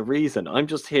voice of reason. I'm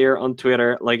just here on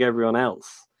Twitter like everyone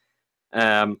else.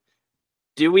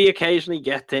 Do we occasionally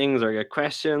get things or get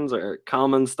questions or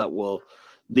comments that will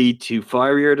lead to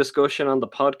fierier discussion on the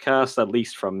podcast? At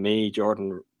least from me,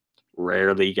 Jordan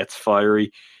rarely gets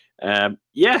fiery.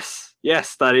 Yes,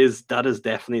 that is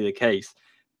definitely the case.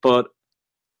 But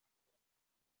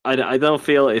I don't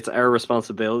feel it's our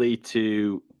responsibility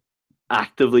to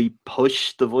actively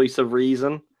push the voice of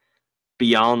reason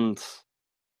beyond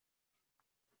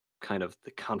kind of the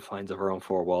confines of our own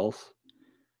four walls.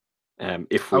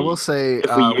 If we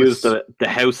use the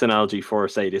house analogy for,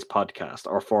 say, this podcast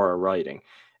or for our writing,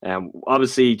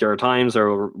 obviously there are times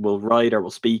where we'll write or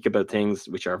we'll speak about things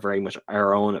which are very much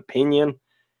our own opinion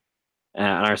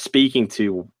and are speaking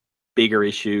to bigger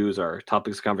issues or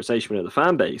topics of conversation within the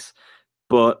fan base.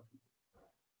 But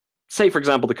say, for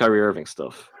example, the Kyrie Irving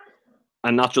stuff,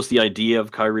 and not just the idea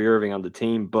of Kyrie Irving on the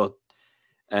team, but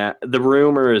the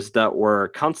rumors that were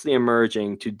constantly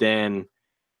emerging to then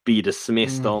be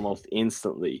dismissed almost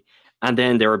instantly. And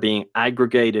then they were being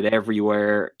aggregated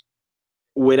everywhere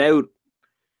without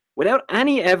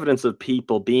any evidence of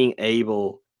people being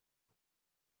able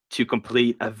to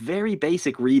complete a very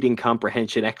basic reading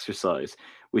comprehension exercise,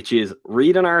 which is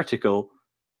read an article,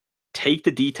 take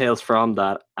the details from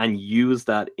that, and use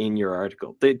that in your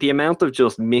article. The amount of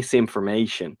just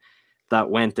misinformation that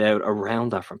went out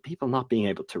around that from people not being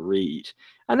able to read.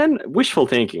 And then wishful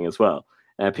thinking as well.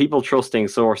 People trusting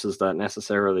sources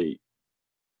that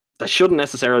shouldn't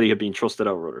necessarily have been trusted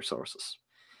over other sources.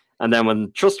 And then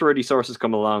when trustworthy sources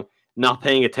come along, not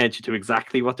paying attention to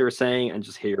exactly what they're saying and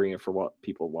just hearing it for what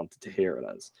people wanted to hear it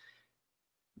as.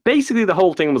 Basically, the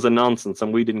whole thing was a nonsense,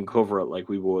 and we didn't cover it like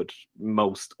we would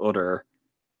most other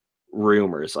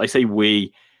rumors. I say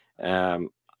we.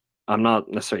 I'm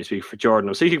not necessarily speaking for Jordan.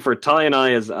 I'm speaking for Ty and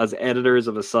I as editors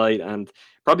of a site, and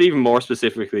probably even more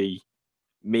specifically,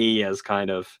 me as kind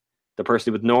of the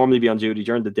person who would normally be on duty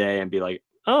during the day and be like,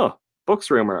 oh,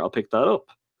 Bucks rumor, I'll pick that up.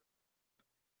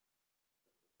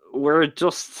 We're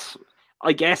just,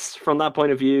 I guess, from that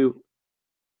point of view,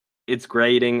 it's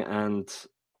grading, and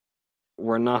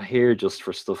we're not here just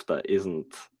for stuff that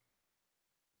isn't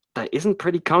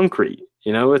pretty concrete.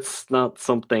 It's not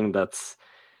something that's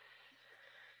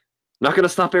not going to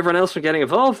stop everyone else from getting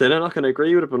involved in it. I'm not going to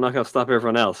agree with it, but I'm not going to stop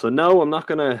everyone else. So no, I'm not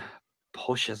going to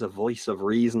push as a voice of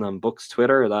reason on Bucks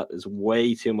Twitter. That is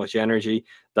way too much energy.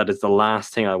 That is the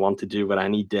last thing I want to do with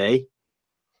any day.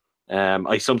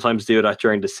 I sometimes do that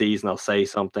during the season. I'll say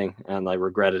something and I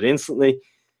regret it instantly.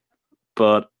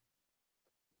 But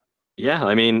yeah,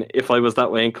 I mean, if I was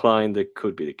that way inclined, it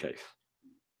could be the case.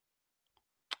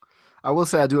 I will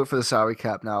say I do it for the salary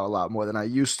cap now a lot more than I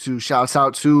used to. Shouts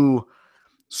out to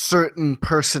certain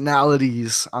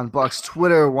personalities on Bucks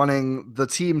Twitter wanting the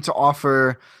team to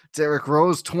offer Derrick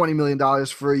Rose $20 million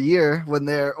for a year when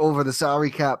they're over the salary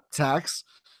cap tax.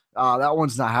 That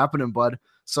one's not happening, bud.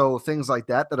 So things like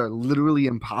that are literally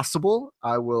impossible.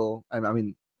 I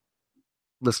mean,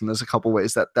 listen, there's a couple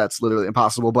ways that's literally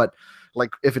impossible, but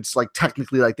like if it's like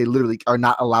technically like they literally are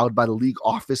not allowed by the league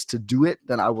office to do it,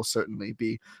 then I will certainly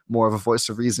be more of a voice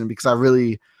of reason, because I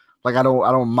really like I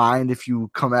don't mind if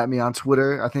you come at me on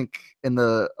Twitter. I think in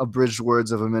the abridged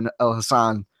words of Amin El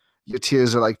Hassan, your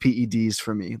tears are like PEDs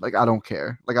for me. Like I don't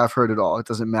care. Like I've heard it all. It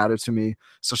doesn't matter to me.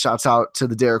 So shouts out to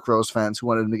the Derrick Rose fans who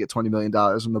wanted him to get $20 million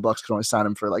when the Bucks could only sign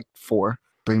him for like $4 million.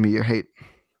 Bring me your hate.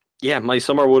 Yeah, my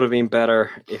summer would have been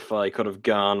better if I could have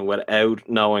gone without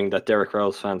knowing that Derrick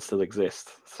Rose fans still exist.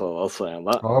 So I'll say on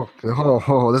that.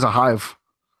 There's a hive.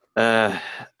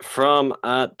 From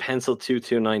at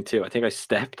pencil2292. I think I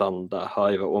stepped on that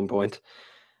hive at one point.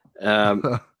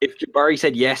 If Jabari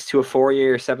said yes to a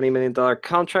 4-year, $70 million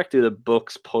contract, do the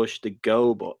Bucks push the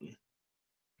go button?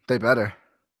 They better.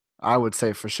 I would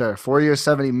say for sure. 4 years,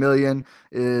 $70 million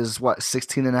is what,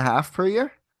 16.5 per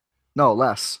year? No,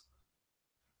 less.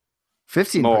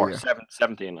 15 more, per year.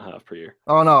 17.5 per year.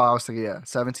 Oh no, I was thinking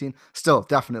 17. Still,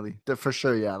 definitely, for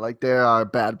sure. Yeah, like there are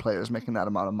bad players making that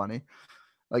amount of money.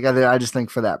 Like I just think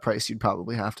for that price, you'd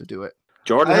probably have to do it.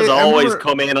 Jordan has always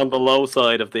come in on the low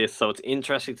side of this, so it's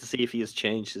interesting to see if he has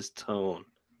changed his tone.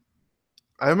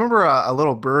 I remember a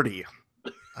little birdie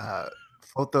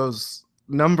float those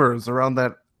numbers around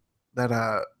that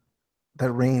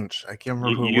range. I can't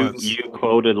remember who it was. You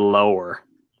quoted lower.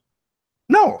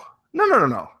 No.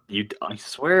 I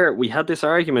swear we had this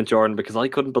argument, Jordan, because I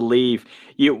couldn't believe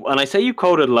you. When I say you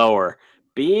quoted lower,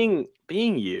 being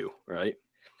you, right?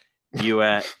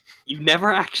 You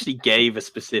never actually gave a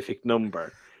specific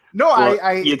number. No,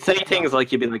 you'd say things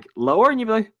like, you'd be like lower, and you'd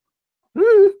be like,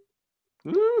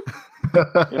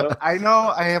 I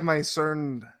know I have my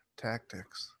certain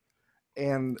tactics,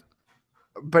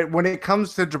 but when it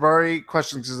comes to Jabari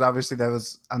questions, because obviously that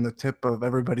was on the tip of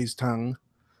everybody's tongue,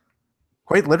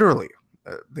 quite literally.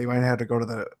 They might have to go to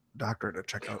the doctor to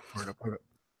check out for an appointment.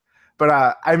 But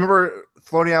I remember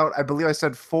floating out, I believe I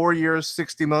said 4 years,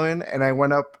 $60 million, and I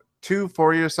went up to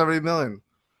 4 years, $70 million.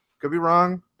 Could be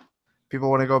wrong. People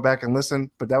want to go back and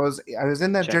listen, but I was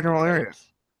in that general area.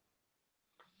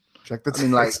 Check the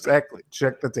tape. Exactly.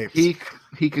 Check the tapes.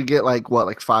 He could get like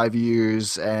 5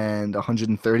 years and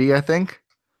 130, I think.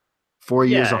 4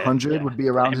 years, 100 would be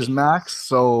around his max.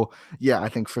 So yeah, I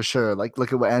think for sure. Like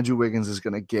look at what Andrew Wiggins is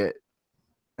gonna get,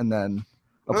 and then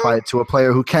apply it to a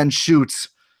player who can shoot,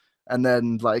 and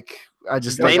then I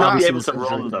just may not be able to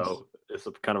run though. Is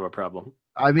kind of a problem.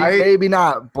 I mean, maybe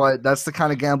not, but that's the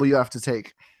kind of gamble you have to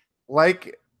take.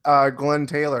 Like Glenn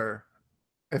Taylor,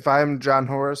 if I'm John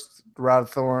Horst, Rod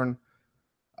Thorne,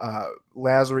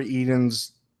 Lazary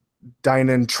Edens,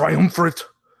 Dynan Triumvirate,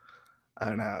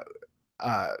 and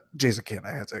Jason Kidd.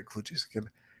 I had to include Jason Kidd.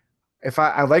 If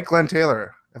I like Glenn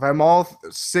Taylor, if I'm all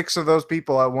 6 of those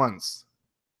people at once,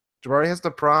 Jabari has to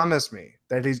promise me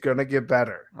that he's going to get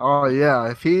better. Oh,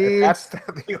 yeah. That's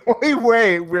the only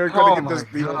way we're going to get this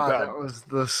deal done. That was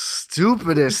the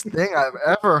stupidest thing I've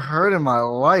ever heard in my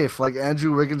life. Like,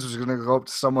 Andrew Wiggins was going to go up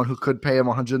to someone who could pay him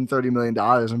 $130 million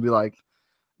and be like,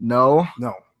 no.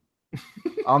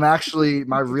 I'm actually,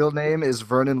 my real name is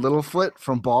Vernon Littlefoot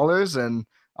from Ballers, and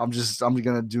I'm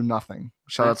going to do nothing.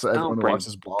 Shout out to everyone who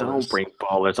watches Ballers. Don't bring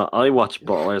Ballers. I watch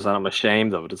Ballers, and I'm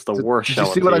ashamed of it. It's the worst show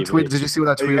on TV. Did you see what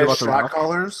I tweeted about the Rock?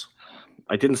 Callers?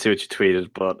 I didn't see what you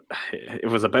tweeted, but it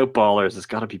was about Ballers. It's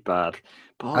got to be bad.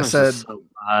 Ballers is so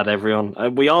bad,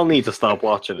 everyone. We all need to stop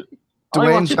watching it.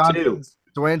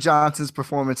 Dwayne Johnson's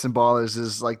performance in Ballers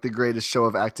is like the greatest show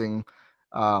of acting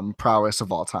prowess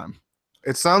of all time.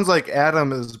 It sounds like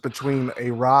Adam is between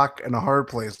a rock and a hard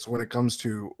place when it comes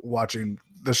to watching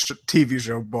the TV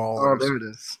show Ballers. Oh,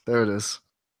 there it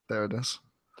is.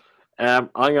 I'm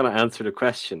going to answer the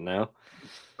question now.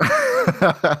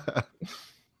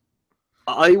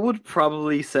 I would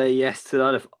probably say yes to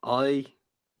that if I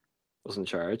was in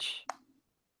charge.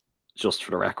 Just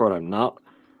for the record, I'm not.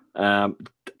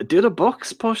 Do the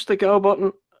Bucks push the go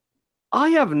button? I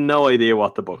have no idea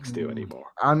what the Bucks do anymore.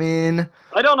 I mean,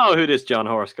 I don't know who this John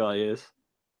Horst guy is.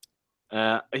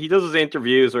 He does his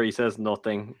interviews where he says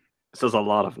nothing. Says a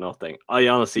lot of nothing. I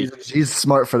honestly... He's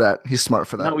smart for that. He's smart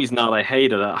for that. No, he's not. I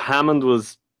hated it. Hammond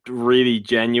was really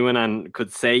genuine and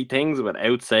could say things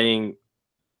without saying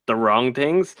the wrong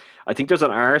things. I think there's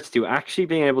an art to actually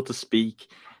being able to speak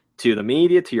to the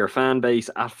media, to your fan base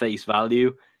at face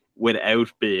value without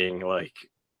being like,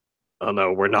 oh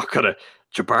no, we're not going to...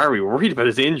 Jabari, we're worried about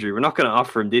his injury. We're not going to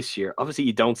offer him this year. Obviously,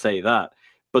 you don't say that.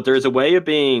 But there's a way of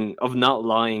not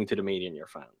lying to the media and your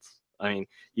fans. I mean,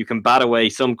 you can bat away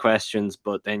some questions,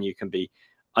 but then you can be...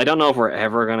 I don't know if we're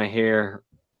ever going to hear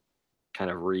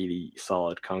kind of really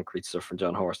solid, concrete stuff from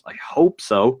John Horst. I hope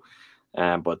so.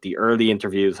 But the early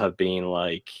interviews have been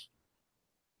like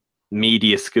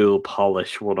media school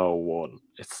polish 101.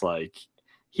 It's like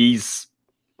he's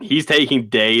taking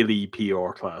daily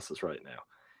PR classes right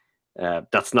now.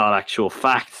 That's not actual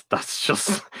fact. That's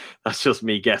just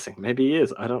me guessing. Maybe he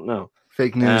is. I don't know.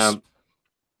 Fake news.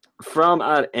 From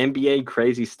NBA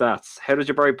Crazy Stats, how does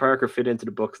Jabari Parker fit into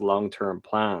the Bucks' long-term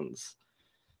plans?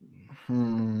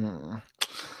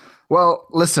 Well,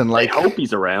 listen, like I hope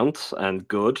he's around and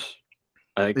good.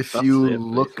 If you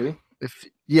look, I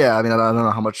mean, I don't know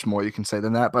how much more you can say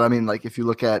than that, but I mean, like if you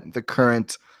look at the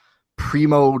current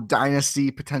primo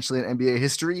dynasty, potentially in NBA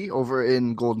history over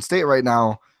in Golden State right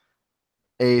now,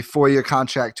 a 4-year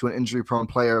contract to an injury-prone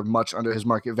player much under his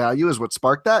market value is what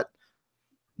sparked that.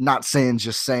 Not saying,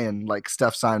 just saying, like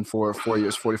Steph signed for 4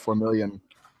 years, $44 million.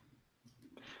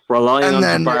 Relying on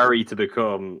Jabari to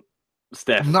become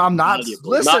Steph. No, I'm not.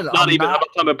 Listen, not even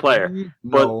a player,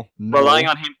 but relying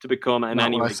on him to become an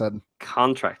anyway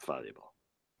contract valuable.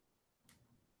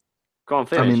 Go on,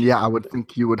 finish. I mean, yeah, I would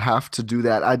think you would have to do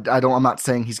that. I'm not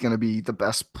saying he's going to be the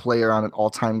best player on an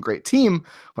all-time great team.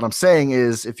 What I'm saying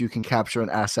is, if you can capture an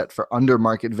asset for under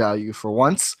market value for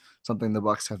once, something the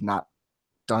Bucks have not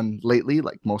done lately,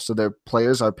 like most of their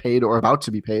players are paid or about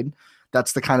to be paid.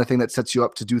 That's the kind of thing that sets you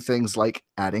up to do things like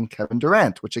adding Kevin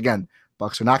Durant, which again,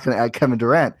 Bucks are not going to add Kevin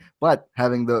Durant, but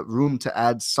having the room to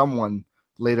add someone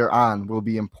later on will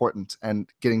be important. And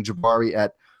getting Jabari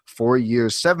at 4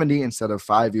 years, 70 instead of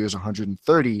 5 years,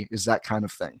 130 is that kind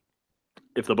of thing.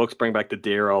 If the Bucks bring back the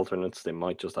deer alternates, they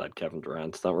might just add Kevin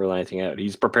Durant. Don't rule anything out.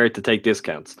 He's prepared to take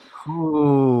discounts.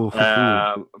 Ooh.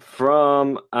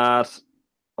 From at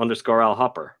 _Al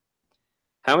Hopper.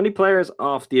 How many players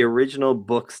off the original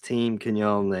Bucks team can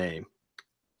y'all name?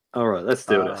 All right, let's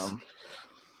do this.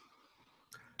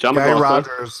 John Guy McLaughlin,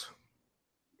 Rogers,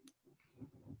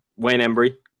 Wayne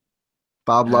Embry,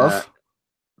 Bob Love,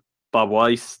 Bob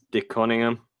Weiss, Dick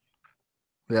Cunningham,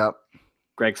 yep,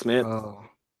 Greg Smith.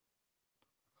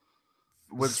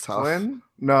 Was Flynn?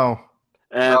 No.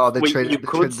 They traded. You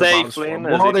could say Flynn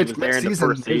as if he was there in the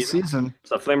first season.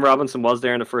 So Flynn Robinson was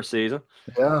there in the first season.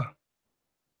 Yeah.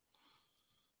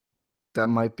 That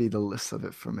might be the list of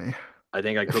it for me. I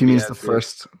think I could. If he means the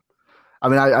first. I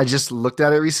mean, I just looked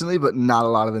at it recently, but not a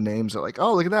lot of the names are like,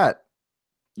 oh, look at that.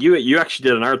 You actually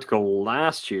did an article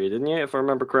last year, didn't you? If I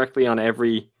remember correctly, on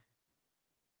every.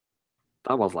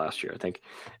 That was last year, I think.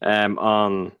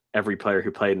 On every player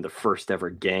who played in the first ever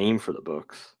game for the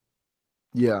Bucks.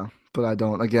 Yeah, but I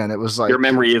don't. Again, it was like your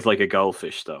memory is like a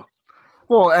goldfish, though.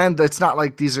 Well, and it's not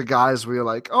like these are guys where you're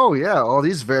like, oh yeah, all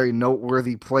these very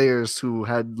noteworthy players who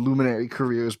had luminary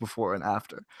careers before and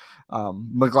after.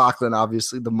 McLaughlin,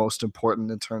 obviously the most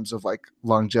important in terms of like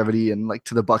longevity and like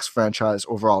to the Bucks franchise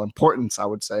overall importance, I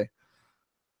would say.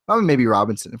 Maybe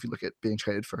Robinson if you look at being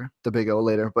traded for the Big O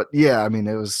later. But yeah, I mean,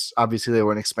 it was obviously they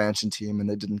were an expansion team and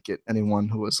they didn't get anyone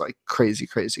who was like crazy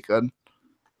good.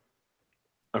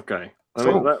 Okay.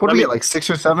 So what do we get, like 6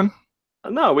 or 7?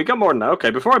 No, we got more than that.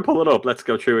 Okay, before I pull it up, let's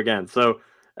go through again. So,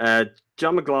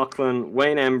 John McLaughlin,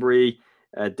 Wayne Embry,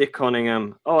 Dick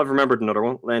Cunningham. Oh, I've remembered another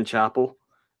one. Len Chappell.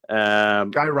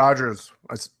 Guy Rogers.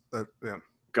 Yeah.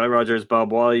 Guy Rogers,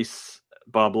 Bob Weiss,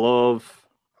 Bob Love.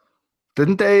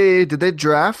 Did they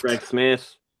draft? Greg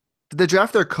Smith. Did they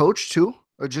draft their coach too,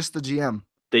 or just the GM?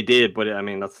 They did, but I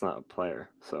mean, that's not a player,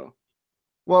 so.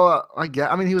 Well,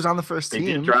 I mean, he was on the first team.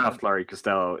 They did draft Larry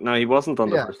Costello. No, he wasn't on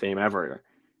the first team ever.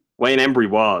 Wayne Embry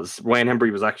was. Wayne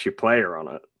Embry was actually a player on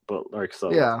it, but Larry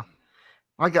Costello. Yeah.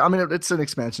 I mean, it's an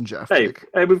expansion draft. Hey,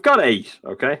 we've got 8,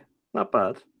 okay? Not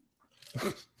bad.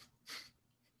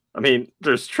 I mean,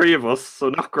 there's 3 of us, so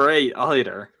not great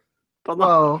either. But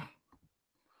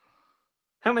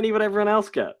How many would everyone else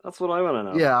get? That's what I want to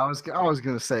know. Yeah, I was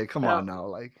gonna say, come on now,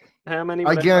 like How many? I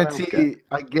Would everyone else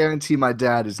get? guarantee my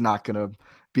dad is not gonna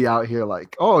be out here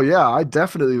like, oh yeah, I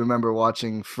definitely remember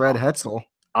watching Fred Hetzel.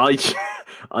 I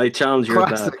challenge your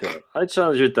Classic. dad. I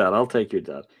challenge your dad. I'll take your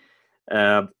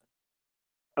dad.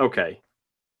 Okay.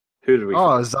 Who did we?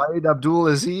 Oh, Zaid Abdul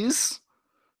Aziz,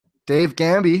 Dave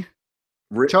Gamby,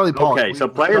 Charlie Polk. Okay, so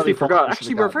players Charlie we Polk forgot. we Actually,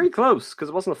 should've we're gotten. very close because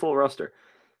it wasn't a full roster.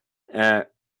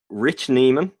 Rich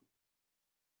Neiman,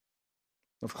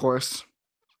 Of course.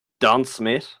 Don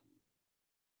Smith,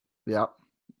 Yeah.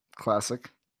 Classic.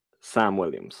 Sam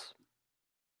Williams.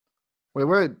 Wait,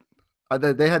 where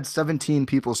they had 17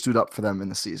 people stood up for them in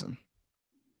the season.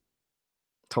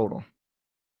 Total.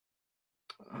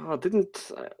 Oh,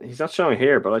 he's not showing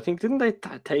here, but I think didn't they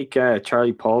take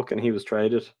Charlie Polk and he was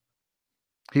traded?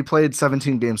 He played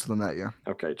 17 games for them that year.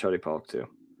 Okay, Charlie Polk too.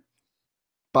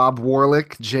 Bob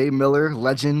Warlick, Jay Miller,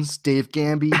 Legends, Dave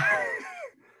Gamby,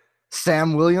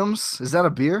 Sam Williams. Is that a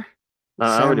beer? No,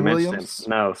 I Sam already Williams? mentioned him.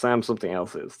 No, Sam something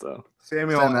else is though.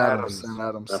 Samuel Sam Adams.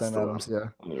 Adams. That's Sam the Adams, yeah.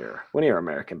 One of your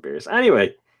American beers.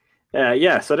 Anyway,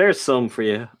 yeah. So there's some for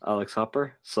you, Alex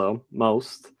Hopper. Some,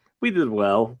 most. We did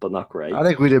well, but not great. I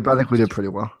think we did pretty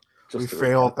well. We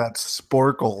failed that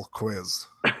Sporkle quiz.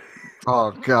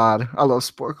 Oh God. I love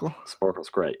Sporkle. Sporkle's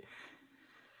great.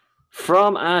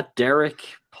 From Derek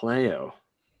Playo.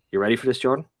 You ready for this,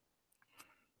 Jordan?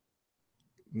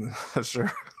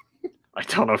 Sure. I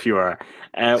don't know if you are.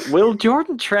 Will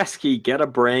Jordan Treske get a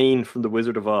brain from the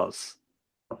Wizard of Oz?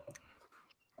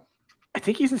 I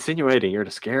think he's insinuating you're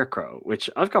the Scarecrow, which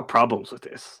I've got problems with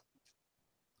this.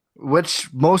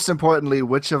 Most importantly,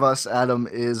 which of us, Adam,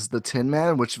 is the Tin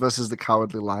Man? Which of us is the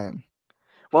Cowardly Lion?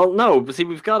 Well, no, but see,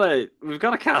 we've got to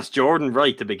cast Jordan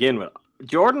right to begin with.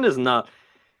 Jordan is not.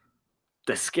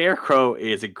 The Scarecrow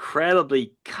is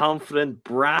incredibly confident,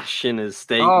 brash in his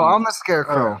statement. Oh, I'm the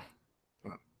Scarecrow.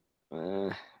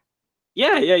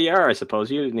 Yeah, you are, I suppose.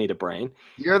 You need a brain.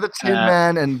 You're the Tin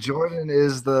Man, and Jordan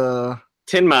is the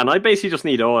Tin Man. I basically just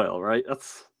need oil, right?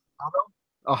 That's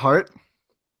a heart.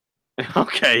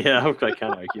 Okay, yeah, I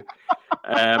can't argue.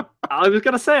 I was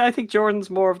gonna say I think Jordan's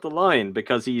more of the Lion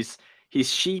because he's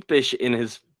sheepish in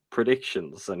his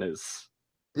predictions and his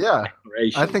I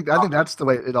think that's the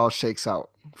way it all shakes out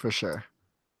for sure.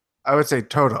 I would say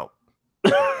Toto.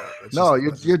 No,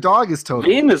 your dog is Toto.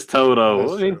 Vin is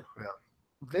Toto.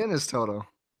 Vin is Toto.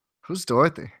 Who's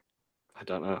Dorothy? I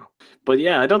don't know, but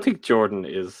yeah, I don't think Jordan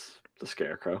is the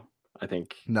Scarecrow. I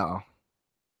think No.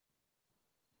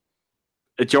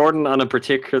 Jordan on a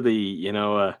particularly,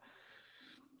 on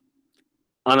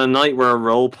a night where a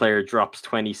role player drops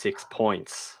 26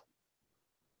 points,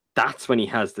 that's when he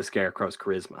has the Scarecrow's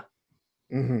charisma.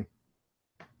 Mm-hmm.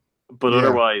 But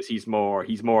otherwise, he's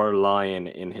more Lion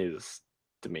in his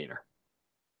demeanor.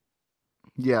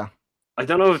 Yeah. I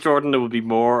don't know if Jordan would be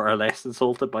more or less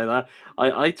insulted by that.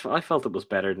 I felt it was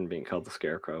better than being called the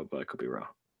Scarecrow, but I could be wrong.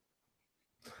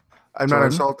 I'm not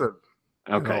insulted.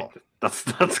 Okay, that's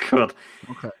good.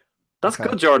 Okay. That's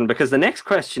good, Jordan, because the next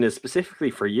question is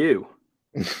specifically for you.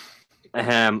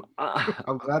 I'm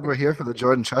glad we're here for the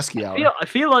Jordan Treske hour. I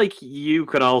feel like you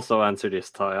could also answer this,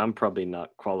 Ty. I'm probably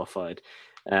not qualified,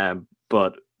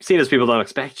 but seeing as people don't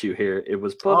expect you here, it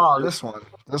was. This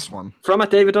one from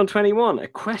David on 21. A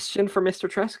question for Mr.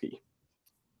 Treske: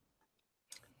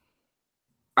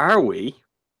 are we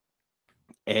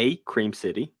A, Cream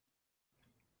City,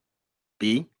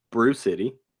 B, Brew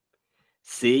City,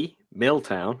 C,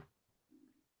 Milltown,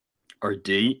 or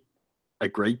D, a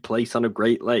great place on a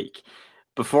great lake?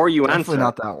 Before you Definitely answer,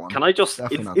 not that one. Can I just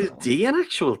Definitely is D an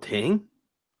actual thing?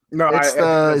 No, is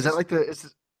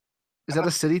that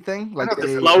a city thing? Like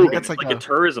a slogan. It's like a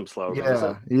tourism slogan.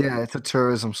 Yeah, it's a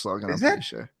tourism slogan. Is I'm pretty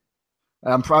sure.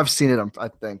 I've seen it. I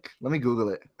think. Let me Google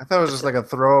it. I thought it was just like a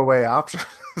throwaway option.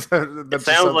 It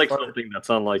sounds like something that's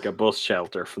on like a bus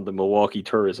shelter from the Milwaukee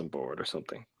Tourism Board or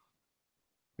something.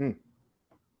 I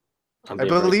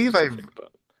believe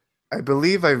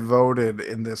I voted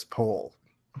in this poll.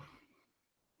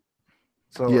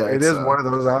 So it is one of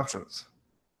those options.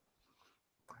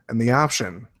 And the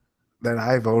option that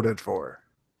I voted for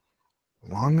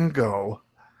long ago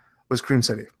was Cream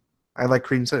City. I like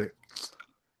Cream City.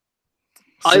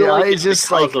 I like it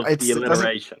because of the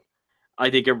alliteration. I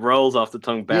think it rolls off the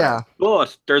tongue better. Yeah.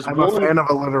 But I'm a fan of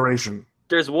alliteration.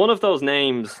 There's one of those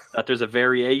names that there's a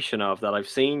variation of that I've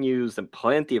seen used in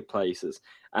plenty of places,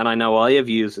 and I know I have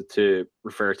used it to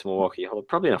refer to Milwaukee,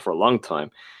 probably not for a long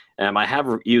time. I have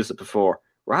used it before.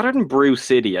 Rather than Brew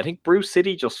City, I think Brew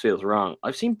City just feels wrong.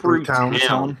 I've seen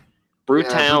Brewtown.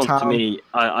 Brewtown to me,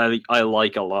 I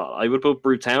like a lot. I would put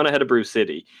Brewtown ahead of Brew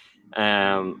City.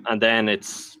 And then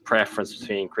it's preference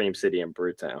between Cream City and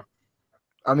Brewtown.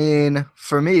 I mean,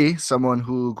 for me, someone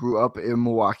who grew up in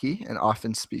Milwaukee and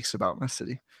often speaks about my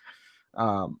city,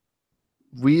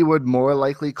 we would more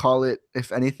likely call it,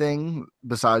 if anything,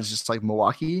 besides just like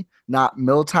Milwaukee, not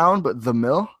Milltown, but the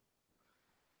Mill.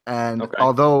 And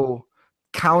although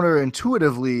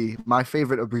counterintuitively, my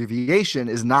favorite abbreviation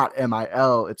is not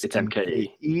MIL, it's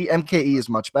MKE. MKE is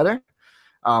much better.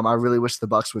 I really wish the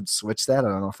Bucks would switch that. I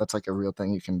don't know if that's like a real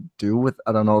thing you can do with.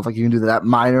 I don't know if like you can do that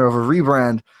minor of a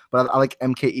rebrand, but I like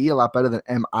MKE a lot better than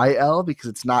MIL because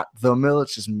it's not the Mill,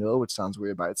 it's just Mill, which sounds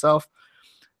weird by itself.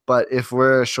 But if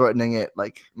we're shortening it,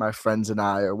 like my friends and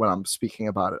I, or when I'm speaking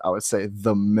about it, I would say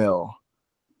the Mill.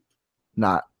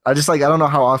 I don't know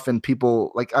how often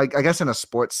people like. I guess in a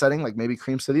sports setting, like maybe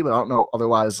Cream City, but I don't know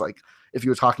otherwise. Like if you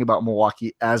were talking about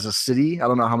Milwaukee as a city, I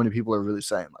don't know how many people are really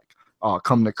saying like, "Oh,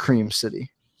 come to Cream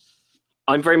City."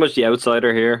 I'm very much the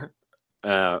outsider here.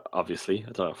 Obviously,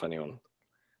 I don't know if anyone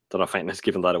has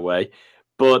given that away,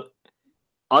 but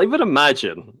I would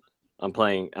imagine I'm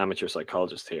playing amateur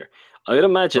psychologist here. I would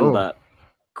imagine that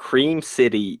Cream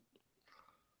City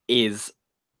is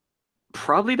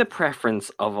probably the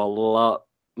preference of a lot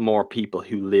more people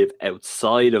who live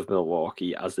outside of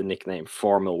Milwaukee as the nickname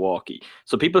for Milwaukee.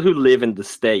 So people who live in the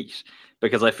state,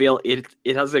 because I feel it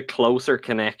has a closer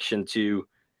connection to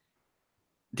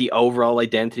the overall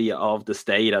identity of the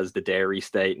state as the dairy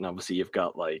state. And obviously you've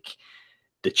got like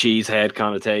the cheesehead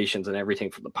connotations and everything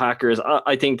from the Packers.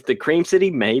 I think the Cream City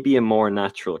may be a more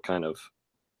natural kind of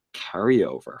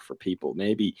carryover for people.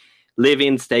 Maybe live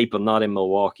in state, but not in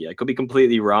Milwaukee. I could be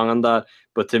completely wrong on that.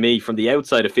 But to me, from the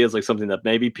outside, it feels like something that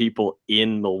maybe people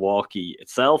in Milwaukee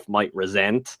itself might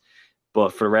resent. But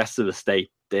for the rest of the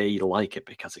state, they like it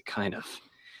because it kind of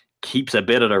keeps a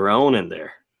bit of their own in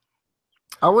there.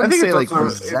 I wouldn't say like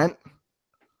resent.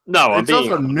 No, it's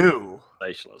also new.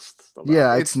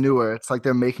 Yeah, it's newer. It's like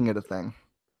they're making it a thing.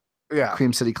 Yeah,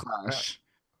 Cream City Clash.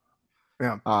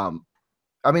 Yeah.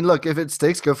 I mean, look, if it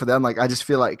sticks, good for them. Like, I just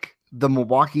feel like part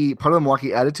of the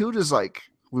Milwaukee attitude is like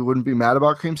we wouldn't be mad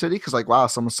about Cream City because, like, wow,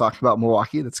 someone's talking about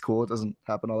Milwaukee. That's cool. It doesn't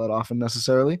happen all that often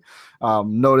necessarily.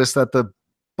 Notice that the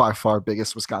by far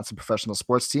biggest Wisconsin professional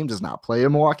sports team does not play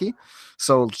in Milwaukee.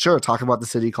 So sure, talk about the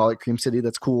city, call it Cream City.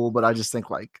 That's cool. But I just think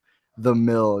like the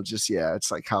Mill,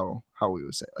 it's like how we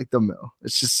would say it, like the Mill.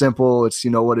 It's just simple. It's,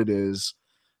 you know what it is.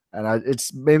 And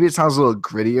maybe it sounds a little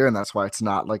grittier, and that's why it's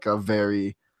not like a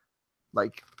very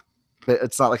like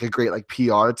it's not like a great like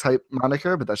PR type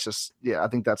moniker, but that's just, I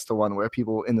think that's the one where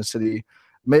people in the city,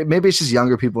 maybe it's just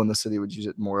younger people in the city would use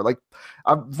it more. Like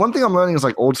one thing I'm learning is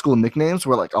like old school nicknames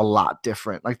were like a lot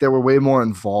different. Like they were way more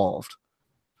involved.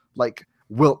 Like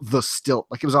Wilt the Stilt.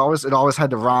 Like it always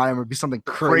had to rhyme or be something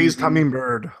crazy. Crazed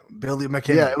Hummingbird, Billy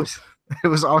McKinney. Yeah, it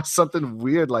was always something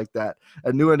weird like that.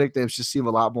 And newer nicknames just seem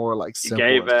a lot more like simple.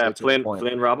 You gave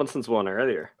Flynn Robinson's one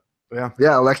earlier.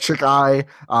 Yeah, Electric Eye.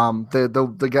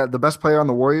 The best player on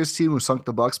the Warriors team who sunk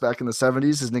the Bucks back in the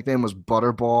 70s, his nickname was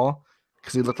Butterball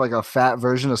because he looked like a fat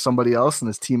version of somebody else, and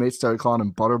his teammates started calling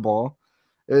him Butterball.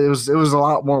 It was a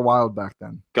lot more wild back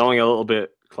then. Going a little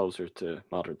bit closer to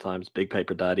modern times, Big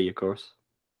Paper Daddy, of course.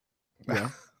 Yeah.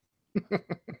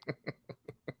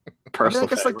 Personal. I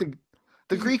guess like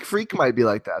the Greek Freak might be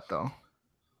like that though.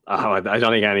 Oh, I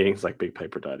don't think anything's like Big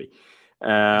Paper Daddy.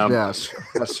 Yeah, that's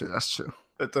true. That's true.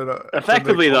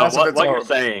 Effectively, though,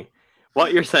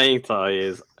 what you're saying, Ty,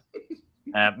 is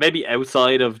maybe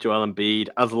outside of Joel Embiid,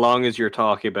 as long as you're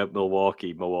talking about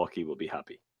Milwaukee will be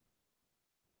happy.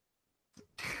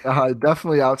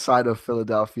 Definitely outside of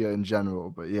Philadelphia in general,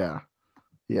 but yeah.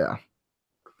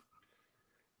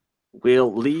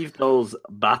 We'll leave those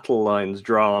battle lines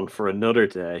drawn for another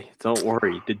day. Don't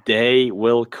worry, the day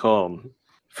will come.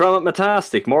 From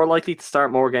Metastic, more likely to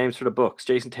start more games for the Bucks,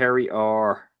 Jason Terry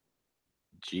or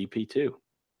GP2?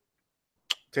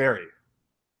 Terry.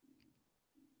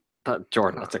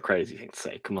 Jordan, that's a crazy thing to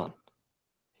say. Come on.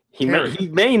 He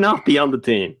may not be on the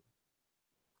team.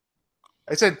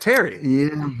 I said Terry.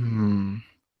 Yeah.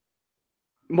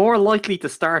 More likely to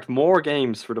start more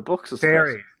games for the Bucks.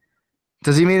 Terry.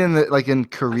 Does he mean in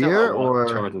career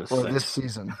or this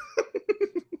season?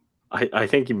 I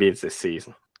think he means this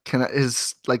season. Can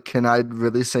I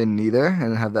really say neither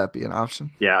and have that be an option?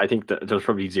 Yeah, I think that there's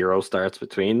probably 0 starts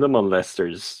between them unless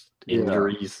there's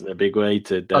injuries in a big way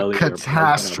to Delhi. A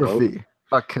catastrophe.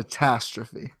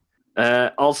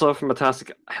 Also from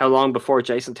Metastic, how long before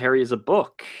Jason Terry is a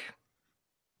Buck?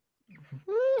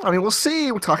 I mean, we'll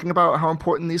see. We're talking about how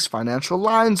important these financial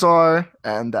lines are,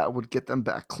 and that would get them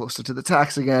back closer to the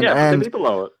tax again. Yeah, and they'd be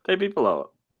below it.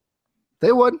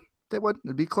 They would.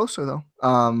 It'd be closer though.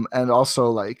 And also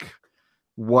like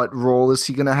what role is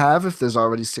he going to have if there's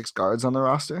already 6 guards on the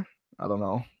roster? I don't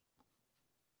know.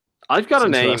 I've got It's a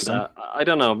name interesting. that I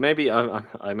don't know. Maybe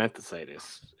I meant to say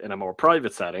this in a more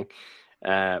private setting,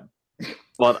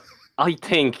 but I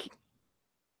think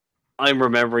I'm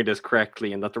remembering this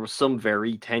correctly, and that there was some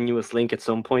very tenuous link at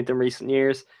some point in recent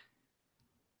years.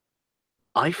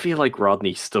 I feel like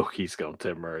Rodney Stuckey's going to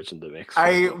emerge in the mix.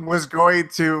 I was going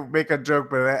to make a joke,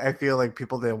 but I feel like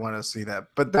people didn't want to see that.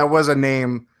 But that was a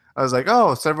name. I was like,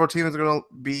 oh, several teams are going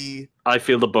to be. I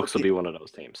feel the Bucks will be one of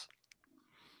those teams.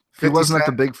 He wasn't at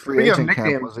the big free agent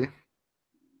camp, was he?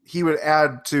 He would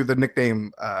add to the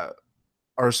nickname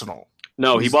arsenal.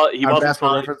 No, he wasn't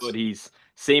signed, but he's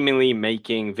seemingly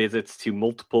making visits to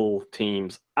multiple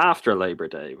teams after Labor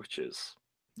Day, which is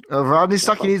Rodney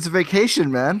Stuckey needs a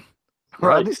vacation, man.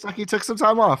 Right. Rodney Stuckey took some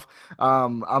time off.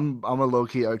 I'm a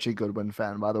low-key Archie Goodwin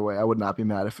fan, by the way. I would not be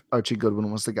mad if Archie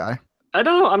Goodwin was the guy. I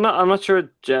don't know. I'm not sure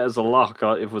Jet is a lock.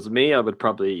 If it was me, I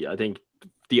think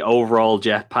the overall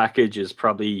Jet package is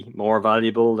probably more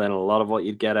valuable than a lot of what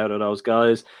you'd get out of those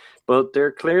guys. But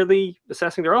they're clearly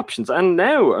assessing their options. And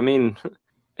now, I mean,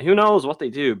 who knows what they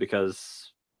do,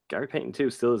 because Gary Payton 2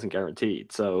 still isn't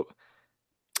guaranteed. So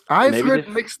I've heard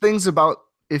mixed things about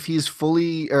if he's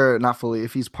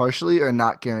if he's partially or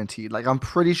not guaranteed. Like, I'm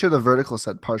pretty sure the vertical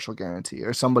said partial guarantee,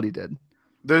 or somebody did.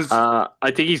 I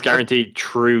think he's guaranteed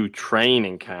true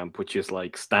training camp, which is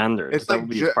like standard. It's like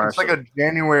a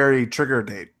January trigger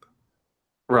date.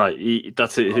 Right.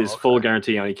 That's his full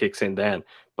guarantee only kicks in then.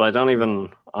 But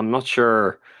I'm not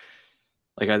sure.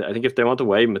 Like, I think if they want to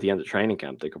waive him at the end of training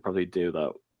camp, they could probably do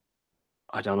that.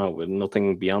 I don't know, with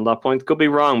nothing beyond that point. Could be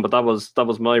wrong, but that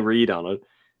was my read on it.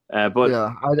 But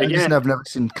yeah, I just have never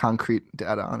seen concrete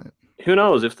data on it. Who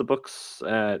knows if the Bucks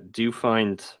do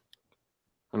find?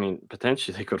 I mean,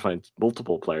 potentially they could find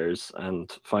multiple players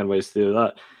and find ways to do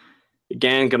that.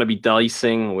 Again, going to be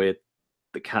dicing with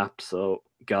the cap, so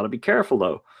got to be careful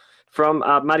though. From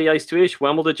Matty Ice to Ish,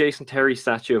 when will the Jason Terry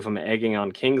statue of him egging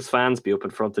on Kings fans be up in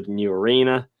front of the new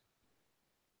arena?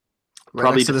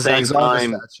 Probably the same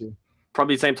time.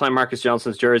 Probably the same time Marcus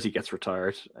Johnson's jersey gets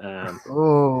retired.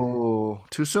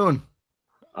 Too soon.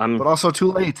 But also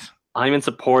too late. I'm in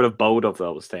support of both of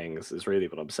those things, is really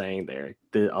what I'm saying there.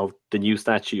 The new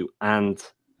statue and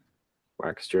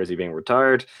Marcus jersey being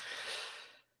retired.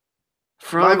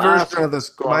 My version of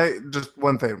this, just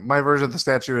one thing. My version of the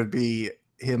statue would be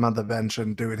him on the bench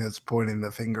and doing his pointing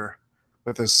the finger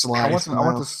with his slice. I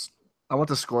want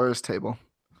the scorer's table.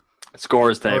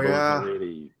 Scorer's table. Yeah.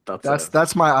 Really,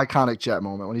 that's my iconic Jet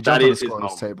moment when he jumped on the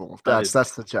scorer's table. That's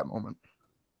the Jet moment.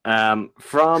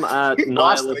 From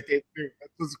Nihilist.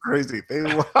 That's crazy. They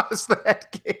lost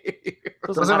that game.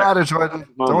 Doesn't matter, Jordan.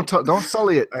 Don't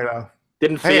sully it. I know.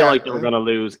 Didn't feel like they were going to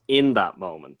lose in that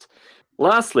moment.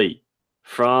 Lastly,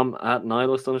 from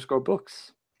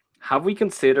 @nihilist_books, have we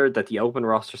considered that the open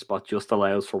roster spot just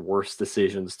allows for worse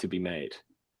decisions to be made?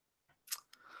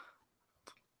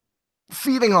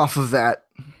 Feeding off of that,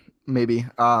 maybe.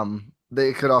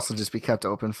 They could also just be kept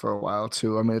open for a while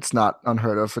too. I mean, it's not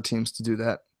unheard of for teams to do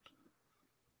that.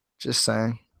 Just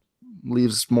saying.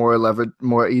 Leaves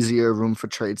more easier room for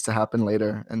trades to happen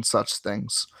later and such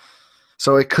things.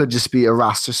 So it could just be a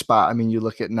roster spot. I mean, you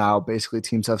look at now, basically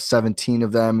teams have 17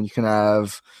 of them, and you can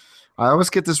have, I always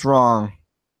get this wrong,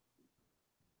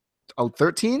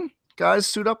 13 guys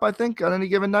suit up, I think, on any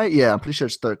given night. Yeah, I'm pretty sure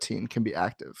it's 13 can be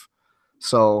active.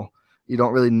 So you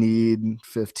don't really need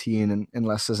 15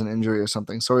 unless there's an injury or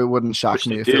something. So it wouldn't shock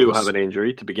me if they do have an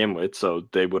injury to begin with, so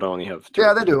they would only have 2.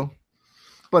 Yeah, they do.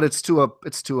 But it's to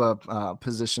a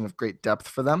position of great depth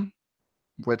for them,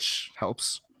 which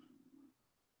helps.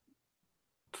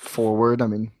 Forward, I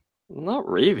mean, not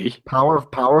really.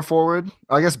 Power forward.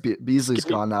 I guess Beasley's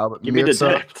gone now, but give me the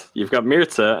depth. You've got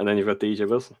Mirza, and then you've got DJ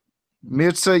Wilson.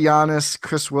 Mirza, Giannis,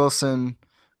 Chris Wilson.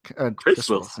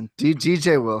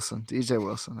 DJ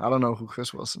Wilson. I don't know who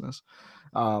Chris Wilson is.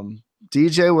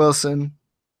 DJ Wilson,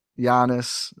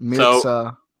 Giannis, Mirza.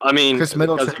 So, I mean, Chris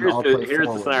Middleton. Here's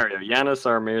the scenario: Giannis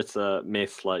or Mirza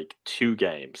miss like 2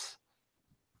 games.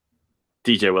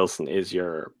 DJ Wilson is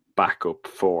your backup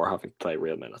for having to play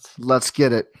real minutes. Let's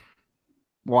get it.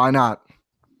 Why not?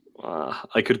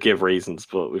 I could give reasons,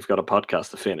 but we've got a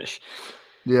podcast to finish.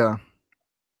 Yeah.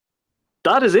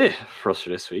 That is it for us for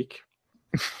this week.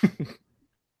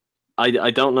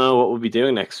 I don't know what we'll be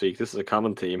doing next week. This is a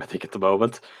common theme, I think, at the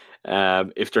moment.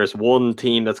 If there's one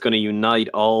team that's going to unite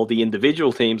all the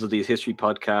individual teams of these history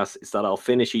podcasts, it's that I'll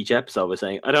finish each episode by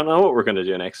saying, I don't know what we're going to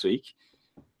do next week.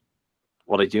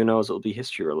 What I do know is it'll be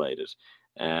history related.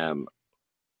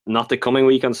 Not the coming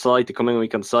week on site. The coming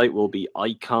week on site will be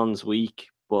Icons Week,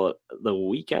 but the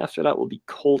week after that will be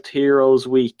Cult Heroes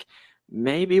week.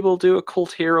 Maybe we'll do a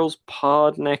Cult Heroes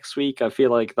pod next week. I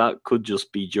feel like that could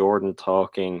just be Jordan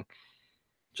talking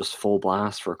just full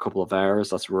blast for a couple of hours.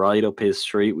 That's right up his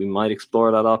street. We might explore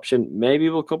that option. Maybe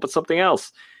we'll come up with something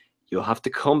else. You'll have to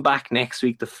come back next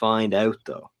week to find out,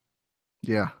 though.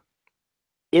 Yeah.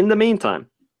 In the meantime,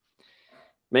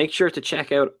 make sure to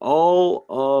check out all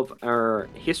of our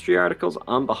history articles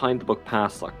on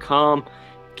BehindTheBookPass.com.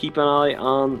 Keep an eye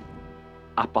on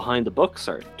at Behind the Books,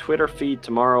 our Twitter feed.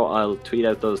 Tomorrow I'll tweet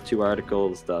out those 2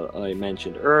 articles that I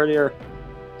mentioned earlier.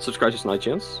 Subscribe to us on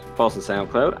iTunes, follow us on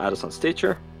SoundCloud, add us on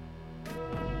Stitcher,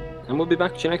 and we'll be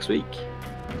back with you next week.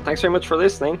 Thanks very much for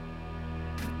listening.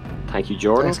 Thank you,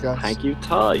 Jordan. Thanks, guys. Thank you,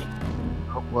 Ty.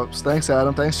 Oh, whoops. Thanks,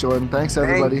 Adam. Thanks, Jordan. Thanks,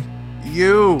 everybody.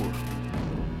 You.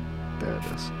 There it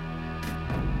is.